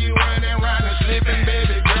tricking while you running, sleeping.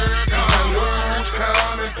 Baby girl, gon' work.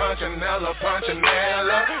 Coming, Punchinella.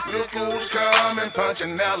 Look who's coming,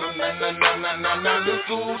 Punchinella. Na. Look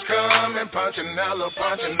who's coming,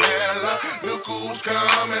 Punchinella. Look who's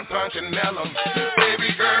coming, Punchinella.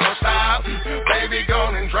 Baby girl, stop. Baby, go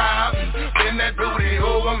and drop. Bend that booty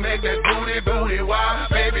over, make that booty wop.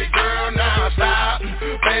 Baby girl, now stop.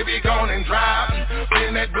 Baby, go and drop.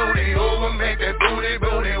 Bend that booty over, make that booty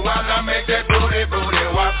wop. Now make that booty wop.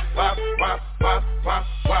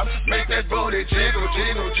 Make that booty jiggle.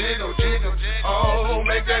 Oh,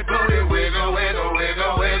 make that booty wiggle.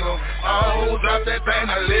 Oh, drop that thing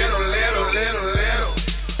a little.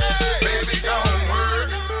 Baby gon'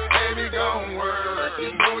 work.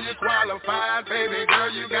 You know you qualified. Baby girl,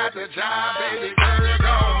 you got the job. Baby girl, you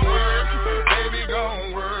gon' work. Baby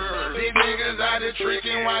gon' work. These niggas out there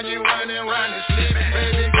tricking while you running, sleeping.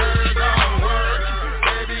 Baby girl, gon' work.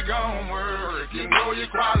 Baby gon' work. You know you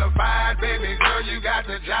qualified. Baby girl, you got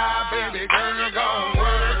the job. Baby girl, you gon'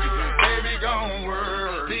 work. Baby gon'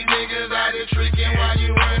 work. These niggas out there tricking while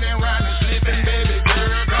you running, sleeping. Baby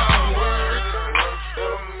girl, gon' work. Work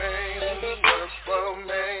for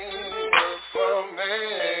me.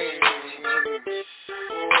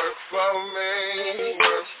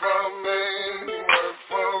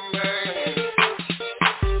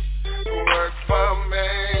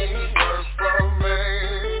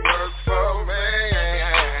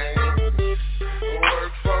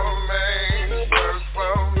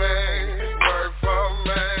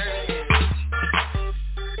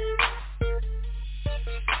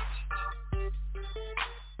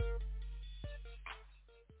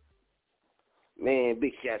 Man,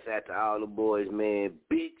 big shouts out to all the boys, man.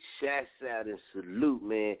 Big shouts out and salute,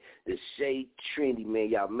 man. The Shay Trendy, man.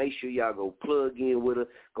 Y'all make sure y'all go plug in with her.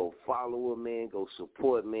 Go follow her, man. Go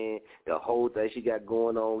support, man. The whole thing she got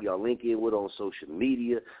going on. Y'all link in with her on social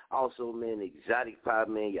media. Also, man, Exotic Pop,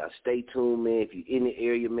 man. Y'all stay tuned, man. If you in the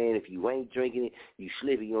area, man, if you ain't drinking it, you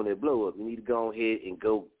slipping on that blow up. You need to go ahead and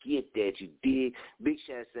go get that. You dig? Big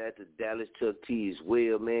shouts out to Dallas Chucc T as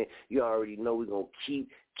well, man. You already know we're going to keep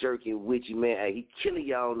Jurkking with you, man. Hey, he killing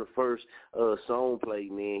y'all on the first song play,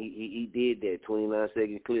 man. He did that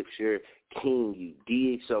 29-second clip, sure. King, you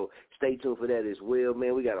did. So stay tuned for that as well,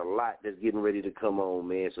 man. We got a lot that's getting ready to come on,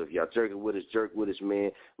 man. So if y'all jerking with us, jerk with us,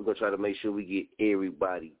 man. We're going to try to make sure we get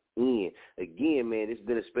everybody in. Again, man, it's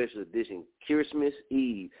been a special edition, Christmas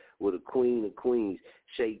Eve with a Queen of Queenz,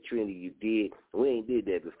 Shay Trendy, you did. We ain't did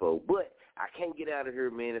that before, but I can't get out of here,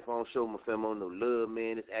 man, if I don't show my family no love,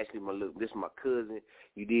 man. It's actually this is my cousin.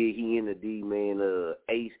 You did. He in the D, man.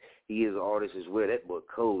 Ace. He is an artist as well. That boy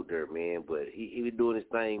cold there, man. But he was doing his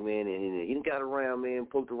thing, man, and he done got around, man,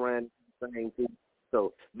 poked around thing too.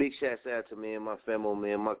 So big shouts out to, man, my family,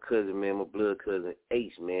 man, my cousin, man, my blood cousin,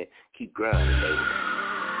 Ace, man. Keep grinding, baby.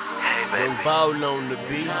 Hey, baby. Ball on the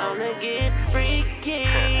beat. Gonna get freaky.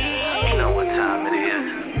 You know what time it is.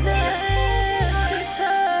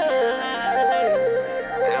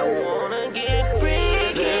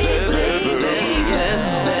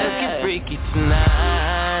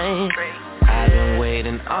 Tonight, I've been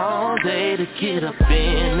waiting all day to get up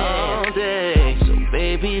in it. So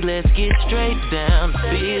baby, let's get straight down to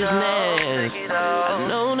business. I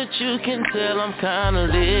know that you can tell I'm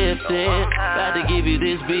kinda lifted, about to give you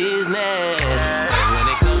this business. And when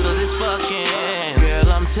it comes to this fucking,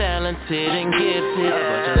 girl, I'm talented and gifted,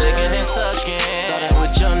 but you're licking and sucking. Starting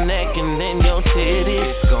with your neck and then your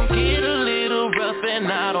titties. It's gon' get a little rough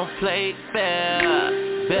and I don't play fair.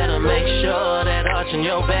 Better make sure that arch in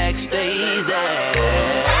your back stays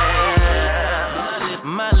there.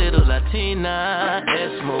 My little Latina,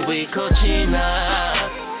 es muy cochina.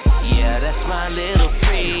 Yeah, that's my little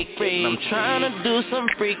freak. I'm trying to do some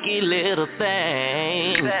freaky little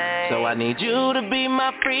things. So I need you to be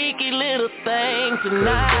my freaky little thing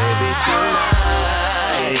tonight. Baby,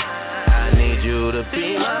 tonight, I need you to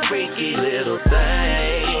be my freaky little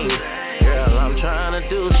thing. Girl, I'm trying to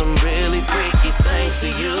do some really freaky things to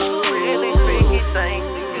you. Really freaky things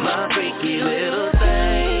to you. My freaky little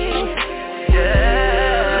thing.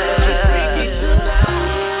 Yeah. Freaky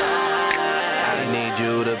tonight. I need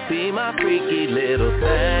you to be my freaky little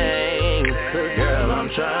thing. Girl, I'm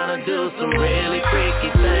trying to do some really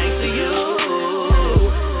freaky things to you.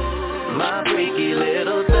 My freaky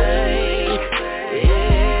little thing.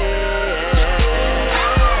 Yeah.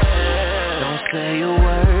 Don't say a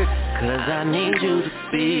word, 'cause I need you to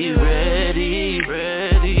be ready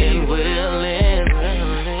and willing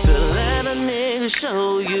to let a nigga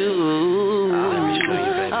show you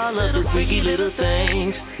all of the freaky little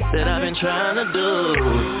things that I've been trying to do.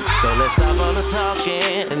 So let's stop all the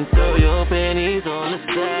talking and throw your panties on the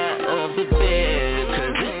side of the bed,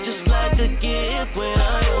 'cause it's just like a gift when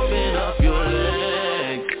I open up your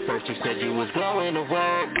legs. First you said you was going to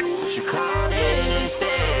work, but you called in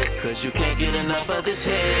instead, 'cause you can't get enough of this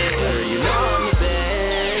head. Girl, you know I'm the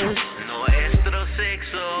best. No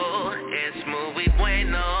heterosexual, es muy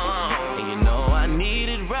bueno. And you know I need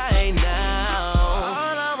it right now.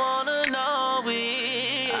 All I wanna know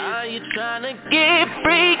is, are you trying to get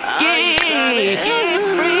freaky? Get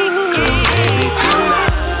freaky. Baby,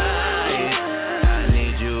 tonight, I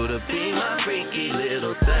need you to be my freaky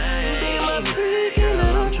little thing. Girl,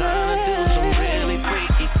 I'm trying to do some really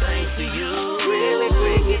freaky things to you. Really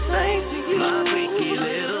freaky things to you. My freaky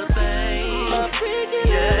little thing. My freaky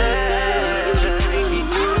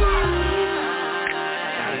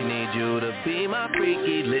I need you to be my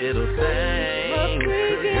freaky little thing.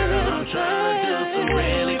 Girl, I'm trying to do some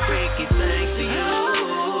really freaky things to you.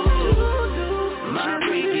 My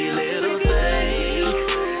freaky little thing.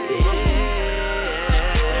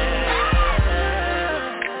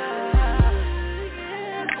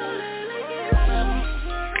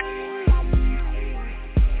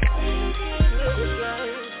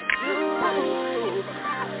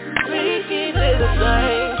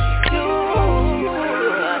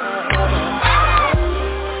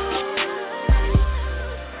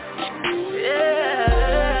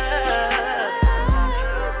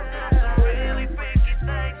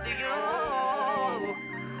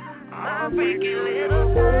 Freaky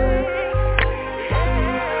little thing.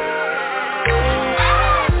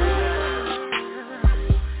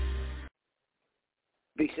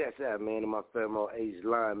 Big shouts out, man, to my fellow Ace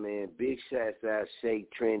line, man. Big shouts out, Shay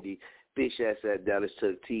Trendy. Big shouts out, Dallas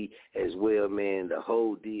Chucc T as well, man. The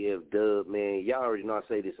whole DF Dub, man. Y'all already know I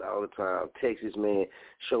say this all the time. Texas, man,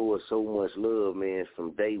 show us so much love, man.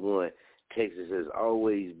 From day one, Texas has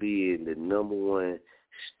always been the number one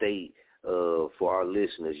state for our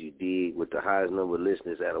listeners, you dig, with the highest number of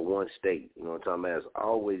listeners out of one state. You know what I'm talking about? It's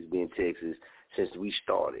always been Texas since we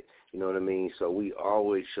started. You know what I mean? So we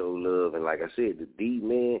always show love. And like I said, the D,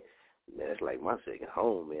 man, Man, it's like my second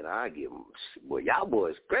home, man. Y'all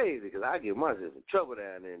boys crazy because I get myself in trouble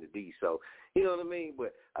down there in the D. So, you know what I mean?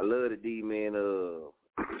 But I love the D, man.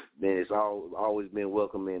 Man, it's always been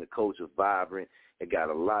welcome, man. The culture's vibrant. It got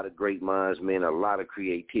a lot of great minds, man, a lot of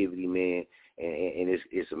creativity, man. And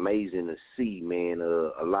it's amazing to see, man,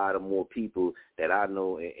 a lot of more people that I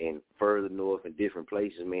know and further north in different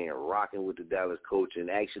places, man, rocking with the Dallas culture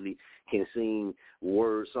and actually can sing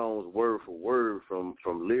songs word for word from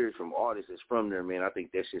lyrics from artists that's from there, man. I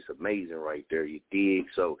think that's just amazing right there. You dig?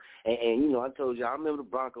 So, and you know, I told you, I remember the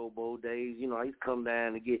Bronco Bowl days. You know, I used to come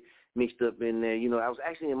down and get mixed up in there. You know, I was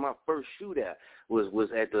actually in my first shootout was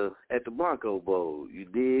at the Bronco Bowl. You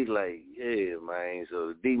dig? Like, yeah, man.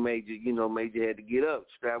 So D made you had to get up,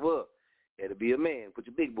 strap up. Had to be a man. Put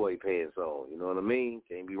your big boy pants on. You know what I mean?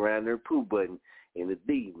 Can't be around there poo button in the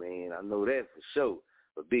D, man. I know that for sure.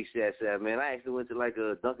 But big shouts out, man. I actually went to like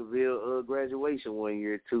a Duncanville graduation one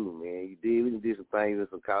year too, man. You did. We did some things in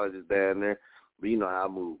some colleges down there. But you know how I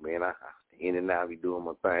move, man. I in and out be doing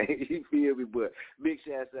my thing. You feel me? But big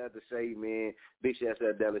shouts out to Shay, man. Big shouts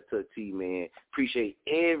out to Dallas Chucc T, man. Appreciate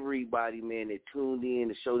everybody, man, that tuned in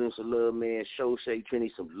to show them some love, man. Show Shay Trendy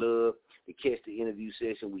some love. To catch the interview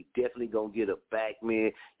session, we definitely gonna get her back,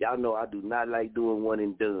 man. Y'all know I do not like doing one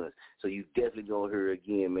and done. So you definitely gonna hear her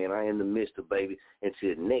again, man. I am the mister, baby.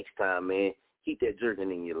 Until next time, man, keep that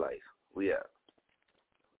jerking in your life. We out.